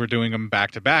now because we're doing them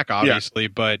back to back, obviously. Yeah.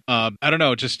 But I don't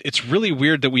know. Just it's really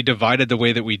weird that we divided the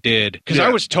way that we did. Because I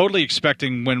was totally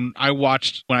expecting when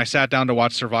I sat down to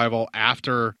watch Survival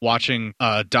after watching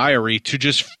Diary to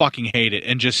just fucking hate it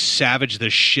and just savage the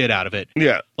shit out of it.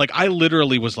 Yeah. Like I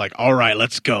literally was like, all right,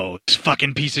 let's go. This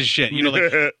fucking piece of shit. You know,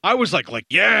 like I was like,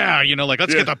 yeah, you know, like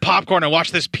let's get the popcorn and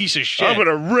watch this piece of shit. I'm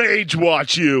gonna rage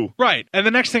watch you. Right. And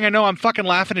the next thing I know, I'm fucking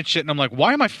laughing at shit and I'm like,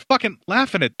 why am I fucking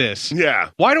laughing at this?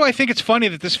 Yeah. Why do I think it's funny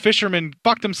that this fisherman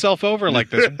fucked himself over like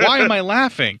this? Why am I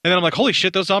laughing? And then I'm like, holy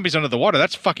shit, those zombies under the water,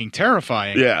 that's fucking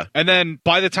terrifying. Yeah. And then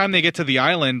by the time they get to the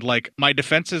island, like my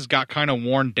defenses got kind of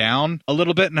worn down a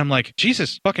little bit and I'm like,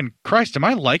 Jesus fucking Christ, am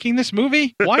I liking this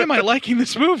movie? Why am I liking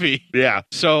this movie? Yeah.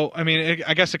 So, I mean,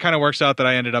 I guess it kind of works out that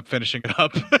I ended up finishing it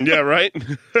up. Yeah, right?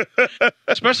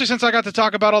 Especially since I got to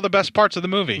talk about all the best parts of the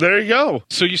movie. There you go.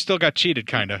 So you still got cheated,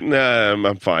 kind of. Nah,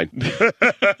 I'm fine. All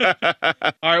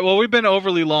right, well, we've been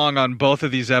overly long on both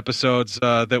of these episodes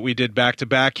that we did back to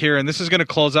back here, and this is going to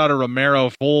close out a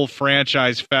Romero full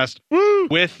franchise fest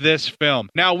with this film.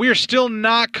 Now, we're still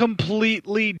not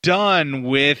completely done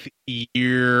with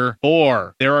Year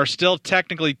 4. There are still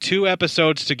technically 2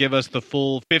 episodes to give us the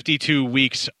full 52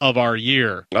 weeks of our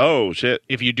year. Oh, shit.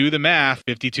 If you do the math,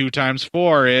 52 times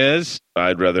 4 is...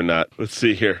 I'd rather not. Let's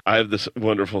see here. I have this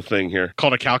wonderful thing here.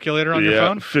 Called a calculator on your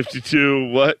phone?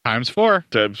 52 what? Times 4.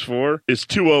 Times 4 is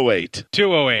 208.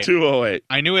 208. 208.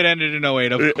 I knew it ended in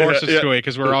 08. Of course it's 208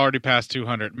 because we're already past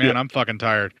 200. Man, I'm fucking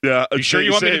tired. Yeah. You sure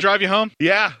you want me to drive you home?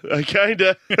 Yeah, I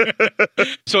kinda.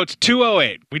 So it's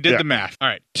 208. We did the math. All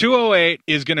right. 208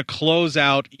 is going to close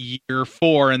out Year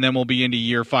 4 and then we'll be into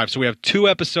Year 5. So we have 2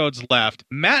 episodes left.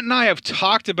 Matt and I have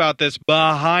talked about this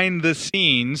behind the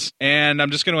scenes and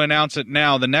I'm just going to announce it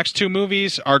now. The next 2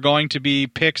 movies are going to be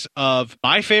picks of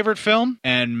my favorite film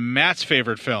and Matt's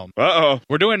favorite film. Uh-oh.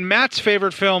 We're doing Matt's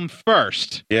favorite film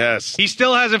first. Yes. He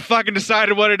still hasn't fucking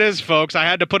decided what it is, folks. I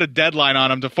had to put a deadline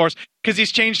on him to force... Because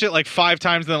he's changed it like 5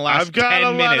 times in the last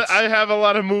 10 minutes. I have a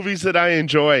lot of movies that I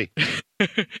enjoy.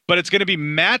 But it's going to be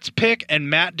Matt's pick and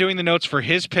Matt doing the notes for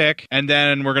his pick. And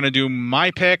then we're going to do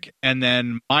my pick and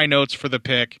then my notes for the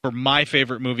pick for my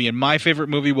favorite movie. And my favorite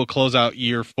movie will close out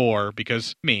Year 4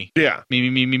 because me. Yeah.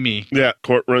 Me. Yeah.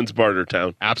 Court runs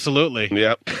Bartertown. Absolutely.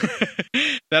 Yep.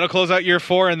 That'll close out Year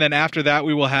 4. And then after that,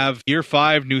 we will have Year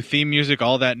 5, new theme music,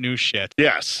 all that new shit.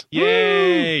 Yes.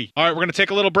 Yay. Woo! All right. We're going to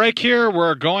take a little break here.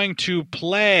 We're going to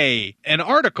play an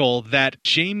article that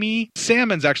Jamie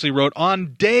Sammons actually wrote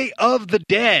on Day of the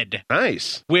Dead.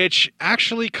 Nice. Which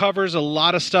actually covers a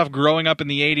lot of stuff growing up in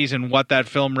the 80s and what that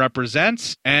film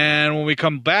represents. And when we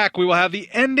come back, we will have the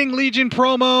Ending Legion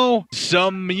promo,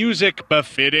 some music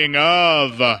befitting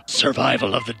of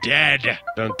Survival of the Dead.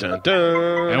 Dun, dun,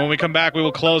 dun. And when we come back, we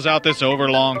will close out this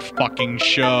overlong fucking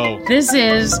show. This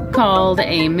is called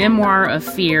A Memoir of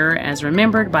Fear as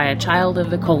Remembered by a Child of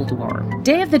the Cold War.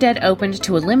 Day of the Dead opened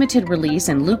to a limited release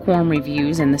and lukewarm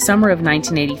reviews in the summer of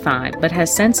 1985, but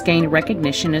has since gained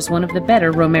recognition as one of the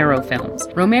better Romero films.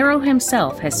 Romero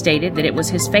himself has stated that it was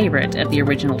his favorite of the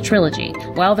original trilogy.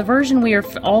 While the version we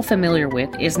are all familiar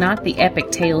with is not the epic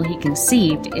tale he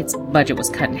conceived, its budget was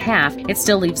cut in half, it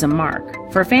still leaves a mark.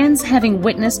 For fans having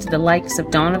witnessed the likes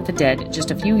of Dawn of the Dead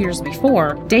just a few years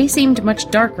before, Day seemed much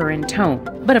darker in tone.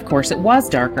 But of course it was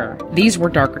darker. These were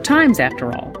darker times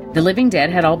after all. The living dead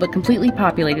had all but completely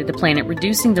populated the planet,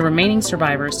 reducing the remaining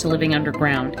survivors to living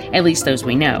underground, at least those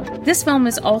we know. This film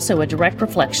is also a direct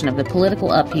reflection of the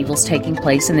political upheavals taking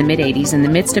place in the mid-80s in the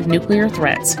midst of nuclear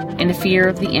threats and a fear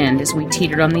of the end as we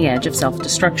teetered on the edge of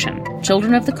self-destruction.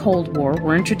 Children of the Cold War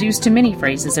were introduced to many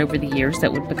phrases over the years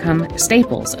that would become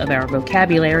staples of our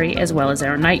vocabulary as well as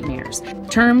our nightmares.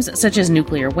 Terms such as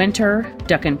nuclear winter,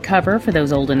 duck and cover for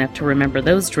those old enough to remember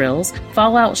those drills,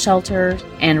 fallout shelter,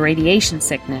 and radiation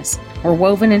sickness were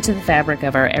woven into the fabric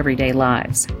of our everyday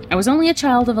lives. I was only a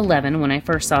child of 11 when I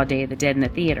first saw Day of the Dead in the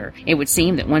theater. It would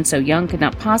seem that one so young could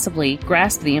not possibly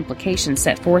grasp the implications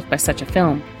set forth by such a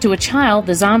film. To a child,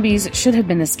 the zombies should have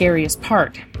been the scariest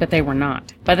part, but they were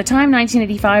not. By the time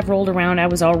 1985 rolled around, I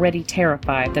was already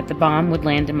terrified that the bomb would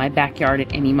land in my backyard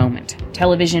at any moment.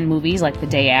 Television movies like The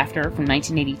Day After from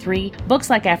 1983, books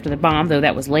like After the Bomb, though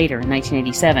that was later in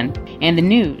 1987, and the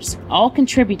news all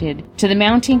contributed to the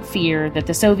mounting fear that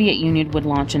the Soviet Union would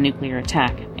launch a nuclear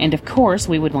attack. And of course,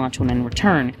 we would launch one in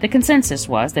return. The consensus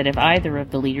was that if either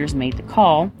of the leaders made the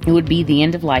call, it would be the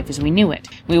end of life as we knew it.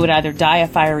 We would either die a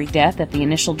fiery death at the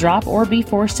initial drop or be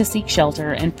forced to seek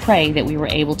shelter and pray that we were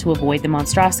able to avoid the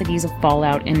monstrosities of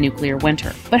fallout and nuclear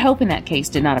winter. But hope in that case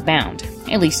did not abound,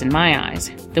 at least in my eyes.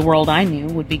 The world I knew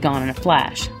would be gone in a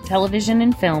flash. Television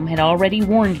and film had already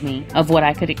warned me of what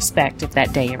I could expect if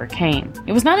that day ever came.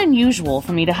 It was not unusual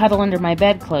for me to huddle under my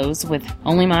bedclothes with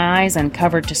only my eyes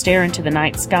uncovered to stare into the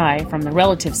night sky from the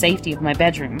relative safety of my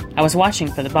bedroom. I was watching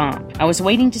for the bomb. I was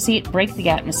waiting to see it break the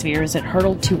atmosphere as it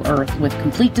hurtled to Earth, with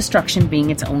complete destruction being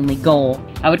its only goal.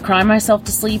 I would cry myself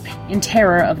to sleep in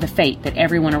terror of the fate that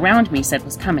everyone around me said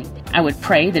was coming. I would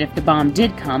pray that if the bomb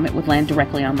did come, it would land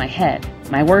directly on my head.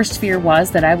 My worst fear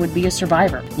was that I would be a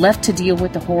survivor, left to deal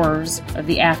with the horrors of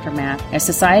the aftermath as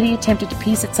society attempted to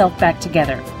piece itself back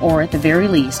together, or at the very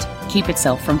least, keep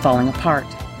itself from falling apart.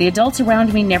 The adults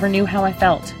around me never knew how I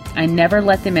felt. I never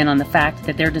let them in on the fact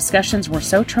that their discussions were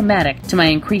so traumatic to my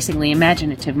increasingly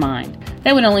imaginative mind.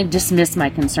 They would only dismiss my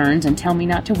concerns and tell me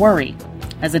not to worry,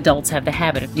 as adults have the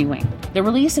habit of doing. The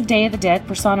release of Day of the Dead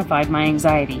personified my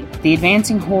anxiety. The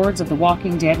advancing hordes of the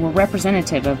Walking Dead were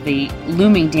representative of the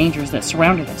looming dangers that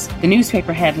surrounded us. The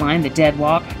newspaper headline, The Dead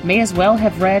Walk, may as well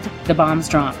have read, The Bomb's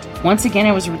Dropped. Once again,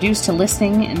 I was reduced to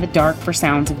listening in the dark for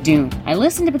sounds of doom. I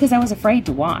listened because I was afraid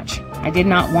to watch. I did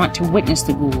not want to witness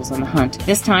the ghouls on the hunt.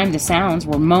 This time, the sounds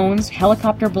were moans,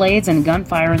 helicopter blades, and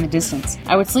gunfire in the distance.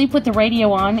 I would sleep with the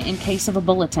radio on in case of a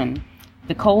bulletin.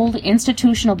 The cold,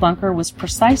 institutional bunker was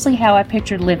precisely how I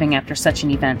pictured living after such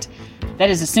an event. That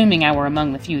is assuming I were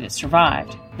among the few that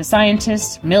survived. The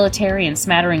scientists, military, and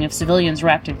smattering of civilians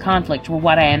wrapped in conflict were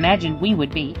what I imagined we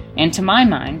would be. And to my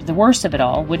mind, the worst of it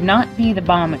all would not be the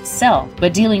bomb itself,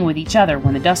 but dealing with each other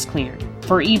when the dust cleared.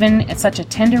 For even at such a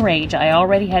tender age, I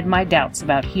already had my doubts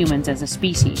about humans as a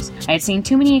species. I had seen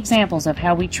too many examples of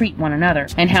how we treat one another,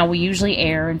 and how we usually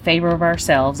err in favor of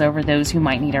ourselves over those who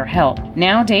might need our help.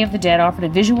 Now, Day of the Dead offered a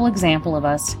visual example of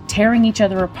us tearing each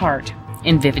other apart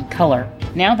in vivid color.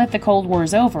 Now that the Cold War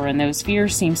is over and those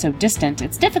fears seem so distant,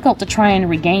 it's difficult to try and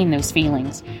regain those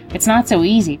feelings. It's not so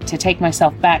easy to take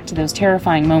myself back to those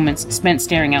terrifying moments spent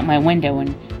staring out my window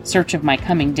in search of my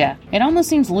coming death. It almost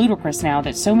seems ludicrous now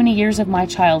that so many years of my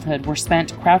childhood were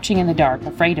spent crouching in the dark,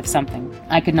 afraid of something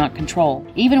I could not control.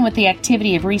 Even with the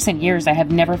activity of recent years, I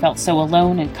have never felt so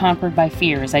alone and conquered by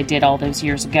fear as I did all those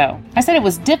years ago. I said it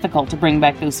was difficult to bring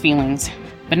back those feelings,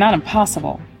 but not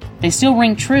impossible. They still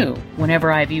ring true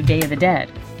whenever I view Day of the Dead.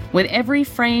 With every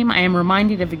frame, I am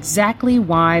reminded of exactly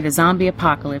why the zombie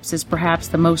apocalypse is perhaps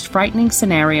the most frightening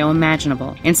scenario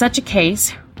imaginable. In such a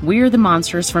case, we're the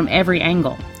monsters from every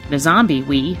angle. The zombie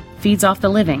we feeds off the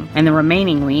living, and the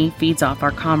remaining we feeds off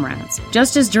our comrades.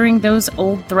 Just as during those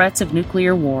old threats of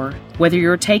nuclear war, whether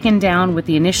you're taken down with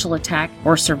the initial attack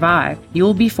or survive, you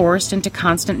will be forced into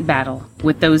constant battle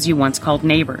with those you once called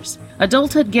neighbors.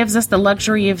 Adulthood gives us the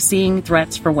luxury of seeing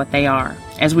threats for what they are.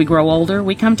 As we grow older,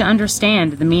 we come to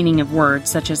understand the meaning of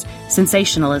words such as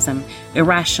sensationalism,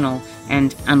 irrational,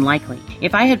 and unlikely.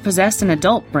 If I had possessed an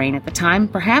adult brain at the time,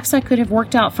 perhaps I could have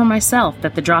worked out for myself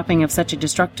that the dropping of such a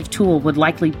destructive tool would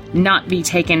likely not be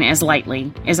taken as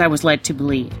lightly as I was led to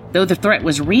believe. Though the threat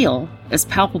was real, as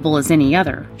palpable as any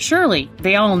other, surely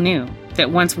they all knew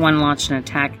that once one launched an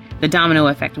attack, the domino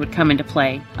effect would come into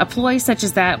play. A ploy such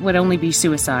as that would only be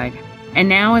suicide. And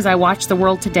now, as I watch the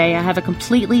world today, I have a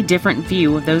completely different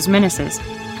view of those menaces.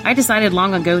 I decided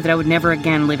long ago that I would never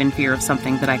again live in fear of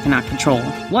something that I cannot control.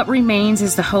 What remains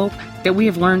is the hope that we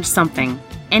have learned something,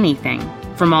 anything,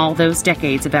 from all those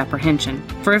decades of apprehension.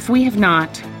 For if we have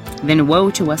not, then woe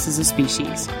to us as a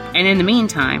species. And in the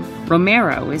meantime,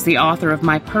 Romero is the author of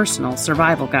my personal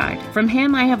survival guide. From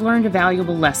him, I have learned a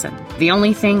valuable lesson. The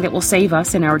only thing that will save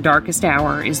us in our darkest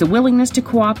hour is the willingness to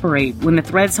cooperate when the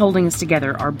threads holding us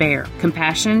together are bare.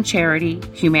 Compassion, charity,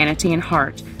 humanity, and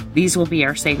heart, these will be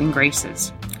our saving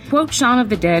graces. Quote Shaun of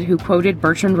the Dead, who quoted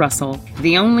Bertrand Russell,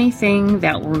 "The only thing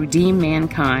that will redeem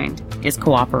mankind is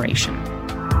cooperation."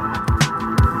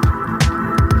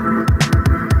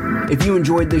 If you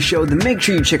enjoyed this show, then make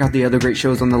sure you check out the other great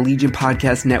shows on the Legion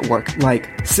Podcast Network, like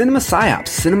Cinema Psyops,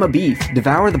 Cinema Beef,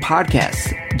 Devour the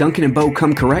Podcast, Duncan and Bo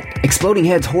Come Correct, Exploding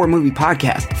Heads Horror Movie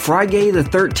Podcast, Friday the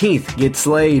 13th, Get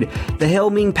Slayed, The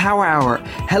Helming Power Hour,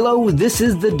 Hello, This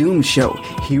is the Doom Show,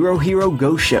 Hero Hero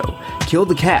Go Show, Kill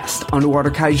the Cast, Underwater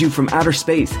Kaiju from Outer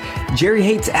Space, Jerry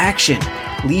Hates Action,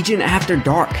 Legion After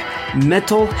Dark,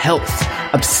 Mental Health,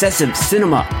 Obsessive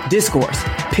Cinema, Discourse,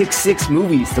 Pick Six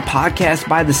Movies, the podcast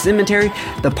by The Cemetery,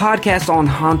 the podcast on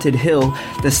Haunted Hill,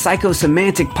 the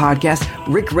Psychosemantic Podcast,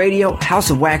 Rick Radio, House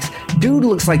of Wax, Dude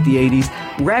Looks Like the 80s,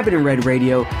 Rabbit and Red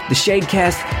Radio, the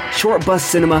Shadecast, Short Bus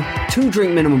Cinema, Two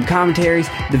Drink Minimum Commentaries,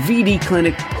 the VD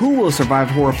Clinic, Who Will Survive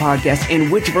Horror Podcast, and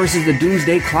Witch vs. the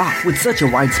Doomsday Clock. With such a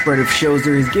widespread of shows,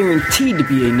 there is guaranteed to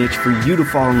be a niche for you to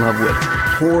fall in love with.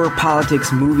 Horror,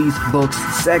 politics, movies, books,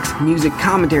 sex, music,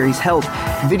 commentaries, health,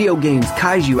 video games,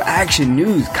 kaiju, action,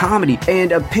 news, comedy,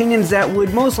 and opinions that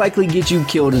would most likely get you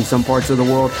killed in some parts of the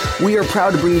world. We are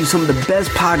proud to bring you some of the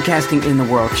best podcasting in the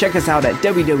world. Check us out at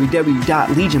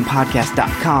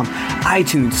www.legionpodcast.com,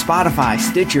 iTunes, Spotify,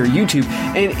 Stitcher, YouTube,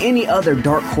 and any other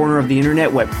dark corner of the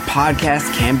internet where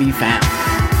podcasts can be found.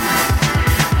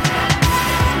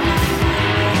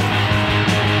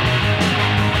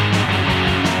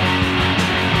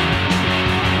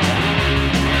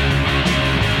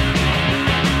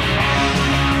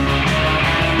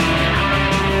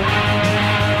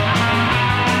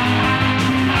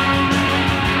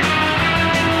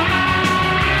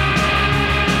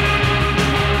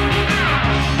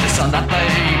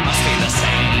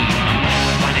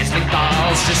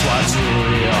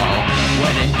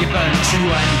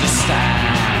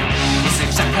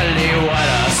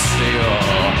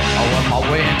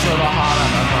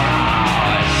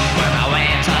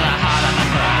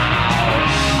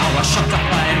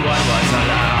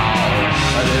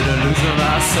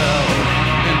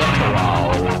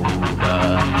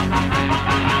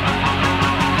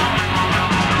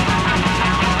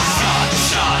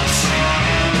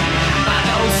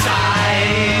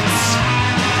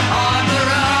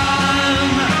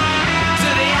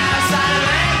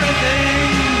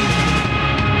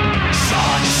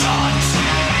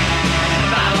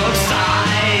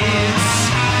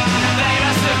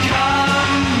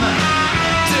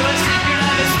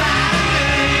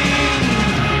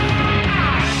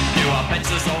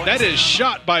 That is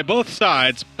Shot by Both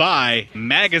Sides by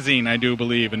Magazine, I do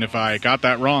believe. And if I got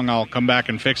that wrong, I'll come back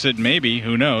and fix it. Maybe.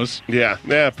 Who knows? Yeah,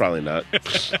 probably not.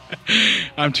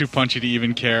 I'm too punchy to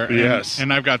even care. Yes.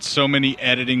 And I've got so many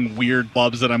editing weird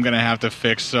blubs that I'm going to have to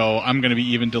fix, so I'm going to be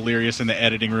even delirious in the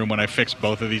editing room when I fix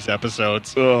both of these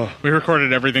episodes. Ugh. We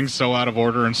recorded everything so out of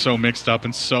order and so mixed up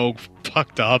and so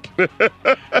fucked up.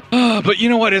 But you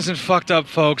know what isn't fucked up,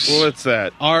 folks? What's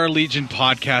that? Our Legion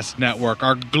Podcast Network,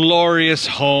 our glorious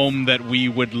home that we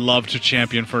would love to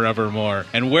champion forevermore.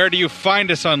 And where do you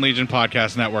find us on Legion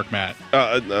Podcast Network, Matt?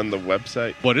 On the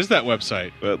website. What is that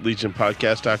website?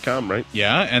 LegionPodcast.com, right?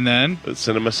 Yeah, and then?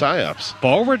 Cinema Psyops.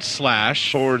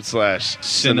 /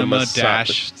 Cinema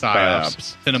dash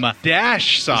Psyops. Cinema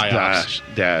dash Psyops.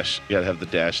 Dash. You gotta have the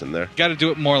dash in there. Got to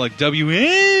do it more like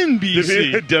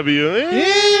WNBC.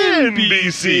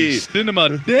 WNBC.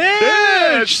 Cinema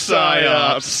dash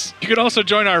Psyops. You can also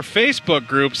join our Facebook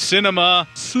group, Cinema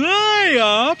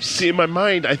Psyops. See, in my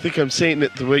mind, I think I'm saying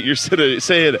it the way you're saying it.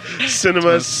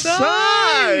 Cinema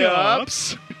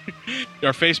Psyops.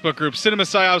 our Facebook group, Cinema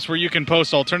Psyops, where you can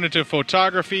post alternative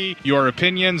photography, your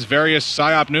opinions, various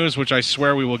Psyop news, which I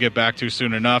swear we will get back to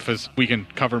soon enough, as we can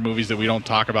cover movies that we don't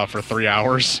talk about for 3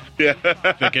 hours. Yeah.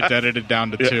 That gets edited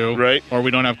down to 2. Right. Or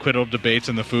we don't have quittal debates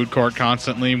in the food court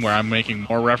constantly, where I'm making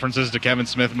more references to Kevin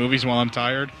Smith movies while I'm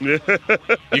tired. You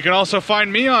can also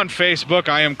find me on Facebook.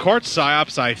 I am Court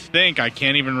Psyops, I think. I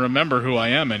can't even remember who I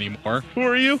am anymore. Who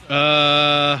are you?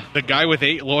 The guy with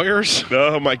 8 lawyers.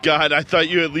 Oh my God, I thought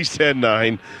you at least had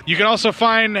 9. You can also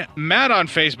find Matt on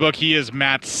Facebook. He is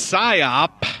Matt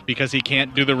Psyop, because he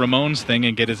can't do the Ramones thing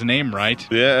and get his name right.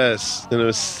 Yes.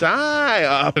 Cinema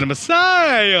Psyop. Cinema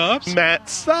Psyops. Matt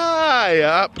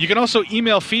Psyop. You can also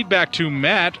email feedback to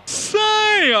Matt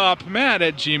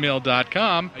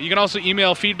Psyopmatt@gmail.com. You can also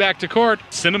email feedback to Court,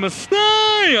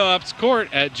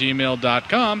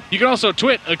 cinemapsyopscourt@gmail.com. You can also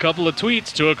twit a couple of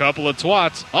tweets to a couple of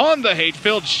twats on the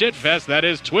hate-filled shitfest that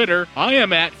is Twitter. I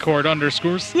am at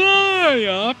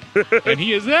Court_Psyop, and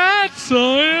he is at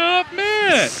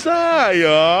PsyopMatt.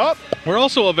 Psyop. We're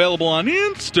also available on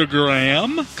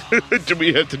Instagram. Do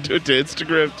we have to do it to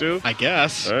Instagram too? I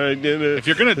guess. All right, if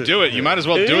you're going to do it, you might as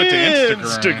well do it to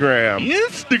Instagram.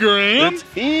 Instagram. It's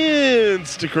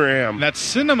Instagram. That's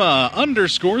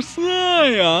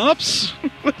cinema_psyops.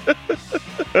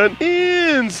 On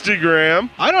Instagram.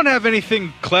 I don't have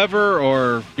anything clever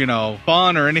or,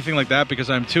 fun or anything like that because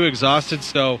I'm too exhausted,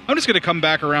 so I'm just going to come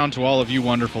back around to all of you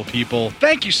wonderful people.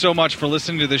 Thank you so much for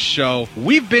listening to this show.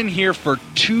 We've been here for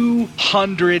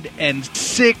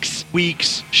 206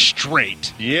 weeks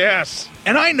straight. Yes.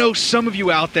 And I know some of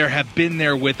you out there have been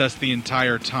there with us the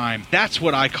entire time. That's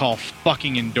what I call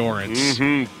fucking endurance.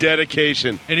 Mm-hmm.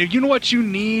 Dedication. And if you know what you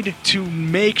need to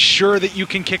make sure that you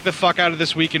can kick the fuck out of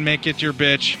this week and make it your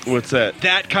bitch? What's that?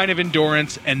 That kind of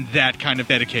endurance and that kind of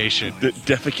dedication.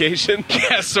 Defecation?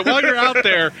 Yes, so while you're out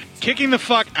there kicking the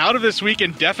fuck out of this week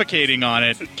and defecating on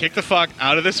it, kick the fuck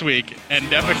out of this week and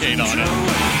defecate on it.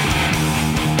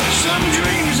 Some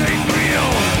dreams ain't real.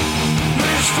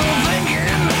 Wishful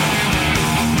thinking.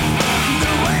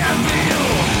 The way I feel.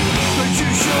 But you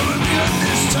sure look good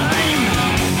this time.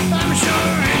 I'm sure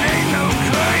it ain't no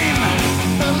crime.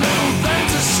 A little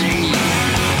fantasy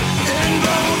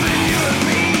involving you and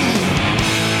me.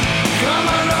 Come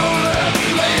on over,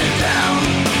 lay it down.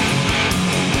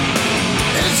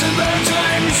 It's about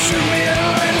time you shoot me a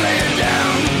line, lay it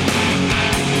down.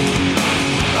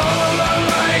 All of our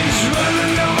lives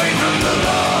running away from the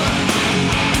law.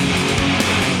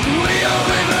 We all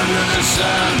live under the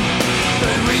sun,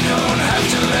 but we don't have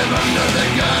to live under the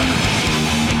gun.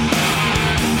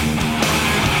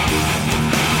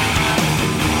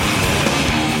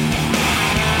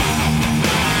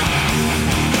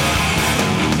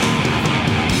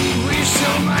 We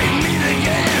still might meet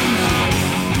again.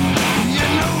 You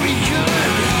know we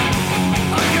could.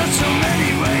 I got so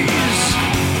many ways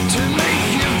to make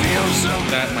you feel so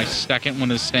That my second one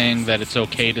is saying that it's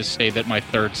okay to say that my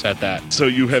third said that. So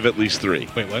you have at least 3.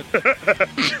 Wait, what?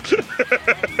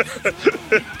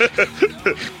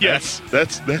 Yes.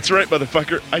 That's right,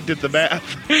 motherfucker. I did the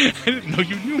math. I didn't know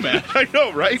you knew math. I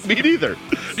know, right? Me neither.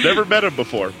 Never met him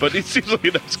before, but he seems like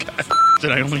a nice guy.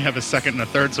 Did I only have a second and a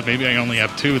third, so maybe I only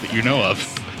have 2 that you know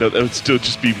of. No, that would still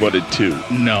just be 1 and 2.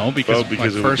 No, because it my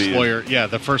would first be lawyer,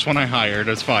 the first one I hired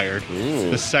is fired. Ooh.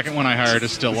 The second one I hired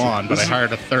is still on, but I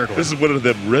hired a third one. This is one of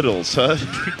them riddles, huh?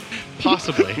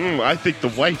 Possibly. I think the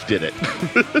wife did it.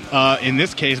 In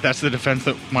this case, that's the defense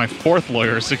that my fourth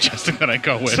lawyer is suggesting that I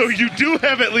go with. So you do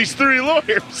have at least 3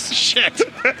 lawyers. Shit.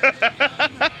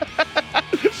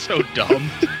 So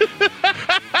dumb.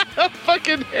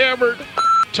 Fucking hammered.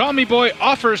 Tommy Boy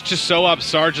offers to sew up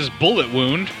Sarge's bullet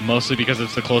wound, mostly because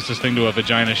it's the closest thing to a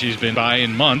vagina she's been by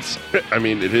in months. I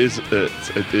mean, it is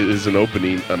an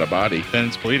opening on a body. Then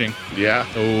it's bleeding. Yeah.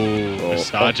 Oh,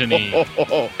 misogyny.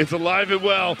 It's alive and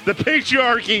well. The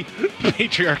patriarchy.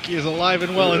 Patriarchy is alive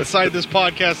and well inside this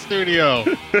podcast studio.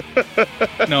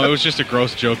 No, it was just a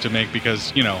gross joke to make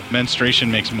because,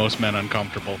 menstruation makes most men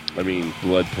uncomfortable. I mean,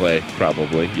 blood play,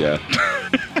 probably, yeah.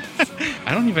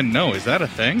 I don't even know. Is that a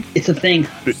thing? It's a thing.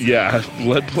 Yeah,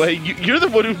 blood play. You're the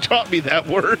one who taught me that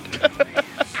word.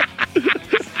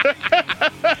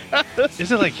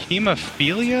 Is it like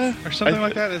hemophilia or something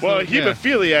like that?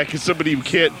 Hemophiliac is somebody who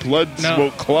can't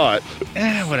smoke clot.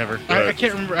 Whatever. I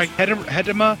can't remember.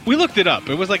 Hedema? We looked it up.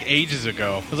 It was like ages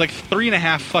ago. It was like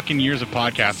 3.5 fucking years of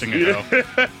podcasting ago.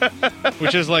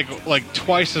 Which is like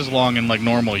twice as long in like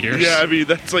normal years. Yeah, I mean,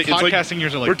 that's like... Podcasting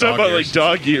years are like we're talking about years. like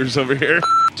dog years over here.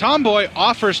 Tomboy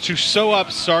offers to sew up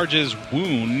Sarge's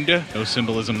wound. No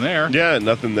symbolism there. Yeah,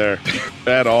 nothing there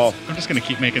at all. I'm just going to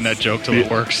keep making that joke till it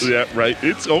works. Yeah, right.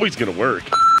 It's always going to work.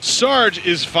 Sarge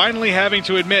is finally having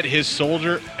to admit his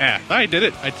soldier... I did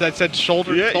it. I said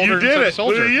shoulder. Yeah, shoulder you did it.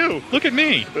 Soldier. Look at you. Look at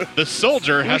me. The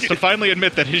soldier has to finally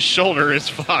admit that his shoulder is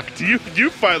fucked. You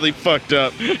finally fucked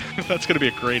up. That's going to be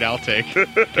a great outtake.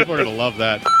 People are going to love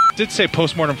that. Did say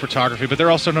postmortem photography, but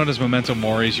they're also known as memento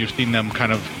moris. You've seen them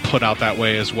kind of put out that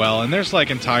way as well. And there's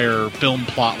like entire film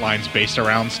plot lines based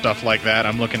around stuff like that.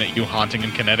 I'm looking at You Haunting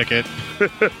in Connecticut.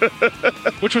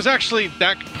 Which was actually,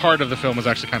 that part of the film was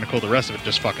actually kind of cool. The rest of it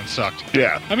just fucking sucked.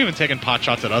 Yeah. I'm even taking pot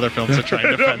shots at other films to try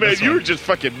and defend man, this you one. were just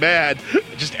fucking mad.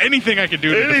 Just anything I could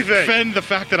do to defend the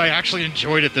fact that I actually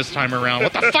enjoyed it this time around.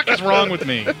 What the fuck is wrong with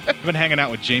me? I've been hanging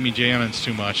out with Jamie J. Emmons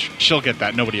too much. She'll get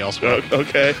that. Nobody else will.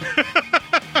 Okay.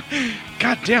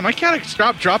 God damn, I can't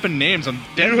stop dropping names. I'm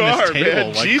dead You in this are, table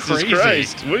man. like Jesus crazy.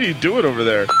 Christ. What are you doing over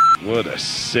there? What a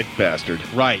sick bastard.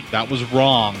 Right, that was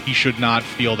wrong. He should not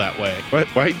feel that way.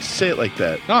 Why'd you say it like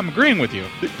that? No, I'm agreeing with you.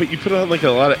 But you put on like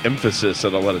a lot of emphasis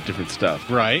on a lot of different stuff.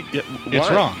 Right. Yeah, It's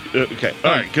why? wrong. Okay.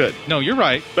 All right, good. No, you're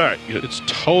right. All right, good. It's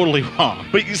totally wrong.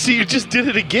 But you see, you just did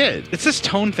it again. It's this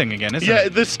tone thing again, isn't Yeah,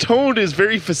 it? this tone is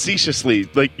very facetiously,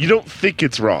 like, you don't think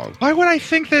it's wrong. Why would I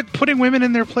think that putting women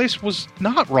in their place was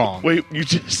not wrong? Wait, you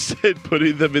just said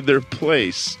putting them in their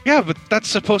place. Yeah, but that's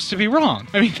supposed to be wrong.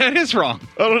 I mean, that is wrong.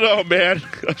 I don't know, man.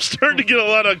 I'm starting to get a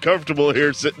lot uncomfortable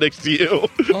here sitting next to you.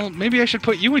 Well, maybe I should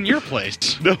put you in your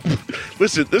place. No,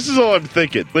 listen, this is all I'm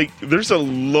thinking. Like, there's a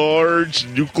large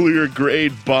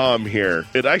nuclear-grade bomb here,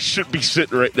 and I should be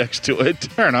sitting right next to it.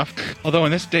 Fair enough. Although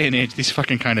in this day and age, these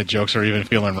fucking kind of jokes are even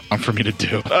feeling wrong for me to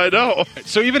do. I know.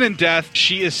 So even in death,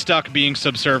 she is stuck being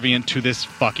subservient to this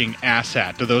fucking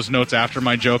asshat. Do those notes after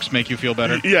my jokes make you feel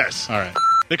better? Yes. All right.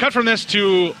 They cut from this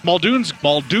to Muldoon's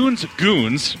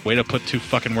goons. Way to put two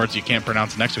fucking words you can't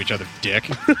pronounce next to each other, dick.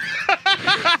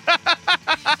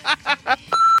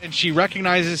 And she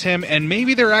recognizes him, and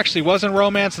maybe there actually wasn't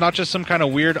romance, not just some kind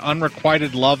of weird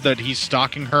unrequited love that he's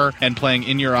stalking her and playing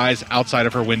In Your Eyes outside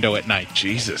of her window at night.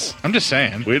 Jesus. I'm just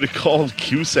saying. Way to call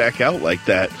Cusack out like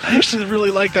that. I actually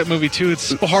really like that movie, too. It's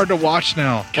so hard to watch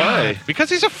now. Why? Because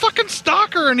he's a fucking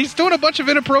stalker, and he's doing a bunch of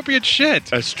inappropriate shit.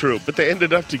 That's true, but they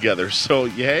ended up together, so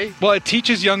yay? Well, it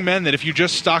teaches young men that if you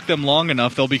just stalk them long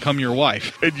enough, they'll become your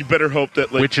wife. And you better hope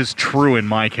that, like... Which is true in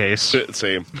my case.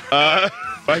 Same.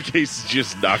 My case is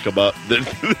just knock them up.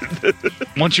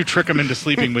 Once you trick them into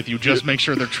sleeping with you, just make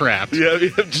sure they're trapped. Yeah,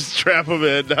 just trap them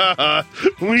in. What are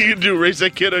you going to do, raise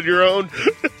that kid on your own?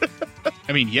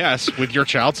 I mean, yes, with your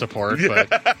child support,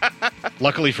 but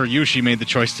luckily for you, she made the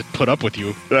choice to put up with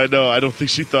you. I know. I don't think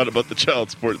she thought about the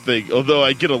child support thing, although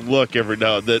I get a look every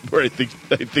now and then where I think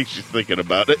she's thinking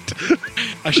about it.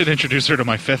 I should introduce her to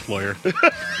my fifth lawyer.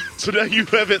 So now you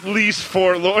have at least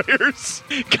 4 lawyers.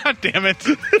 God damn it.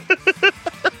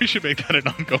 We should make that an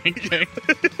ongoing thing.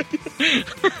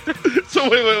 So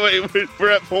wait.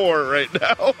 We're at 4 right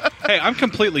now. Hey, I'm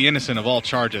completely innocent of all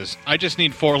charges. I just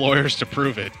need 4 lawyers to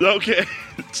prove it. Okay.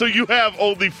 So you have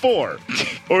only 4.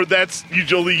 Or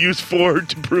you only use 4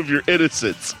 to prove your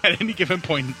innocence. At any given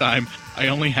point in time, I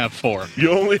only have 4.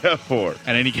 You only have 4.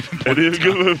 At any given point At any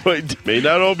given point. May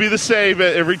not all be the same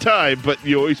every time, but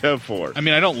you always have 4. I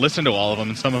mean, I don't listen to all of them,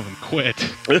 and some of them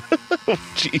quit.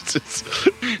 Oh, Jesus.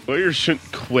 Lawyers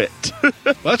shouldn't quit. Well,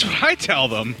 that's what I tell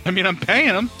them. I mean, I'm paying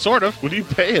them, sort of. What are you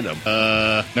paying them?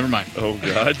 Never mind. Oh,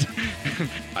 God.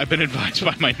 I've been advised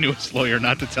by my newest lawyer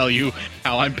not to tell you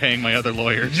how I'm paying my other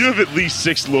lawyers. You have at least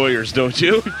 6 lawyers, don't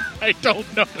you? I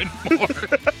don't know anymore.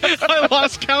 I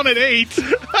lost count at 8.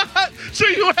 So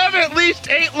you have at least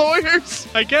 8 lawyers?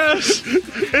 I guess.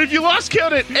 And if you lost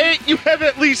count at 8, you have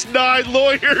at least 9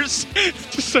 lawyers.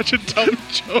 It's just such a dumb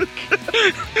joke.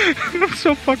 I'm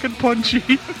so fucking punchy.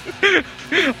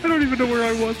 I don't even know where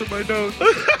I was in my nose.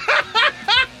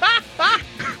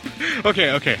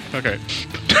 Okay.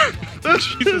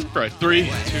 Jesus Christ. 3, 2,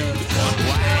 1.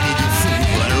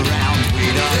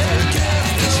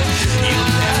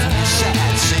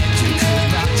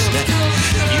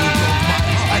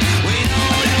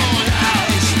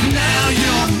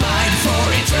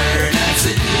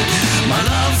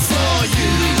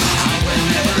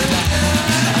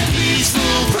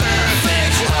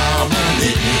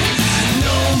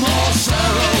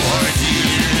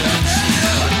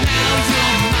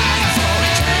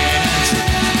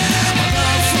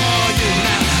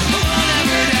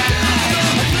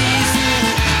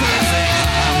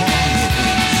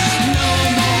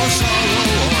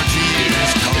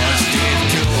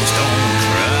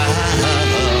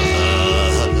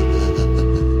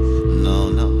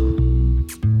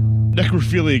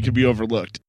 Necrophilia can be overlooked.